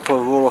got a couple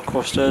of roller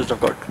coasters. They've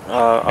got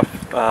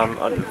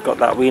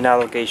that wee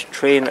narrow gauge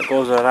train that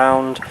goes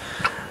around.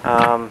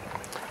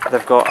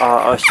 They've got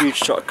a huge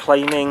sort of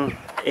climbing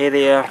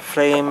area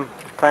frame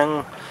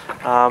thing.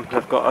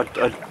 They've got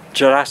a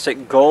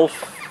Jurassic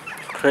golf,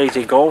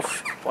 crazy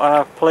golf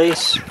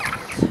place.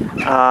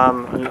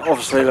 And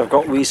obviously they've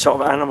got wee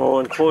sort of animal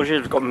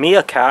enclosures. They've got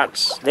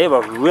meerkats. They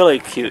were really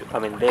cute. I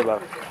mean, they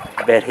were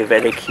very,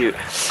 very cute.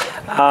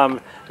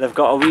 They've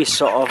got a wee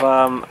sort of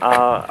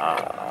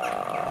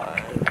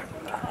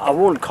I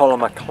won't call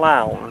him a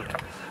clown,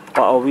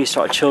 but a wee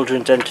sort of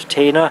children's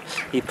entertainer.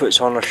 He puts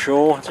on a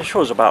show. The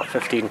show's about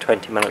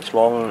 15-20 minutes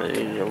long,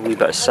 a wee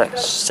bit of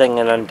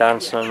singing and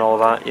dancing and all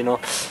that, you know,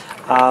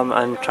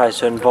 and tries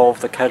to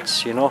involve the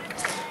kids, you know.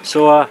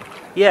 So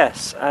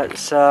yes,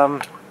 it's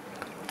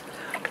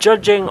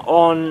judging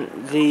on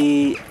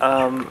the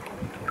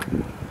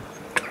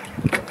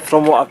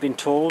from what I've been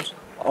told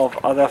of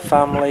other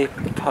family,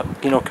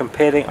 you know,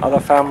 comparing other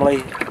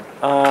family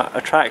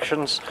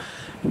attractions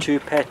to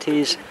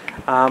Petis,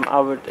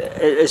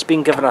 it's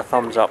been given a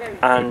thumbs up,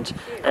 and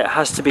it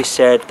has to be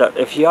said that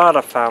if you are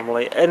a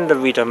family in the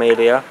Reedham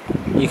area,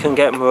 you can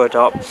get moored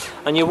up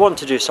and you want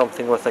to do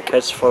something with the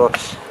kids for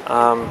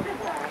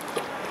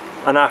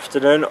an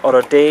afternoon or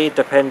a day,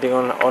 depending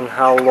on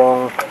how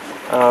long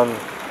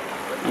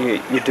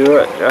you do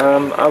it.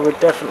 I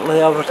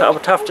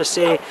would have to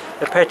say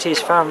the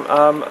Petis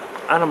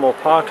Animal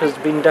Park has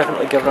been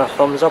definitely given a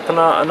thumbs up, and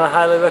I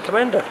highly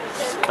recommend it.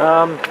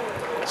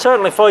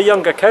 Certainly for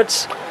younger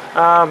kids,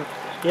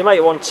 you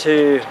might want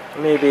to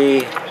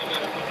maybe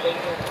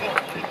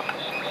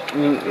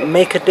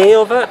make a day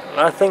of it.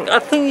 I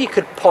think you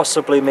could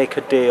possibly make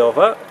a day of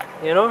it.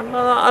 You know,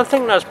 I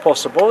think that's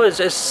possible. It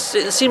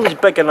seems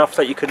big enough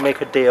that you could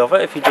make a day of it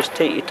if you just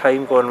take your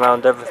time going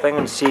around everything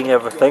and seeing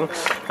everything,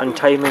 and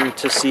timing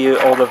to see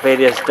all the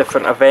various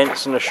different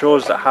events and the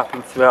shows that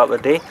happen throughout the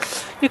day.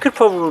 You could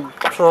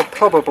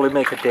probably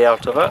make a day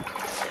out of it.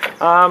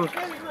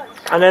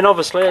 And then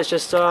obviously it's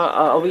just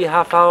a wee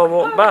half-hour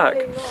walk back.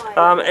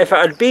 If it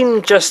had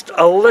been just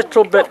a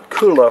little bit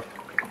cooler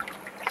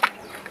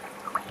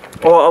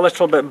or a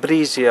little bit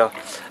breezier,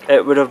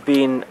 it would have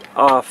been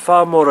a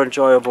far more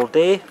enjoyable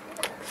day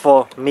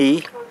for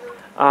me,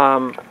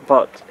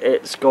 but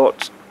it's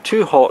got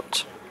too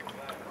hot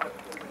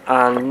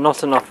and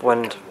not enough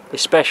wind,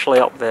 especially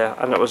up there,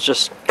 and it was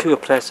just too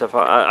oppressive.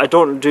 I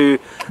don't do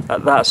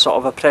that sort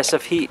of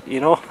oppressive heat, you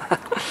know.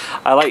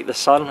 I like the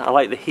sun, I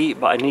like the heat,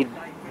 but I need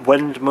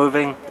wind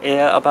moving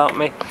air about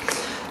me.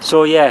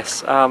 So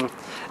yes,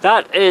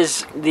 that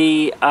is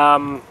the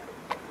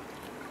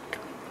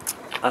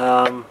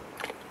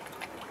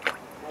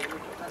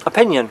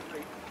opinion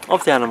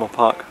of the animal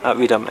park at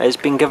Reedham. It's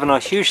been given a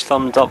huge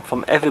thumbs up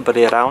from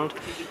everybody around.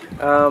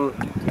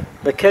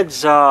 The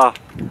kids they're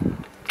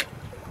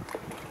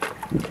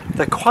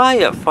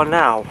quiet for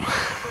now.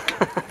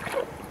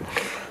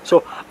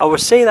 So I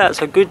would say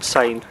that's a good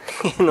sign,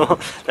 you know,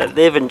 that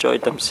they've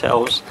enjoyed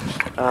themselves.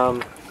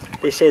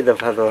 They say they've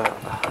had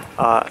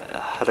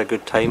a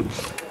good time.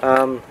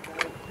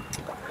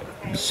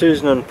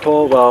 Susan and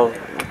Paul, well,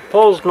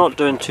 Paul's not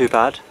doing too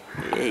bad.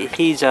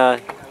 He's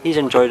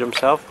enjoyed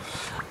himself.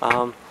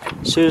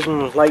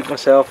 Susan, like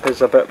myself,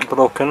 is a bit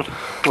broken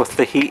with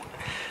the heat.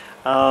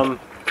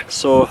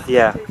 So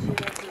yeah.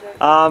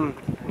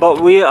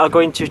 But we are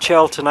going to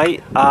chill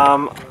tonight.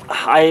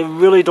 I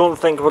really don't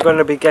think we're going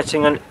to be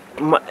getting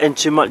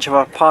into much of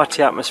a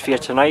party atmosphere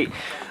tonight.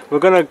 We're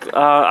gonna,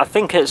 I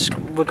think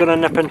we're gonna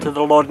nip into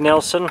the Lord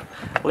Nelson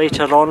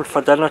later on for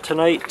dinner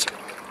tonight.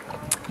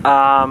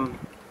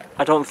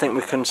 I don't think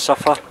we can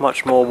suffer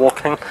much more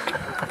walking.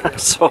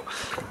 So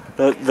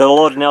the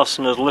Lord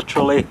Nelson is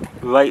literally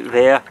right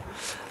there,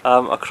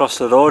 across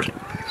the road.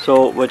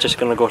 So we're just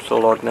gonna go to the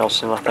Lord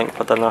Nelson, I think,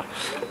 for dinner,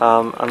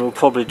 and we'll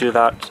probably do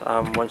that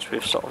once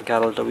we've sort of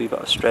gathered a wee bit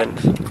of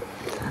strength.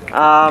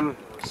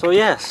 So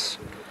yes,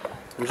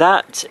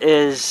 that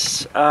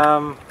is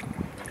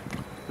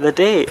the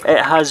day.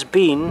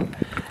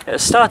 It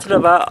started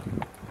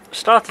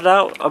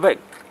out a bit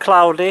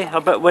cloudy, a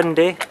bit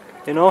windy,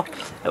 you know.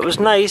 It was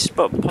nice,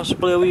 but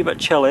possibly a wee bit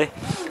chilly.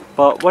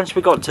 But once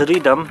we got to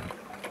Reedham,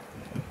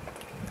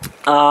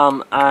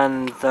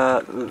 and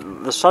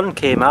the sun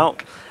came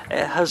out,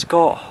 it has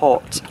got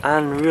hot,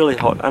 and really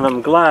hot. And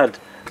I'm glad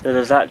that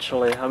there's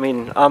actually, I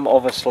mean, I'm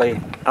obviously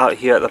out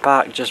here at the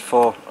back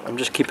I'm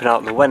just keeping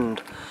out the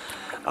wind.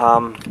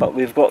 But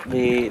we've got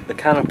the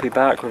canopy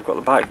back, we've got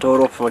the back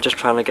door open, we're just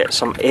trying to get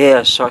some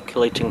air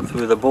circulating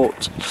through the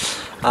boat.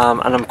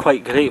 And I'm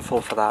quite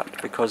grateful for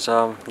that, because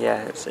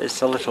yeah,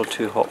 it's a little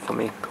too hot for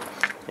me,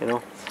 you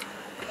know.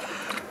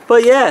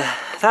 But yeah,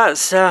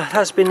 that's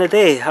been the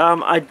day.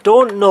 I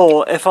don't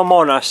know, if I'm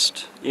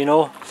honest, you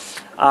know,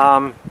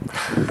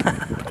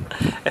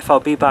 if I'll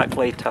be back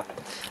later.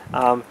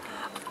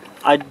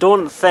 I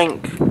don't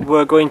think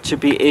we're going to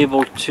be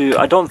able to,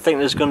 I don't think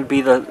there's going to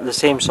be the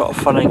same sort of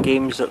fun and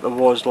games that there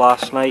was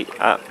last night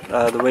at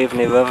the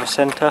Waveney River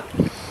Centre.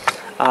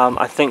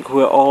 I think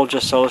we're all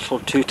just a little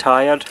too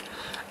tired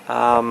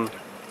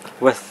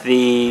with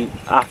the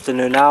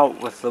afternoon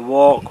out, with the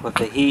walk, with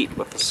the heat,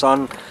 with the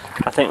sun.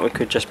 I think we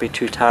could just be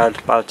too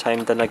tired by the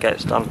time dinner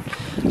gets done.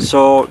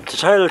 So to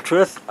tell the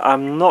truth,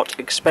 I'm not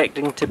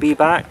expecting to be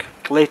back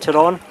later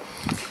on.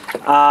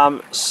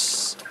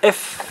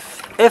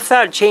 If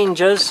that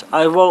changes,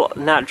 I will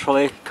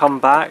naturally come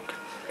back,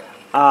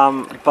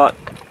 but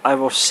I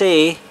will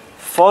say,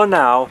 for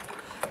now,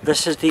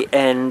 this is the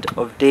end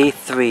of day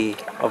 3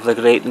 of the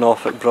Great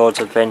Norfolk Broads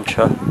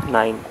Adventure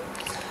 9.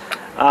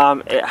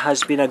 It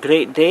has been a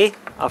great day.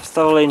 I've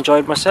thoroughly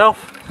enjoyed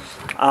myself.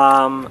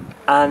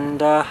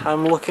 and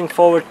I'm looking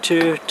forward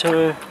to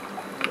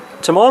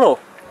tomorrow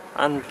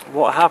and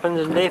what happens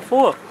in day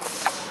 4.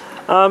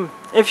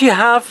 If you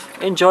have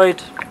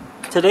enjoyed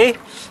today,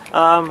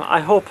 I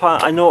hope,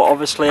 I know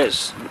obviously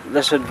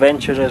this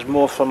adventure is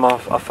more from a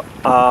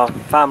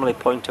family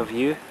point of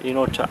view, you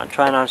know, to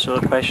try and answer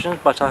the questions,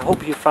 but I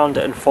hope you found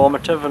it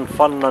informative and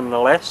fun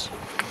nonetheless.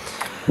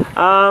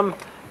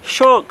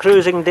 Short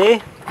cruising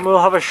day, we'll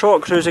have a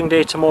short cruising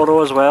day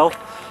tomorrow as well,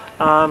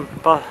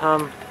 but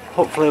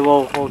hopefully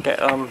we'll get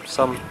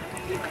some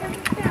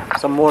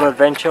more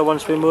adventure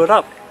once we moor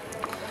up.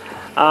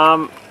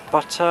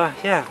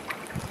 Yeah.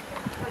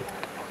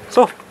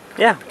 So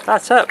yeah,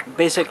 that's it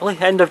basically,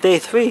 end of day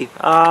 3.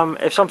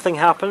 If something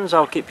happens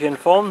I'll keep you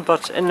informed,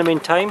 but in the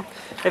meantime,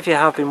 if you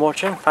have been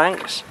watching,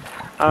 thanks.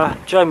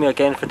 Join me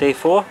again for day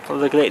 4 of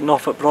the Great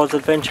Norfolk Broads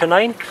Adventure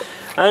 9,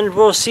 and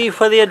we'll see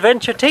where the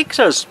adventure takes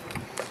us.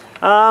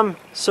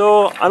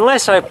 So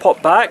unless I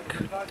pop back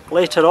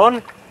later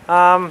on,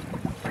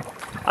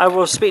 I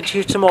will speak to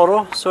you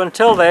tomorrow. So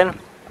until then,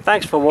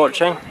 thanks for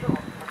watching.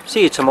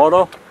 See you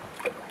tomorrow.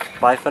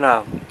 Bye for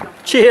now.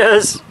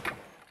 Cheers!